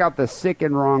check out the Sick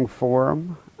and Wrong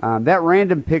forum. That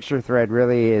random picture thread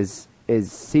really is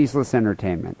ceaseless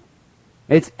entertainment.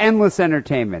 It's endless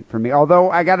entertainment for me.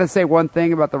 Although, I got to say one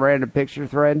thing about the random picture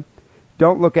thread.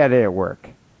 Don't look at it at work.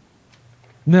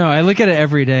 No, I look at it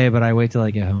every day, but I wait till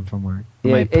I get home from work.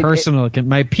 My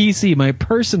PC, my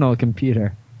personal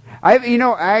computer.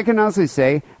 I can honestly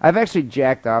say I've actually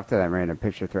jacked off to that random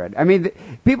picture thread. I mean,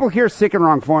 people hear Sick and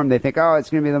Wrong forum, they think, oh, it's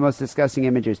going to be the most disgusting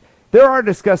images. There are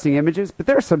disgusting images, but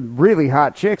there are some really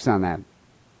hot chicks on that.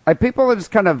 People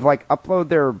just kind of upload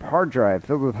their hard drive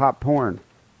filled with hot porn.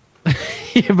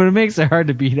 Yeah, but it makes it hard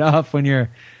to beat off when you're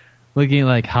looking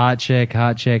like hot chick,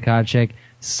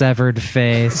 severed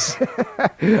face.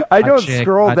 I don't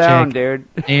scroll down, dude.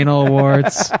 Anal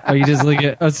warts. Or you just look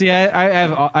at. Oh, see, I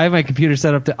have my computer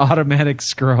set up to automatic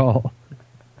scroll.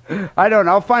 I don't.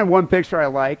 I'll find one picture I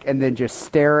like and then just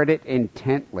stare at it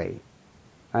intently,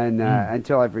 and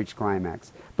until I've reached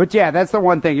climax. But yeah, that's the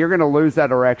one thing. You're going to lose that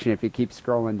erection if you keep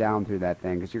scrolling down through that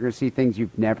thing, because you're going to see things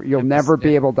you'll never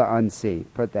be able to unsee.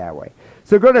 Put it that way.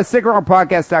 So go to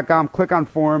sickandwrongpodcast.com, click on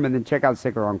forum, and then check out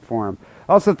Sick and Wrong forum.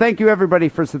 Also, thank you everybody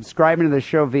for subscribing to the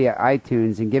show via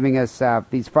iTunes and giving us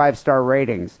these 5-star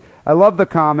ratings. I love the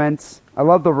comments. I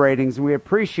love the ratings, and we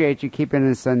appreciate you keeping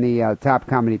us on the top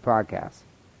comedy podcast.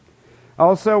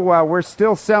 Also, we're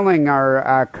still selling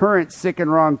our current Sick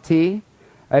and Wrong tee.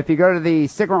 If you go to the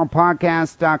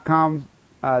sickandwrongpodcast.com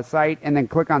site and then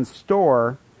click on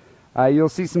store, you'll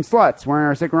see some sluts wearing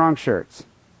our Sick and Wrong shirts.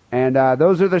 And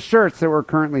those are the shirts that we're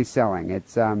currently selling.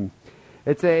 It's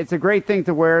a great thing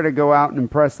to wear to go out and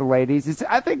impress the ladies.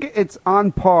 I think it's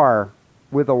on par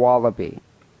with a wallaby.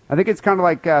 I think it's kind of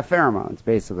like pheromones,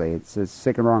 basically. It's a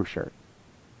Sick and Wrong shirt.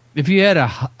 If you had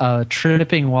a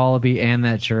tripping wallaby and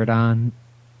that shirt on,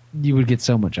 you would get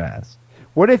so much ass.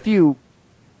 What if you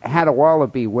had a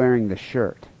wallaby wearing the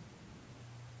shirt?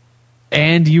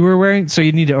 And you were wearing... So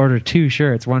you need to order 2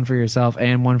 shirts, one for yourself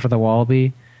and one for the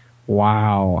wallaby.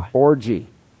 Wow. Orgy,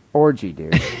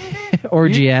 dude.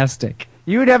 Orgiastic.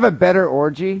 You would have a better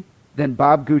orgy than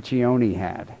Bob Guccione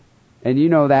had. And you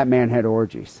know that man had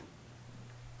orgies.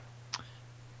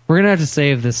 We're going to have to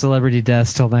save the celebrity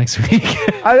deaths till next week.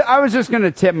 I was just going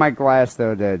to tip my glass,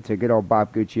 though, to good old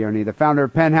Bob Guccione, the founder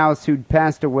of Penthouse, who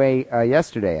passed away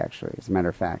yesterday, actually, as a matter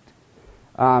of fact.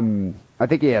 I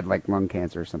think he had, lung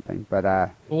cancer or something. But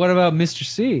well, what about Mr.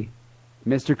 C?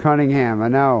 Mr. Cunningham, I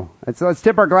know. Let's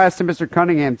tip our glass to Mr.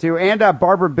 Cunningham, too. And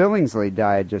Barbara Billingsley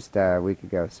died just a week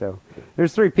ago. So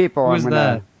there's 3 people. Who was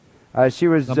that? She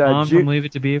was the mom from Leave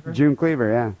It to Beaver? June Cleaver,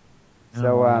 yeah.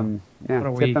 So,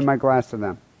 tipping my glass to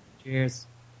them. Cheers.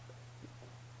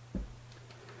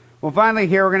 Well, finally,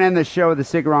 here we're going to end the show with the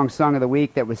Sick and Wrong Song of the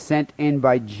Week that was sent in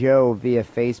by Joe via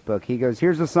Facebook. He goes,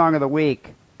 here's the Song of the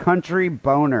Week, Country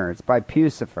Boner. It's by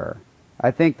Pucifer. I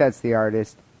think that's the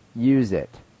artist. Use it.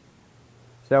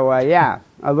 So, I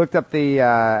looked up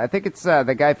I think it's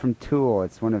the guy from Tool.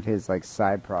 It's one of his,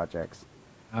 side projects.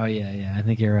 Oh, yeah, I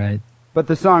think you're right. But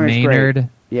the song is Maynard. great.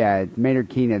 Yeah, Maynard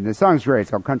Keenan. The song's great. It's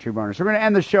called Country Boner. So we're going to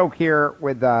end the show here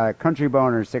with Country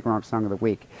Boner, Sick and Wrong Song of the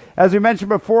Week. As we mentioned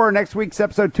before, next week's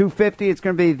episode 250, it's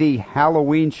going to be the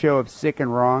Halloween show of Sick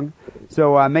and Wrong.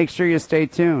 So make sure you stay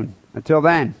tuned. Until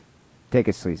then, take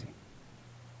it sleazy.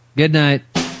 Good night.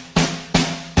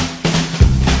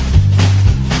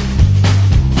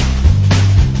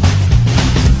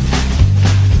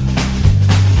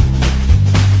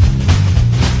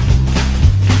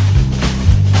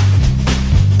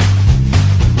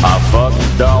 I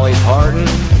fucked Dolly Parton,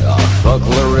 I fucked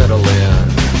Loretta Lynn,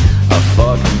 I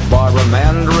fucked Barbara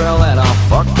Mandrell, and I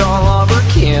fucked all of her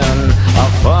kin. I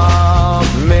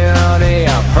fucked Minnie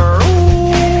Pearl,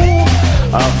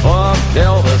 I fucked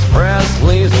Elvis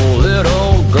Presley's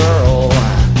little girl.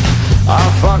 I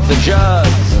fucked the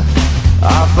Judds,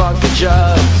 I fucked the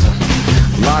Judds.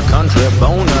 My country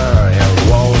boner, it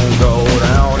won't go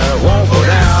down, it won't go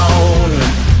down,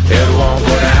 it won't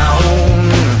go down.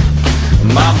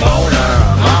 My boner,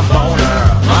 my boner,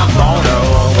 my boner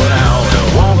won't go down, it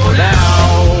won't go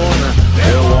down,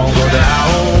 it won't go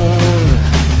down.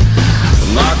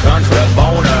 My country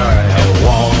boner, it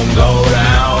won't go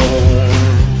down.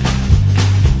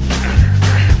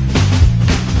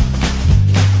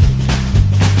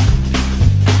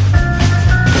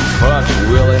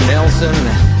 Manson,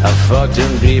 I fucked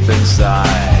him deep inside.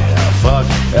 I fucked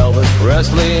Elvis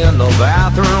Presley in the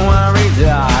bathroom where he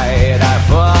died. I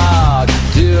fucked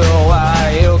till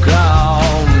you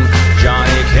come.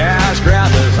 Johnny Cash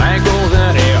grabbed his ankles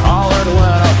and he hollered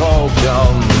when I poked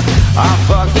him. I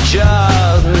fucked the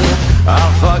chud, I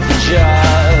fucked the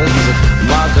chud.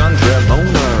 My country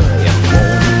boner, it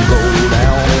won't go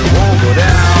down, it won't go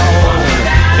down,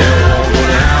 it won't go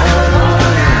down.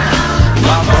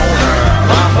 My boner,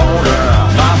 my boner,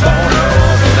 my boner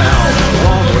won't go down, it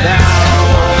won't go down,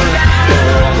 it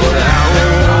won't go down.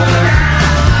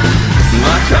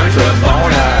 My country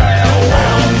boner, it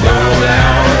won't go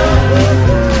down.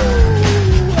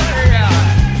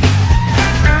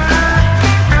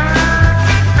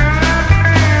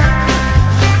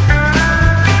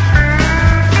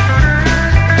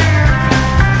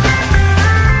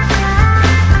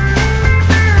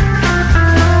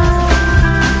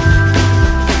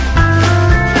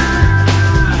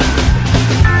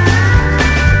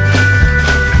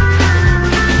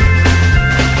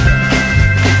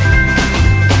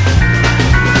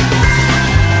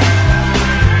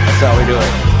 That's how we do it.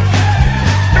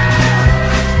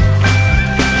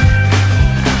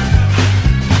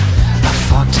 I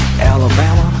fucked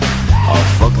Alabama. I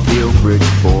fucked the Oak Ridge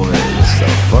Boys. I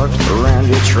fucked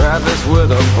Randy Travis with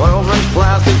a 12-inch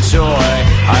plastic toy.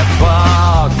 I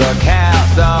fucked the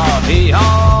cast of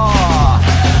Hee-Haw.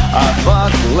 I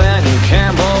fucked Len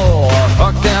Campbell. I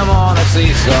fucked them on a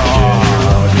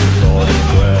seesaw.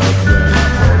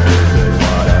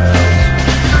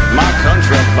 My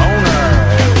country boner,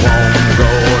 it won't go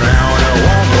down, it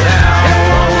won't go down,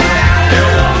 it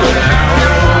won't go down.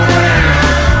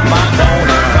 My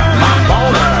boner, my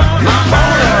boner, my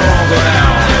boner won't go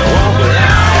down, it won't go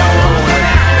down,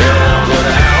 it won't go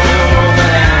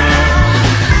down.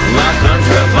 My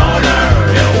country boner,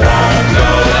 it won't go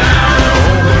down, it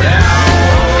won't go down,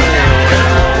 it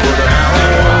won't go down.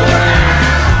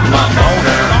 My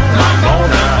boner, my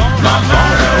boner, my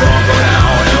boner won't go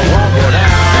down, it won't go down.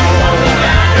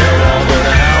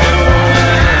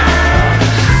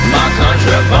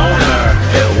 Boner,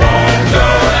 it won't go down, it won't go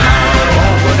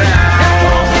down,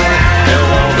 it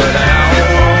won't go down.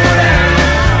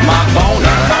 My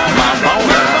boner, my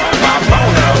boner, my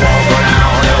boner won't go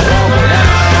down, it won't go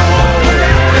down,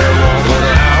 it won't go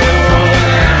down.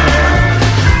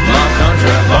 My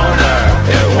country boner,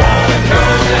 it won't go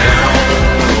down, it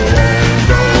won't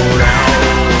go down, it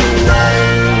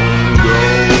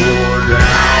won't go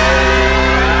down.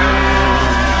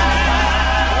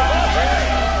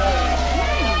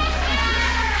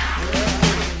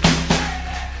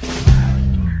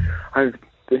 I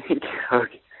think,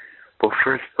 okay, well,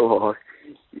 first of all,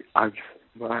 I'm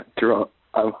not drunk,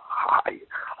 I'm high.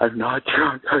 I'm not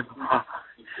drunk, I'm high.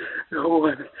 No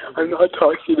one, I'm not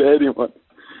talking to anyone.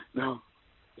 No,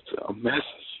 it's a message.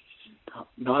 No,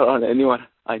 not on anyone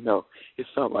I know.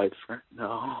 It's not my friend, no.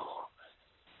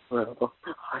 Well,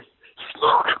 I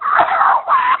smoke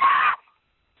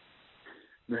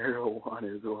marijuana.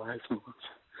 Marijuana is what I smoke.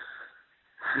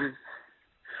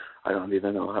 I don't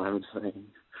even know what I'm saying.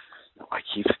 I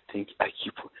keep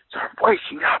start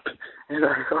waking up, and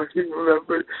I already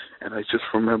remembered, and I just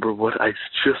remember what I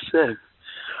just said.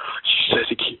 You said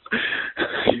to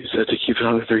keep it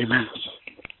under 3 minutes.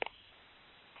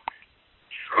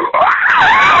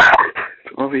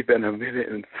 It's only been 1 minute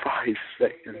and 5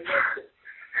 seconds.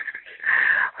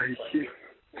 I keep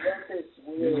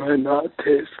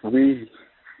Manate sweet.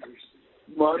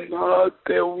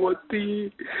 Manate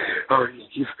wati. Oh,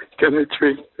 he's gonna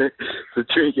drink the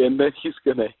drink and then he's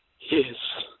gonna hiss.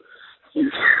 He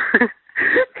made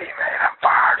a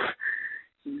barf.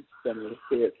 He's gonna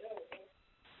hit.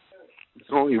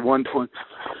 It's only 1:20.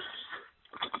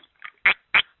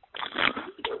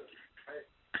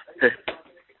 Hey,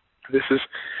 this is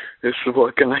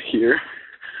what can I hear?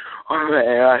 Oh my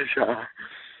gosh,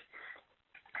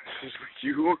 this is what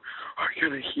you are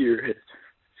gonna hear it.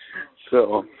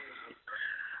 So,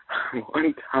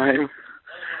 one time,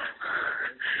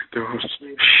 there was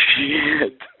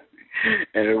shit,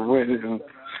 and it went in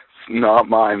not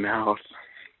my mouth.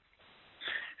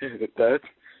 And that's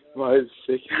my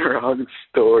second wrong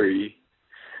story.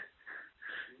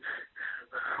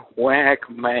 Whack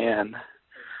man.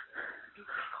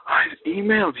 I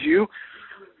emailed you.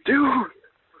 Dude,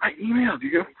 I emailed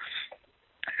you.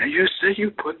 And you said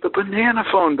you put the banana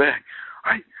phone back.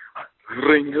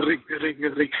 Ring, ring, ring, ring,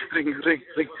 ring, ring,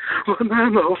 ring.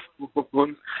 Banana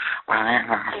phone.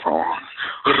 Banana phone.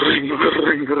 Ring,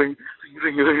 ring, ring,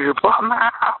 ring, ring,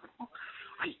 banana phone.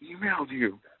 I emailed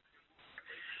you.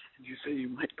 And you said you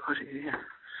might put it in.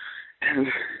 And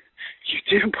you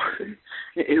didn't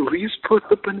at least put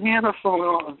the banana phone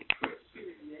on.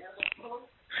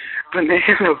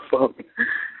 Banana phone.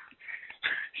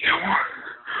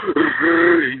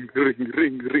 Ring, ring,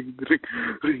 ring, ring, ring,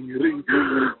 ring, ring.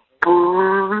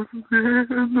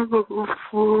 Banana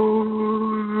phone.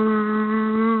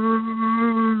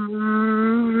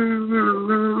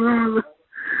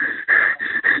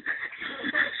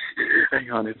 Hang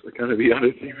on, it's gonna be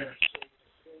other thing.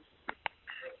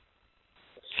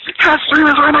 Just 3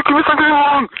 minutes right now, keep it something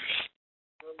wrong!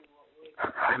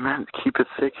 I meant keep it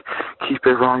sick, keep it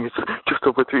wrong. It's just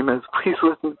over 3 minutes. Please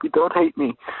listen to me, don't hate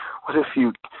me. What if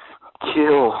you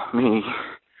kill me?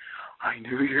 I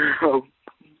knew you're a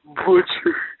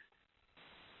butcher.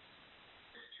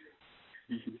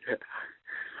 Yeah.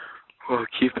 Well,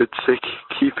 keep it sick,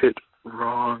 keep it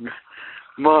wrong.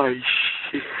 My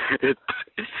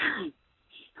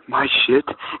shit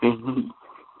in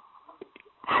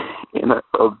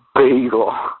a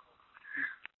bagel.